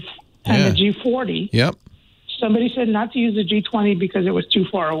use. And the G40. Yep. Somebody said not to use the G20 because it was too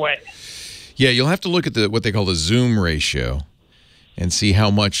far away. Yeah, you'll have to look at what they call the zoom ratio and see how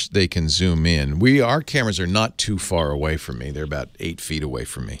much they can zoom in. Our cameras are not too far away from me. They're about 8 feet away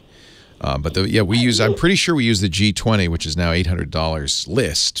from me. I'm pretty sure we use the G20, which is now $800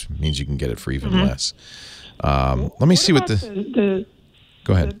 list. Means you can get it for even less. Let me see what the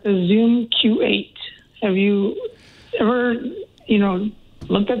go ahead. The Zoom Q8. Have you ever,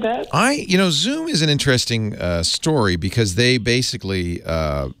 looked at that? Zoom is an interesting story because they basically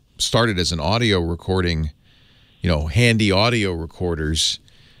started as an audio recording, handy audio recorders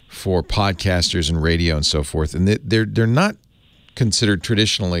for podcasters and radio and so forth. And they're not considered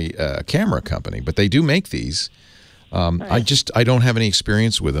traditionally a camera company, but they do make these. Right. I don't have any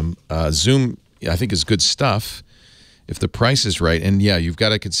experience with them. Zoom, I think, is good stuff if the price is right. And yeah, you've got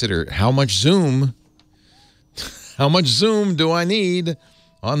to consider how much zoom do I need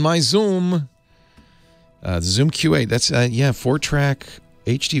on my Zoom? The Zoom Q8, that's 4-track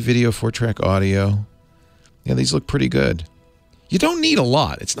HD video, 4-track audio. Yeah, these look pretty good. You don't need a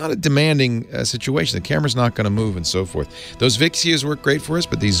lot. It's not a demanding situation. The camera's not going to move and so forth. Those Vixias work great for us,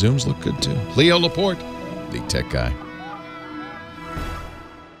 but these Zooms look good too. Leo Laporte, the tech guy.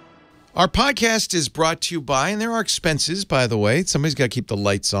 Our podcast is brought to you by, and there are expenses, by the way. Somebody's got to keep the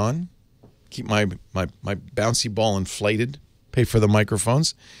lights on, keep my bouncy ball inflated, pay for the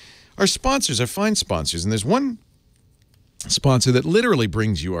microphones. Our sponsors are fine sponsors, and there's one sponsor that literally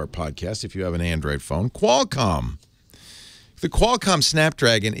brings you our podcast if you have an Android phone, Qualcomm. The Qualcomm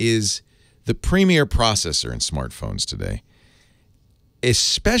Snapdragon is the premier processor in smartphones today,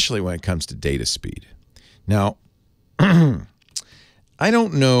 especially when it comes to data speed. Now, I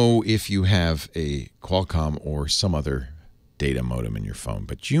don't know if you have a Qualcomm or some other data modem in your phone,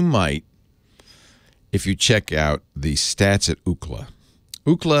 but you might if you check out the stats at Ookla.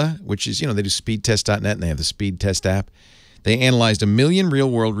 Ookla, which is, they do speedtest.net, and they have the Speed Test app. They analyzed 1 million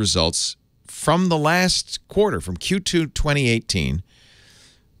real-world results from the last quarter, from Q2 2018,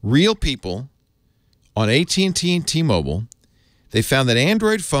 real people on AT&T and T-Mobile, they found that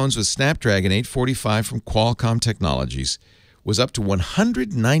Android phones with Snapdragon 845 from Qualcomm Technologies was up to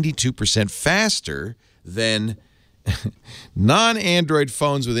 192% faster than non-Android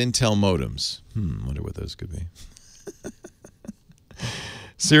phones with Intel modems. Wonder what those could be.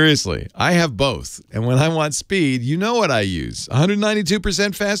 Seriously, I have both. And when I want speed, you know what I use.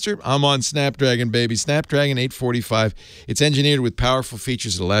 192% faster? I'm on Snapdragon, baby. Snapdragon 845. It's engineered with powerful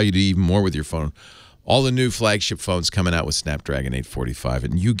features that allow you to do even more with your phone. All the new flagship phones coming out with Snapdragon 845,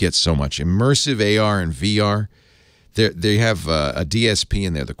 and you get so much immersive AR and VR. They have a DSP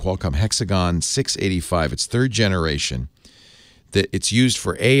in there, the Qualcomm Hexagon 685. It's third generation. It's used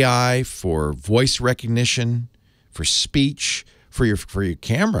for AI, for voice recognition, for speech, for your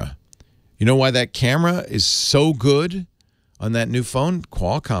camera. You know why that camera is so good on that new phone?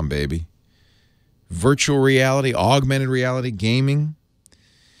 Qualcomm, baby. Virtual reality, augmented reality, gaming.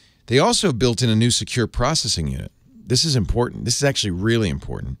 They also built in a new secure processing unit. This is important. This is actually really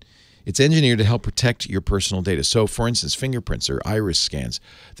important. It's engineered to help protect your personal data. So, for instance, fingerprints or iris scans,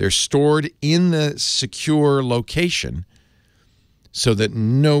 they're stored in the secure location so that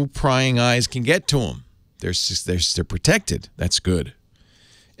no prying eyes can get to them. They're protected. That's good.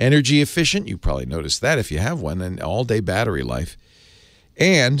 Energy efficient. You probably noticed that if you have one. And all-day battery life.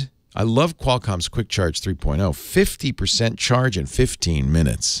 And I love Qualcomm's Quick Charge 3.0. 50% charge in 15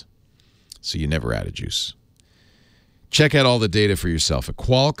 minutes. So you never out of juice. Check out all the data for yourself at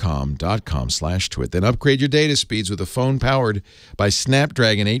qualcomm.com/twit. Then upgrade your data speeds with a phone powered by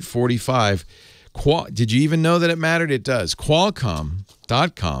Snapdragon 845. Did you even know that it mattered? It does.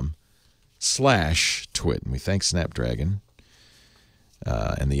 Qualcomm.com/twit. And we thank Snapdragon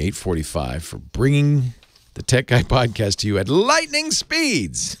and the 845 for bringing the Tech Guy podcast to you at lightning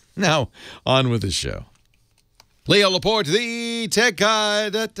speeds. Now, on with the show. Leo Laporte, the Tech Guy.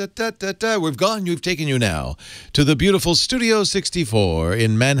 We've taken you now to the beautiful Studio 64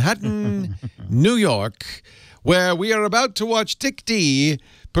 in Manhattan, New York, where we are about to watch Dick D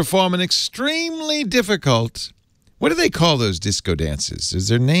perform an extremely difficult, what do they call those disco dances? Is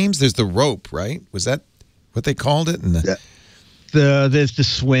there names? There's the rope, right? Was that what they called it? And there's the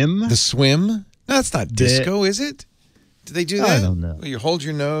swim. The swim? No, that's not disco, is it? Do they do that? I don't know. Well, you hold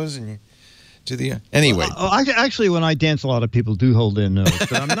your nose and you do the anyway. Actually, when I dance, a lot of people do hold their nose,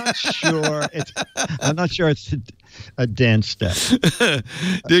 but I'm not sure. I'm not sure it's a dance step.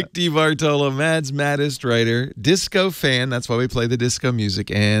 Dick DiBartolo, Mads Maddest writer, disco fan. That's why we play the disco music,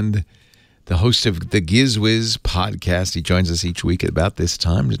 and the host of the GizWiz podcast. He joins us each week at about this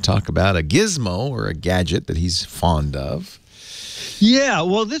time to talk about a gizmo or a gadget that he's fond of. Yeah,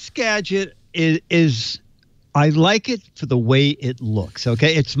 well, this gadget is I like it for the way it looks,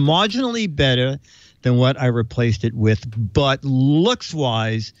 okay? It's marginally better than what I replaced it with, but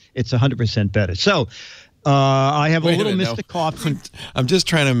looks-wise, it's 100% better. So I have a little Mr. Coffee. I'm just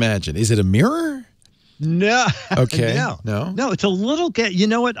trying to imagine. Is it a mirror? No. Okay. No, it's a little... You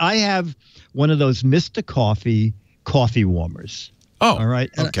know what? I have one of those Mr. Coffee warmers. Oh, all right.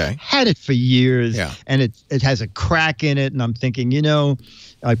 And okay. I had it for years, yeah. And it has a crack in it, and I'm thinking,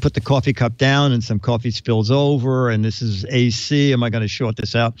 I put the coffee cup down and some coffee spills over, and this is AC. Am I going to short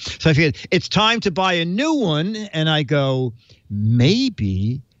this out? So I figured it's time to buy a new one, and I go,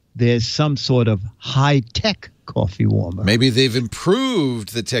 maybe there's some sort of high-tech coffee warmer. Maybe they've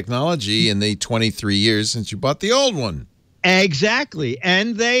improved the technology in the 23 years since you bought the old one. Exactly,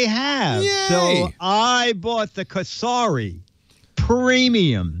 and they have. Yay. So I bought the Kasari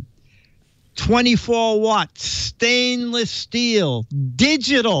Premium 24-watt stainless steel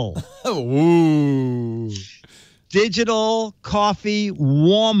digital. Ooh. Digital coffee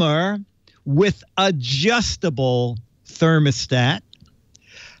warmer with adjustable thermostat.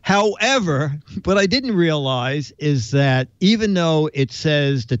 However, what I didn't realize is that even though it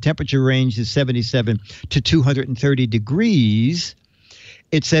says the temperature range is 77 to 230 degrees,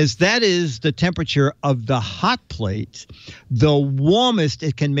 it says that is the temperature of the hot plate. The warmest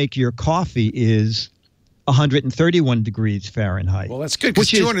it can make your coffee is 131 degrees Fahrenheit. Well, that's good because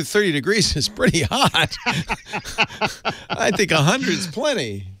 230 degrees is pretty hot. I think 100 is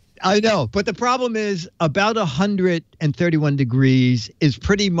plenty. I know, but the problem is about 131 degrees is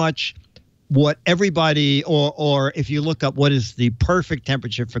pretty much what everybody, or if you look up what is the perfect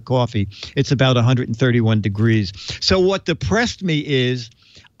temperature for coffee, it's about 131 degrees. So what depressed me is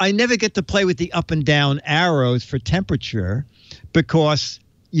I never get to play with the up and down arrows for temperature because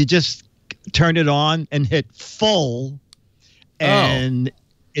you just turn it on and hit full and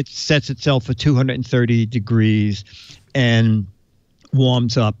it sets itself for 230 degrees. And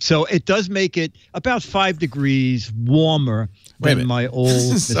warms up. So it does make it about 5 degrees warmer than my old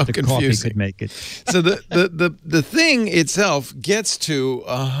Mr. Coffee could make it. So the thing itself gets to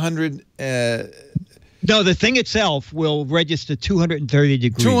 100. No, the thing itself will register 230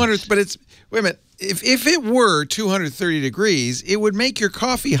 degrees. 200, but it's wait a minute. If it were 230 degrees, it would make your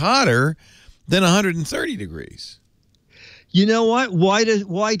coffee hotter than 130 degrees. You know what? Why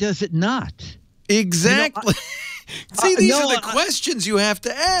does it not? Exactly. See, these are the questions you have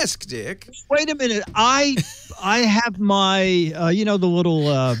to ask, Dick. Wait a minute. I have my the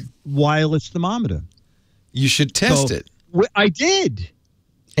little wireless thermometer. You should test it. I did.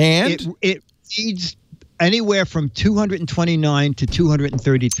 And it reads anywhere from 229 to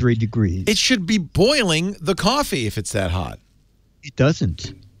 233 degrees. It should be boiling the coffee if it's that hot. It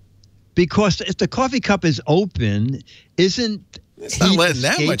doesn't. Because if the coffee cup is open, it's not letting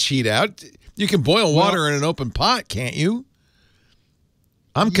that much heat out. You can boil water in an open pot, can't you?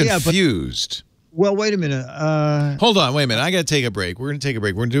 I'm confused. Well, wait a minute. Hold on, wait a minute. I got to take a break. We're going to take a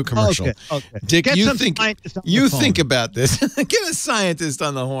break. We're going to do a commercial. Okay. Dick, Get you think about this. Get a scientist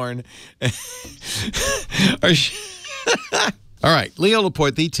on the horn. All right, Leo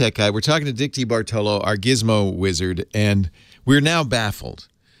Laporte, the tech guy. We're talking to Dick DeBartolo, our gizmo wizard, and we're now baffled.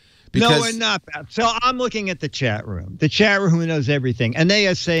 No, we're not baffled. So I'm looking at the chat room. The chat room knows everything, and they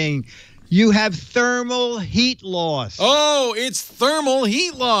are saying you have thermal heat loss. Oh, it's thermal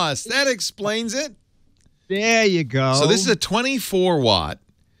heat loss. That explains it. There you go. So this is a 24-watt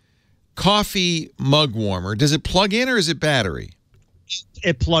coffee mug warmer. Does it plug in or is it battery?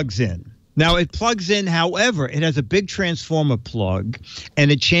 It plugs in. Now, it plugs in, however, it has a big transformer plug,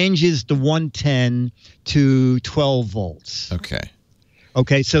 and it changes the 110 to 12 volts.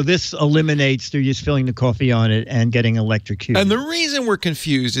 Okay, so this eliminates through just filling the coffee on it and getting electrocuted. And the reason we're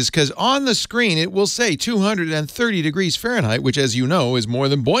confused is because on the screen it will say 230 degrees Fahrenheit, which, as you know, is more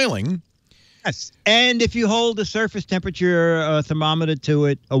than boiling. Yes, and if you hold a surface temperature thermometer to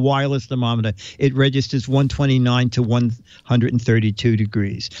it, a wireless thermometer, it registers 129 to 132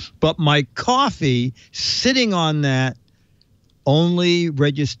 degrees. But my coffee sitting on that only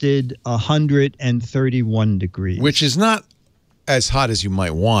registered 131 degrees. Which is not as hot as you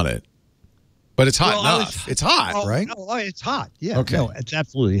might want it, but it's hot enough. It's hot, right? No, it's hot. Yeah. Okay. No, it's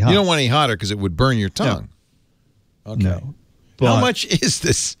absolutely hot. You don't want any hotter because it would burn your tongue. No. Okay. No. How much is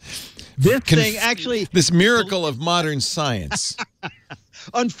this? This thing actually, this miracle of modern science.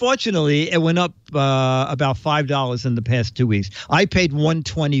 Unfortunately, it went up about $5 in the past 2 weeks. I paid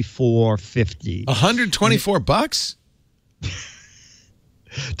 $124.50. $124?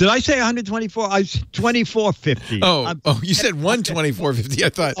 Did I say 124? I was 24.50. Oh, you said 124.50. I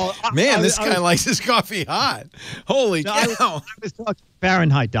thought, man, this guy likes his coffee hot. Holy cow! I was talking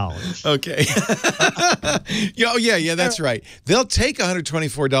Fahrenheit dollars. Okay. Yeah, that's right. They'll take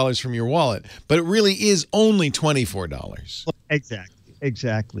 $124 from your wallet, but it really is only $24.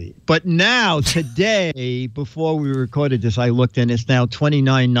 Exactly. But now, today, before we recorded this, I looked and it's now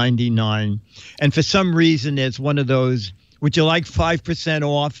 $29.99. And for some reason, it's one of those. Would you like 5%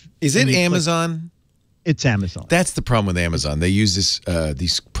 off? Is it Amazon? It's Amazon. That's the problem with Amazon. They use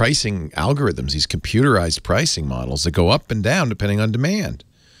these pricing algorithms, these computerized pricing models that go up and down depending on demand.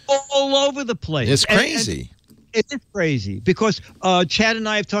 All over the place. It's crazy. It is crazy because Chad and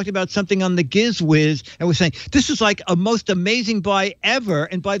I have talked about something on the GizWiz, and we're saying this is like a most amazing buy ever,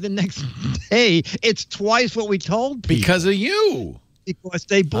 and by the next day, it's twice what we told people. Because of you. Because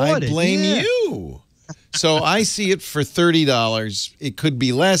they bought it. I blame you. So I see it for $30. It could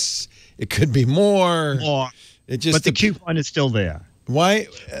be less. It could be more. It just but the coupon is still there. Why?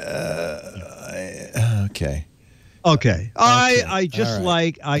 Okay. I just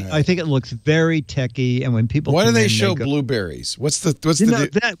like. I think it looks very techy, and when people. Why do they show blueberries? What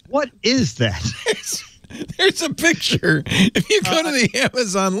is that? There's a picture. If you go to the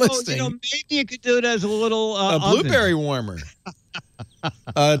Amazon listing, maybe you could do it as a little blueberry warmer.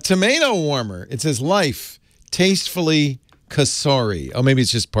 Tomato warmer. It says Life Tastefully Kasori. Oh, maybe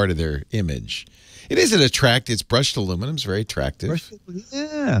it's just part of their image. It is attractive. It's brushed aluminum. It's very attractive.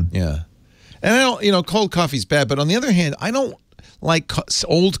 Yeah. And I don't, cold coffee's bad, but on the other hand, I don't like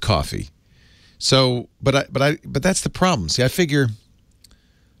old coffee. So, but that's the problem. See, I figure,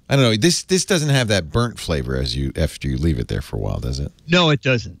 I don't know. This doesn't have that burnt flavor after you leave it there for a while, does it? No, it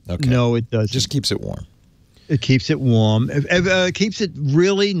doesn't. Okay. No, it doesn't. Just keeps it warm. It keeps it warm. It keeps it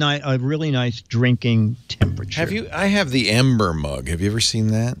really nice, a really nice drinking temperature. I have the Ember mug. Have you ever seen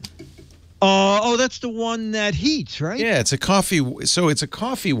that? That's the one that heats, right? Yeah, it's a coffee. So it's a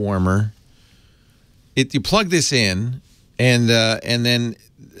coffee warmer. You plug this in, and then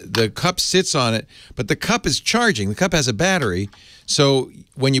the cup sits on it, but the cup is charging. The cup has a battery. So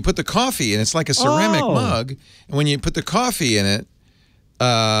when you put the coffee in, it's like a ceramic mug. And when you put the coffee in it,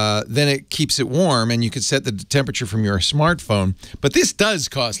 then it keeps it warm, and you can set the temperature from your smartphone. But this does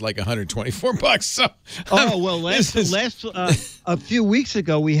cost like $124. So a few weeks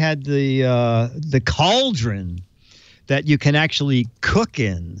ago we had the cauldron that you can actually cook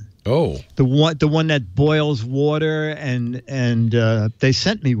in. Oh, the one that boils water, and they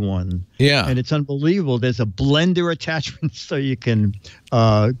sent me one. Yeah, and it's unbelievable. There's a blender attachment so you can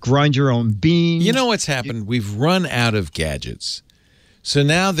grind your own beans. You know what's happened? We've run out of gadgets, so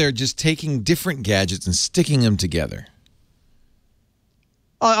now they're just taking different gadgets and sticking them together.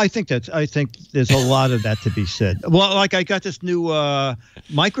 I think there's a lot of that to be said. Well, like I got this new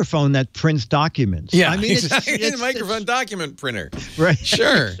microphone that prints documents. Yeah, I mean, it's a microphone document printer. Right.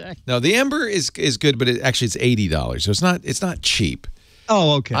 Sure. Exactly. No, the Ember is good, but it's $80, so it's not cheap.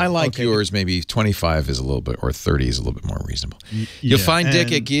 Oh, okay. I like yours. Maybe 25 is a little bit, or 30 is a little bit more reasonable. You'll find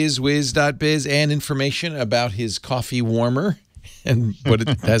Dick at gizwiz.biz and information about his coffee warmer and what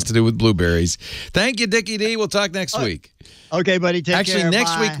it has to do with blueberries. Thank you, Dickie D. We'll talk next week. Okay, buddy. Take Actually, care.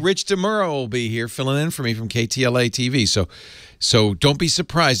 next Bye. week, Rich DeMuro will be here filling in for me from KTLA TV. So don't be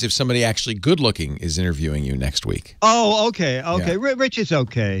surprised if somebody actually good-looking is interviewing you next week. Oh, okay. Yeah. Rich is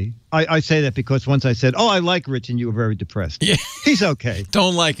okay. I say that because once I said, I like Rich, and you were very depressed. Yeah. He's okay.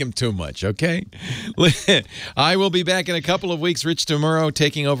 Don't like him too much, okay? I will be back in a couple of weeks. Rich DeMuro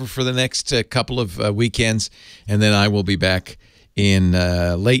taking over for the next couple of weekends, and then I will be back in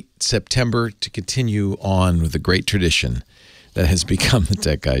late September to continue on with the great tradition that has become the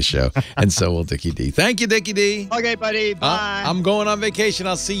Tech Guy Show. And so will Dickie D. Thank you, Dickie D. Okay, buddy. Bye. I'm going on vacation.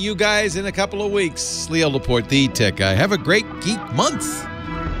 I'll see you guys in a couple of weeks. Leo Laporte, the Tech Guy. Have a great geek month.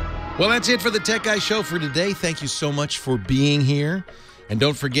 Well, that's it for the Tech Guy Show for today. Thank you so much for being here. And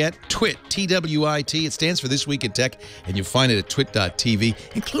don't forget, TWIT, T-W-I-T. It stands for This Week in Tech, and you'll find it at twit.tv,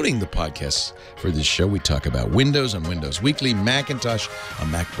 including the podcasts for this show. We talk about Windows on Windows Weekly, Macintosh on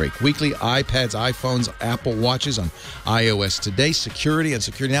Mac Break Weekly, iPads, iPhones, Apple Watches on iOS Today, security on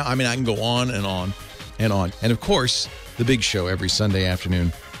Security Now. I mean, I can go on and on and on. And, of course, the big show every Sunday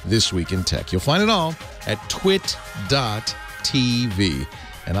afternoon, This Week in Tech. You'll find it all at twit.tv.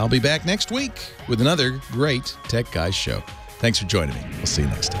 And I'll be back next week with another great Tech Guys show. Thanks for joining me. We'll see you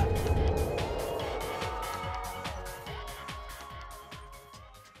next time.